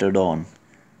 chattered on.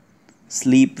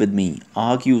 Sleep with me.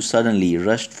 Arcu suddenly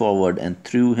rushed forward and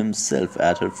threw himself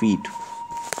at her feet.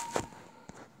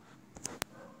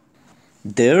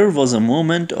 There was a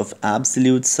moment of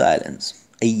absolute silence.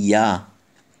 Ayya!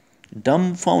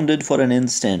 Dumbfounded for an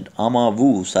instant, Ama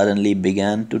Wu suddenly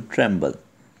began to tremble,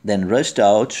 then rushed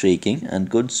out shrieking and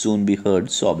could soon be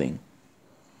heard sobbing.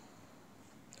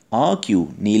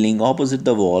 Arcu, kneeling opposite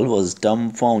the wall, was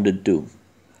dumbfounded too.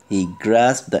 He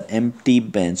grasped the empty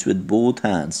bench with both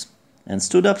hands and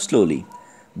stood up slowly,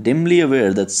 dimly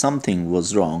aware that something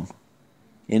was wrong.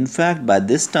 In fact, by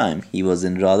this time he was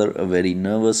in rather a very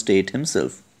nervous state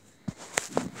himself.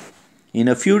 In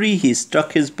a fury, he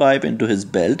stuck his pipe into his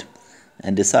belt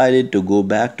and decided to go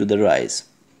back to the rice.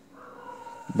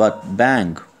 But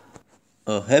bang!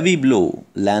 A heavy blow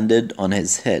landed on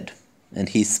his head, and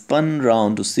he spun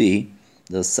round to see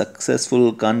the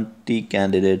successful county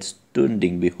candidate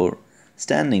standing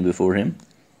before him,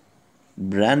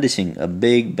 brandishing a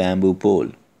big bamboo pole.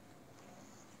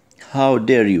 How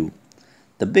dare you!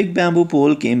 The big bamboo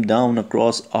pole came down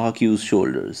across Arcu's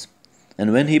shoulders,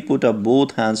 and when he put up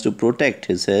both hands to protect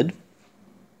his head,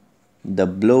 the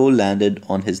blow landed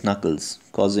on his knuckles,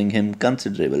 causing him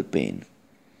considerable pain.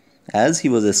 As he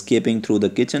was escaping through the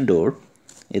kitchen door,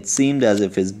 it seemed as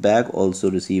if his back also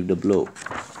received a blow.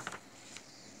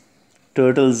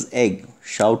 Turtle's egg,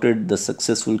 shouted the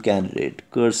successful candidate,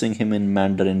 cursing him in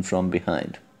Mandarin from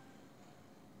behind.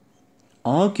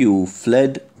 Arcu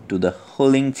fled to the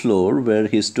hulling floor where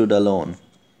he stood alone,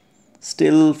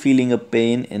 still feeling a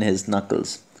pain in his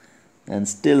knuckles, and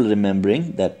still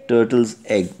remembering that turtle's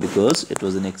egg because it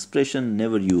was an expression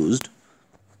never used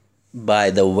by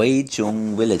the Wei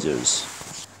Chung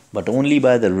villagers, but only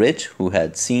by the rich who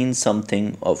had seen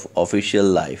something of official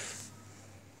life.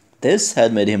 This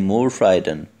had made him more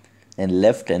frightened and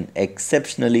left an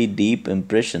exceptionally deep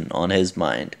impression on his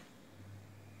mind.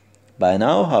 By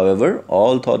now, however,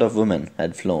 all thought of women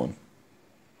had flown.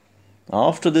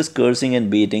 After this cursing and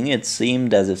beating, it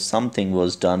seemed as if something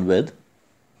was done with.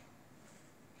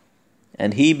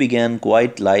 and he began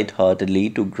quite light-heartedly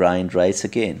to grind rice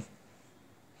again.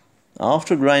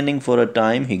 After grinding for a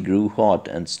time, he grew hot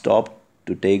and stopped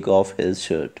to take off his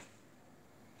shirt.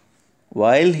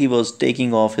 While he was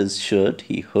taking off his shirt,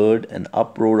 he heard an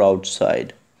uproar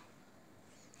outside.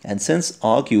 And since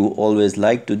Argue always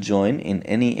liked to join in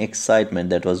any excitement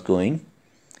that was going,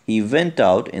 he went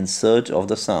out in search of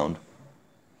the sound.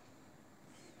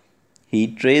 He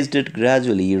traced it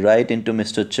gradually right into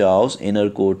Mr. Chow's inner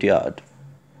courtyard.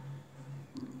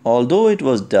 Although it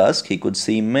was dusk, he could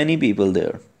see many people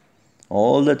there.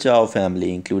 All the Chow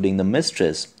family, including the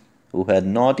mistress, who had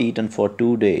not eaten for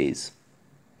 2 days.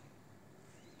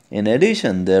 In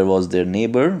addition, there was their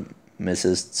neighbor,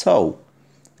 Mrs. Chow,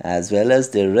 as well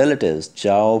as their relatives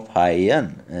Chow Pai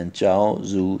Yan and Chow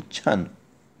Zu Chan.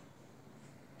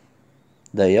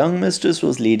 The young mistress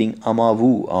was leading Ama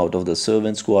Wu out of the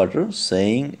servants' quarter,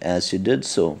 saying as she did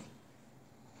so,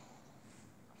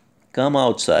 "Come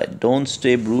outside, don't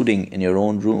stay brooding in your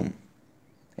own room.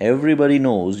 Everybody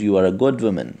knows you are a good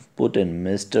woman," put in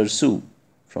Mr. Su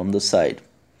from the side.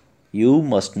 "You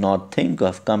must not think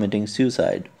of committing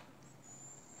suicide."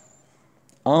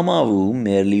 Ama Wu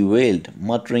merely wailed,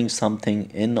 muttering something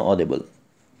inaudible.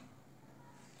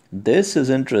 "This is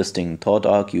interesting," thought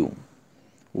Akyu.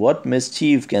 "What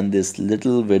mischief can this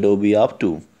little widow be up to?"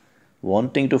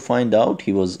 Wanting to find out,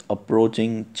 he was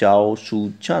approaching Chow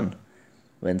Shu Chan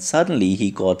when suddenly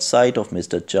he caught sight of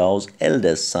Mr. Chow's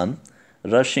eldest son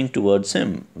rushing towards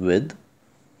him with,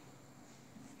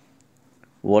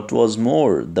 what was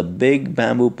more, the big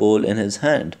bamboo pole in his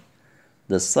hand.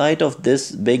 The sight of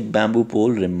this big bamboo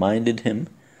pole reminded him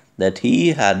that he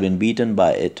had been beaten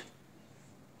by it,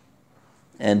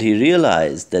 and he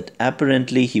realized that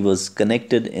apparently he was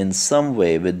connected in some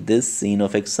way with this scene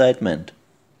of excitement.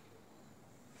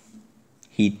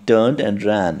 He turned and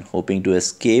ran, hoping to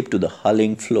escape to the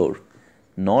hulling floor,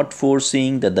 not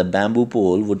foreseeing that the bamboo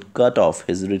pole would cut off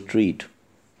his retreat.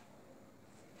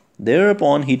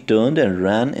 Thereupon he turned and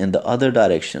ran in the other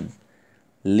direction,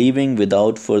 leaving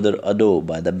without further ado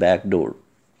by the back door.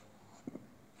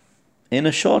 In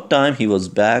a short time he was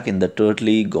back in the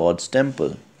turtly god's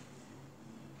temple.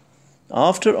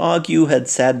 After Argue had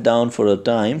sat down for a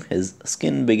time, his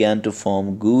skin began to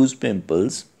form goose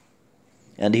pimples,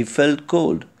 and he felt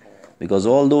cold, because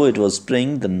although it was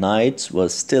spring, the nights were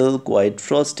still quite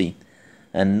frosty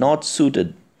and not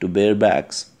suited to bare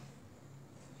backs.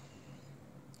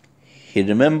 He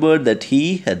remembered that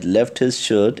he had left his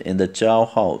shirt in the Chow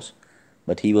house,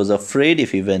 but he was afraid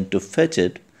if he went to fetch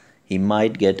it, he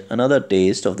might get another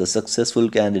taste of the successful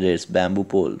candidate's bamboo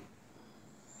pole.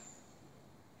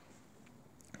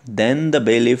 Then the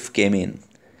bailiff came in.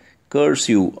 "Curse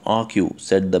you, Argue,"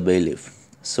 said the bailiff.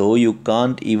 "So you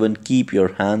can't even keep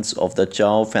your hands off the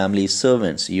Chow family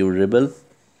servants, you rebel?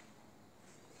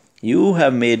 You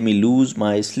have made me lose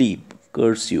my sleep.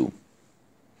 Curse you."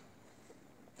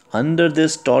 Under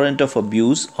this torrent of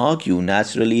abuse, Argue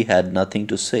naturally had nothing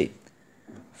to say.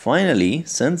 Finally,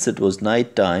 since it was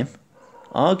night time,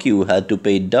 Argue had to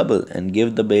pay double and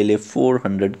give the bailiff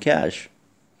 400 cash.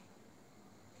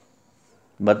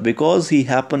 But because he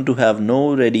happened to have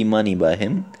no ready money by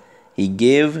him, he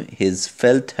gave his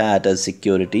felt hat as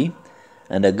security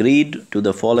and agreed to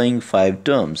the following 5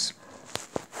 terms.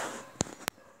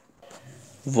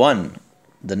 1.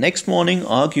 The next morning,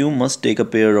 Argue must take a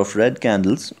pair of red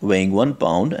candles weighing 1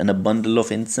 pound and a bundle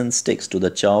of incense sticks to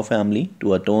the Chow family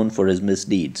to atone for his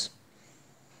misdeeds.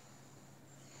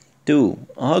 2.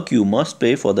 Argue must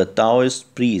pay for the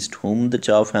Taoist priest whom the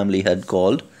Chow family had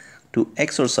called to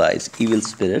exorcise evil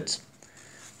spirits.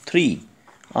 3.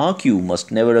 Argue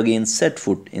must never again set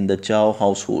foot in the Chow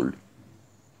household.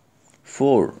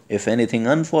 4. If anything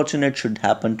unfortunate should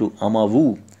happen to Ama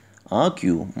Wu,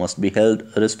 Argue must be held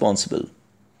responsible.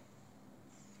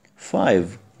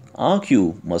 5.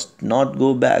 Argue must not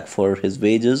go back for his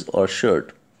wages or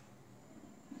shirt.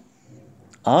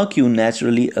 Argue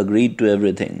naturally agreed to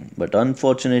everything, but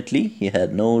unfortunately he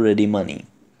had no ready money.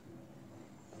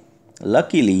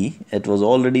 Luckily, it was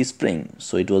already spring,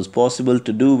 so it was possible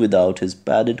to do without his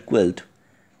padded quilt,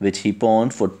 which he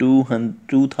pawned for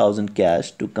 2,000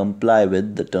 cash to comply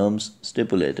with the terms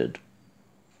stipulated.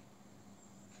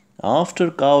 After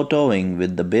kowtowing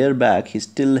with the bare back, he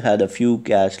still had a few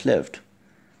cash left.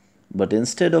 But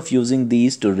instead of using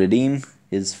these to redeem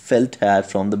his felt hat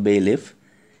from the bailiff,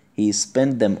 he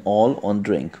spent them all on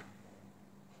drink.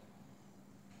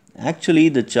 Actually,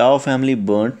 the Chow family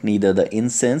burnt neither the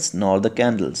incense nor the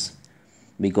candles,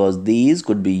 because these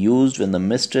could be used when the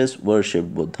mistress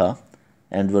worshipped Buddha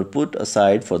and were put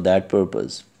aside for that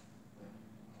purpose.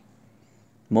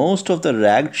 Most of the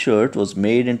ragged shirt was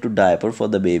made into diaper for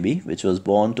the baby, which was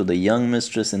born to the young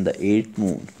mistress in the eighth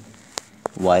moon,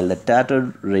 while the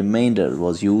tattered remainder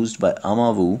was used by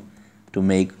Amavu to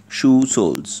make shoe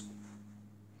soles.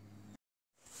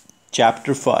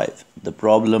 Chapter 5: The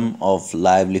Problem of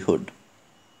Livelihood.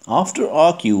 After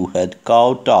Arku had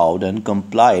kowtowed and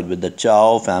complied with the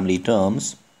Chow family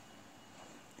terms,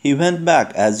 he went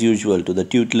back as usual to the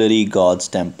tutelary god's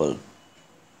temple.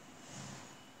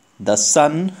 The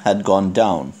sun had gone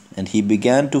down, and he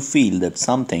began to feel that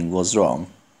something was wrong.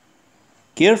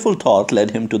 Careful thought led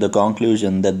him to the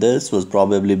conclusion that this was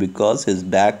probably because his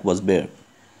back was bare.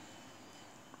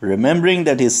 Remembering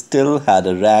that he still had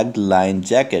a ragged lined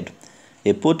jacket,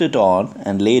 he put it on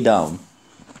and lay down.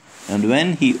 And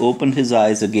when he opened his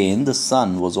eyes again, the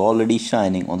sun was already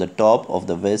shining on the top of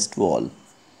the west wall.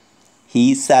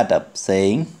 He sat up,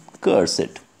 saying, "Curse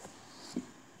it."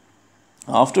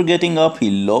 After getting up, he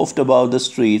loafed about the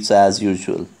streets as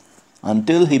usual,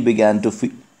 until he began to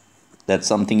feel that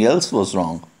something else was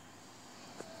wrong.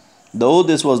 Though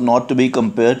this was not to be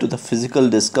compared to the physical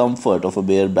discomfort of a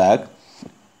bare back,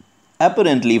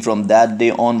 apparently from that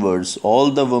day onwards, all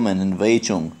the women in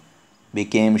Weichung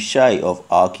became shy of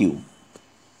Arku.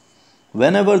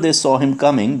 Whenever they saw him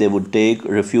coming, they would take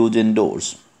refuge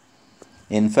indoors.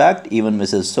 In fact, even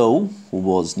Mrs. So, who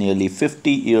was nearly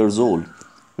 50 years old,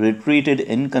 retreated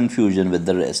in confusion with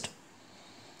the rest,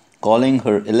 calling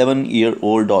her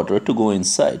 11-year-old daughter to go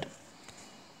inside.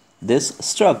 This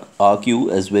struck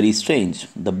Arku as very strange.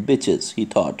 The bitches, he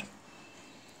thought.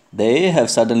 They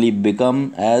have suddenly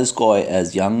become as coy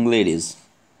as young ladies.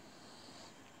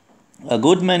 A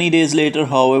good many days later,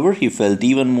 however, he felt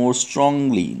even more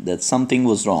strongly that something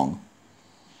was wrong.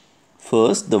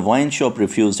 First, the wine shop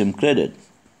refused him credit.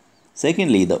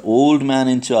 Secondly, the old man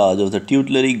in charge of the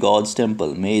tutelary god's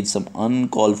temple made some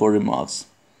uncalled for remarks,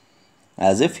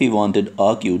 as if he wanted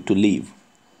Arku to leave.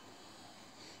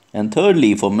 And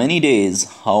thirdly, for many days,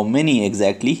 how many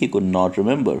exactly he could not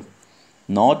remember,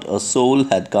 not a soul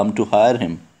had come to hire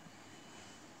him.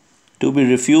 To be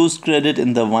refused credit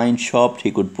in the wine shop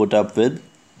he could put up with.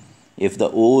 If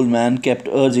the old man kept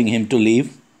urging him to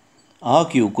leave,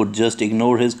 Arku could just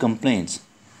ignore his complaints.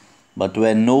 But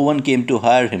when no one came to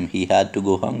hire him, he had to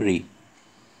go hungry.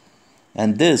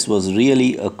 And this was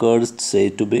really a cursed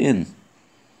state to be in.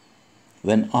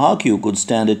 When Arku could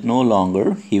stand it no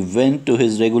longer, he went to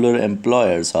his regular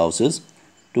employers' houses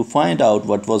to find out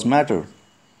what was matter.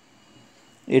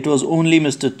 It was only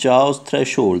Mr. Chow's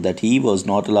threshold that he was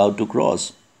not allowed to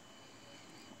cross.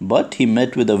 But he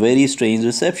met with a very strange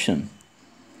reception.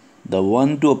 The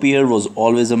one to appear was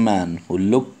always a man who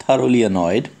looked thoroughly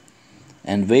annoyed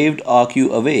and waved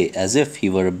Arku away as if he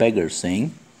were a beggar,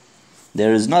 saying,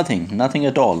 "There is nothing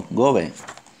at all, go away."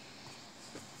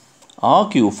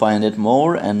 Arku found it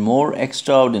more and more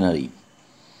extraordinary.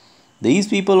 These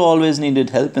people always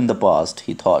needed help in the past,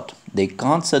 he thought. They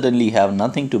can't suddenly have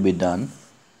nothing to be done.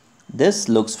 This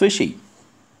looks fishy.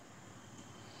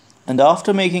 And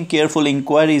after making careful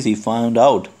inquiries, he found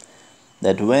out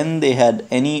that when they had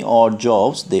any odd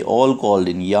jobs, they all called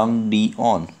in young D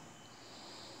on.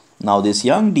 Now this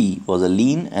young D was a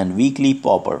lean and weakly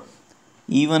pauper,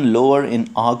 even lower in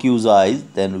Arku's eyes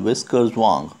than Whiskers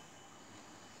Wang.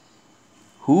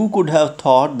 Who could have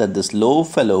thought that this low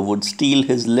fellow would steal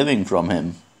his living from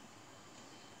him?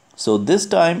 So this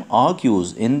time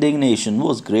Arku's indignation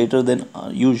was greater than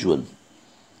usual,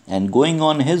 and going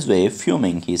on his way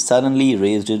fuming, he suddenly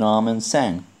raised his arm and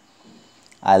sang,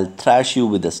 "I'll thrash you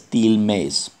with a steel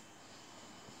mace."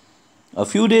 A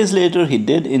few days later he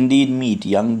did indeed meet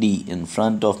young D in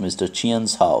front of Mr.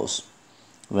 Chian's house.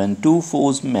 When two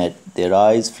foes met, their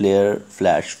eyes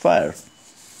flashed fire.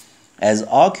 As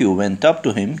Arku went up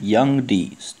to him, young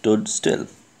D stood still.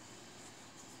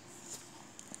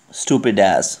 "Stupid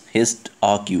ass," hissed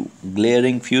Arku,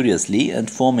 glaring furiously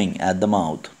and foaming at the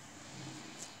mouth.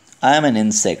 "I am an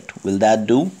insect. Will that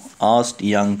do?" asked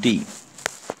young D.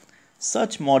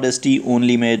 Such modesty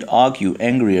only made Arku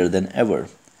angrier than ever.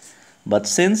 But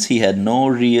since he had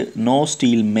no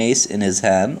steel mace in his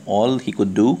hand, all he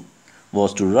could do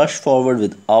was to rush forward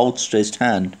with outstretched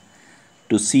hand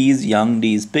to seize young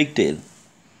D's pigtail.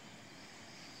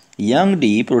 Young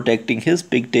D, protecting his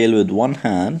pigtail with one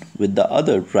hand, with the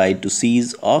other tried to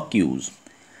seize Arku's,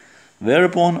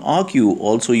 whereupon Arku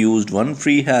also used one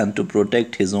free hand to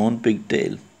protect his own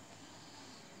pigtail.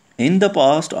 In the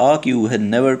past, Arku had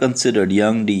never considered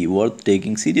young D worth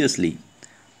taking seriously,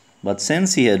 but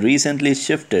since he had recently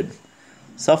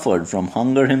suffered from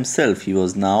hunger himself, he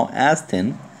was now as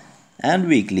thin and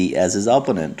weakly as his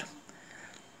opponent,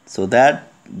 so that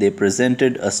they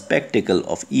presented a spectacle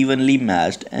of evenly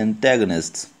matched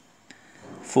antagonists.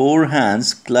 Four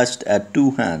hands clutched at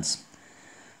two hands,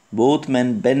 both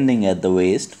men bending at the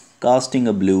waist, casting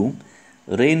a blue,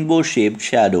 rainbow shaped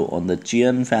shadow on the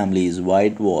Chian family's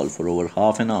white wall for over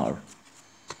half an hour.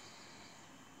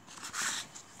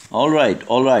 All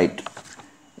right,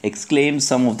 exclaimed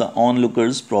some of the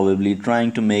onlookers, probably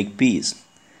trying to make peace.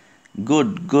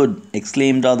 Good, good,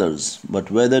 exclaimed others,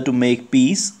 but whether to make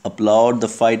peace, applaud the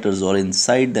fighters, or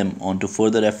incite them on to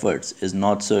further efforts is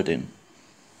not certain.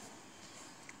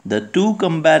 The two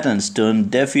combatants turned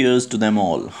deaf ears to them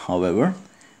all, however.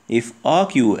 If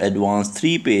RQ advanced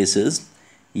 3 paces,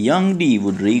 young D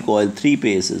would recoil 3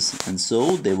 paces, and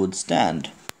so they would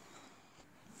stand.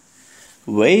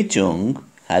 Wei Chung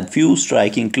had few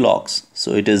striking clocks,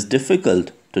 so it is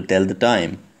difficult to tell the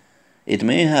time. It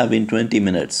may have been 20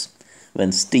 minutes,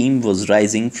 when steam was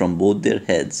rising from both their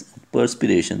heads and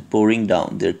perspiration pouring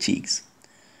down their cheeks.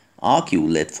 RQ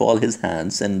let fall his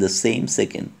hands, and in the same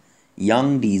second,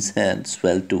 young D's hands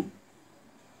swelled too.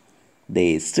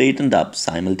 They straightened up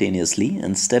simultaneously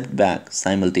and stepped back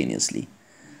simultaneously,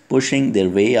 pushing their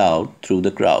way out through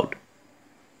the crowd.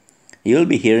 "You'll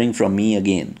be hearing from me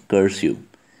again, curse you,"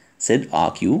 said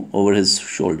RQ over his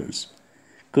shoulders.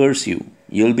 "Curse you,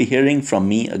 you'll be hearing from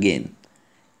me again,"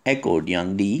 echoed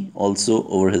young D also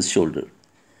over his shoulder.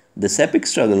 This epic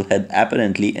struggle had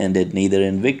apparently ended neither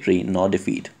in victory nor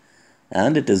defeat,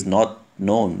 and it is not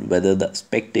known whether the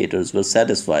spectators were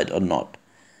satisfied or not,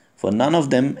 for none of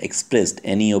them expressed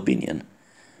any opinion.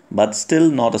 But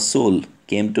still not a soul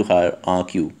came to hear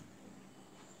RQ.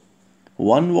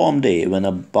 One warm day, when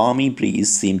a balmy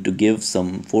breeze seemed to give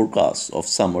some forecasts of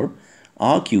summer,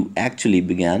 RQ actually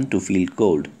began to feel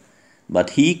cold.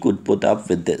 But he could put up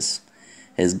with this.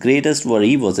 His greatest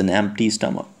worry was an empty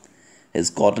stomach. His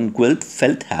cotton quilt,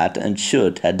 felt hat, and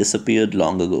shirt had disappeared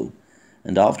long ago,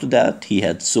 and after that he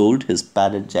had sold his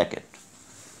padded jacket.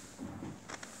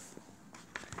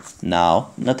 Now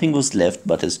nothing was left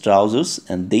but his trousers,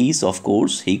 and these, of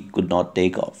course, he could not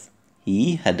take off.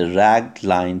 He had a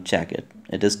rag-lined jacket,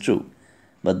 it is true,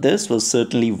 but this was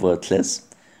certainly worthless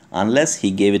unless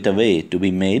he gave it away to be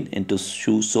made into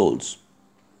shoe soles.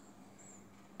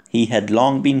 He had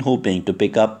long been hoping to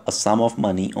pick up a sum of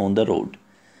money on the road,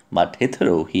 but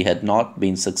hitherto he had not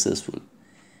been successful.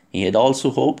 He had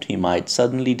also hoped he might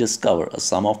suddenly discover a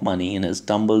sum of money in his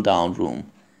tumble-down room,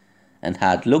 and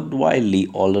had looked wildly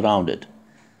all around it.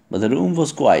 But the room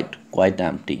was quite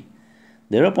empty.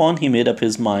 Thereupon he made up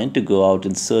his mind to go out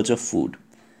in search of food.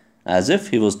 As if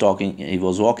he was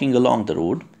walking along the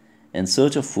road. In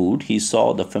search of food, he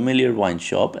saw the familiar wine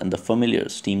shop and the familiar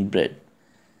steamed bread.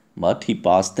 But he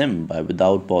passed them by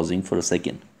without pausing for a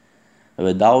second,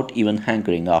 without even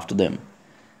hankering after them.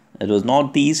 It was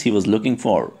not these he was looking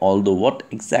for, although what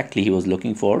exactly he was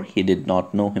looking for he did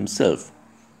not know himself.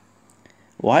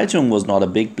 Waichung was not a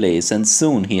big place, and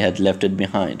soon he had left it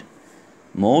behind.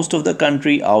 Most of the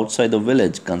country outside the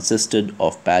village consisted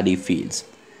of paddy fields,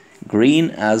 green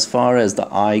as far as the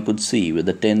eye could see, with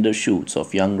the tender shoots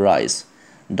of young rice,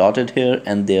 dotted here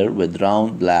and there with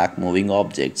round black moving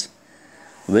objects,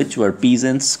 which were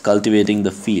peasants cultivating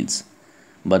the fields.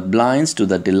 But blind to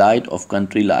the delight of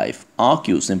country life,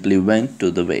 RQ simply went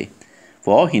to the way,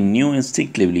 for he knew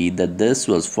instinctively that this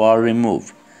was far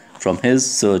removed from his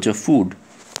search of food.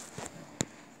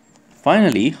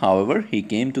 Finally, however, he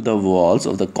came to the walls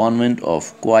of the convent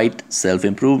of quiet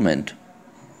self-improvement.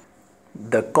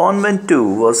 The convent too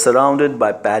was surrounded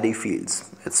by paddy fields,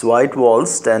 its white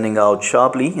walls standing out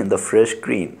sharply in the fresh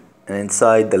green, and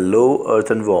inside the low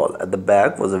earthen wall at the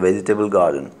back was a vegetable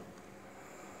garden.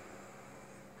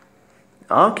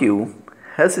 RQ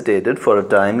hesitated for a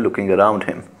time, looking around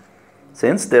him.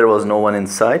 Since there was no one in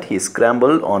sight, he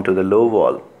scrambled onto the low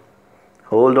wall,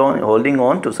 holding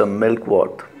on to some milk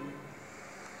worth.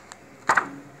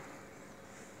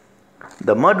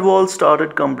 The mud wall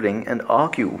started crumbling, and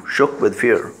RQ shook with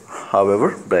fear.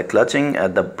 However, by clutching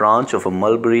at the branch of a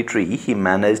mulberry tree, he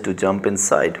managed to jump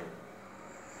inside.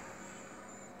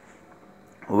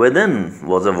 Within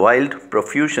was a wild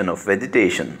profusion of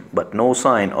vegetation, but no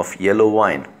sign of yellow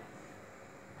wine,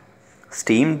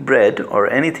 steamed bread, or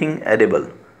anything edible.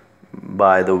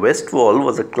 By the west wall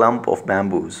was a clump of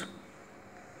bamboos,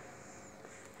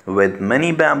 with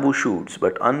many bamboo shoots,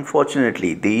 but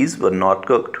unfortunately these were not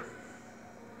cooked.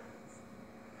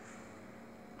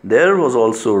 There was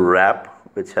also rap,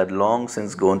 which had long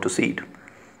since gone to seed.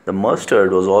 The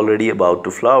mustard was already about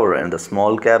to flower, and the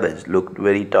small cabbage looked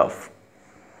very tough.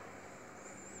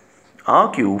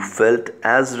 RQ felt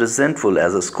as resentful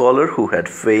as a scholar who had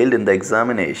failed in the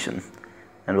examination,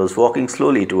 and was walking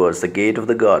slowly towards the gate of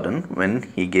the garden when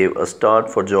he gave a start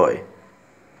for joy.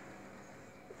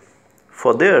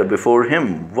 For there before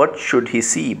him, what should he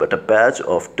see but a patch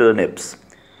of turnips?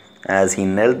 As he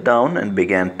knelt down and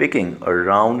began picking, a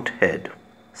round head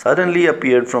suddenly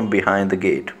appeared from behind the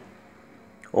gate,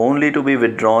 only to be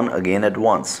withdrawn again at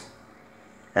once.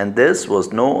 And this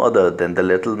was no other than the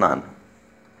little nun.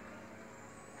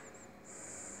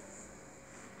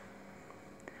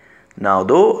 Now,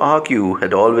 though R.Q.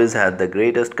 had always had the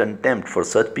greatest contempt for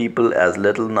such people as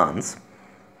little nuns,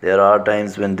 there are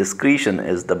times when discretion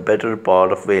is the better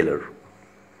part of valor.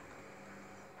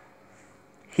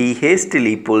 He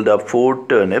hastily pulled up 4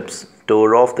 turnips,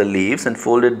 tore off the leaves, and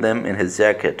folded them in his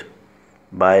jacket.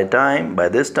 By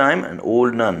this time, an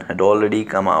old nun had already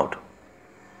come out.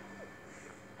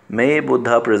 May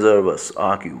Buddha preserve us,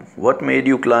 R.Q. What made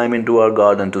you climb into our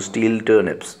garden to steal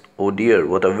turnips? Oh dear,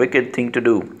 what a wicked thing to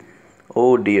do.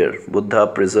 Oh dear, Buddha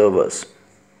preserve us.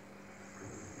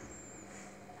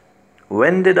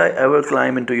 When did I ever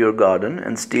climb into your garden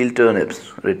and steal turnips?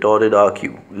 Retorted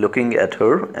R.Q., looking at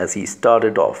her as he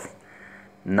started off.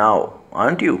 Now,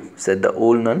 aren't you? Said the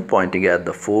old nun, pointing at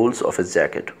the folds of his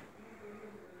jacket.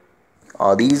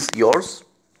 Are these yours?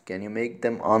 Can you make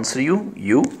them answer you?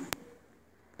 You?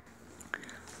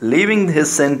 Leaving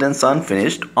his sentence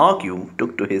unfinished, R.Q.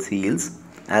 took to his heels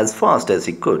as fast as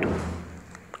he could,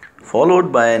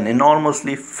 followed by an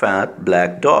enormously fat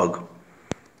black dog.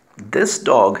 This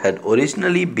dog had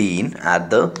originally been at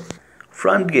the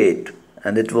front gate,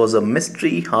 and it was a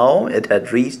mystery how it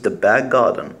had reached the back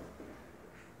garden.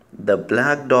 The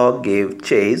black dog gave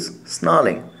chase,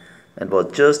 snarling, and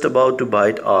was just about to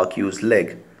bite R.Q.'s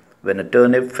leg when a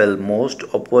turnip fell most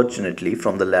opportunely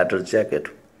from the latter's jacket.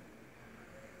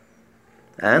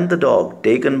 And the dog,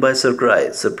 taken by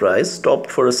surprise,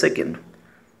 stopped for a second.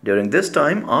 During this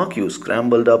time, R.Q.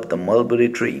 scrambled up the mulberry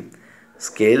tree,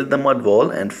 scaled the mud wall,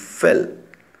 and fell,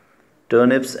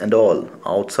 turnips and all,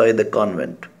 outside the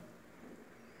convent.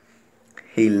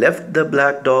 He left the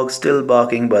black dog still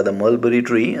barking by the mulberry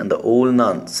tree and the old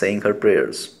nun saying her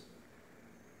prayers.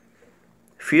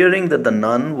 Fearing that the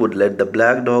nun would let the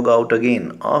black dog out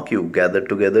again, R.Q. gathered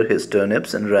together his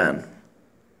turnips and ran,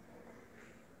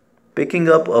 picking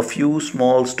up a few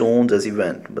small stones as he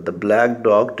went, but the black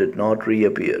dog did not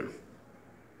reappear.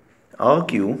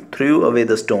 R.Q. threw away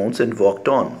the stones and walked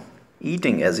on,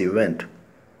 eating as he went,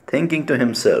 thinking to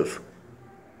himself,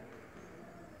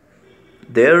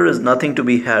 there is nothing to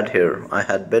be had here. I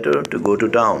had better to go to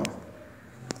town.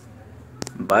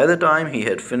 By the time he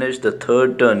had finished the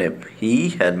 3rd turnip, he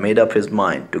had made up his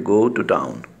mind to go to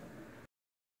town.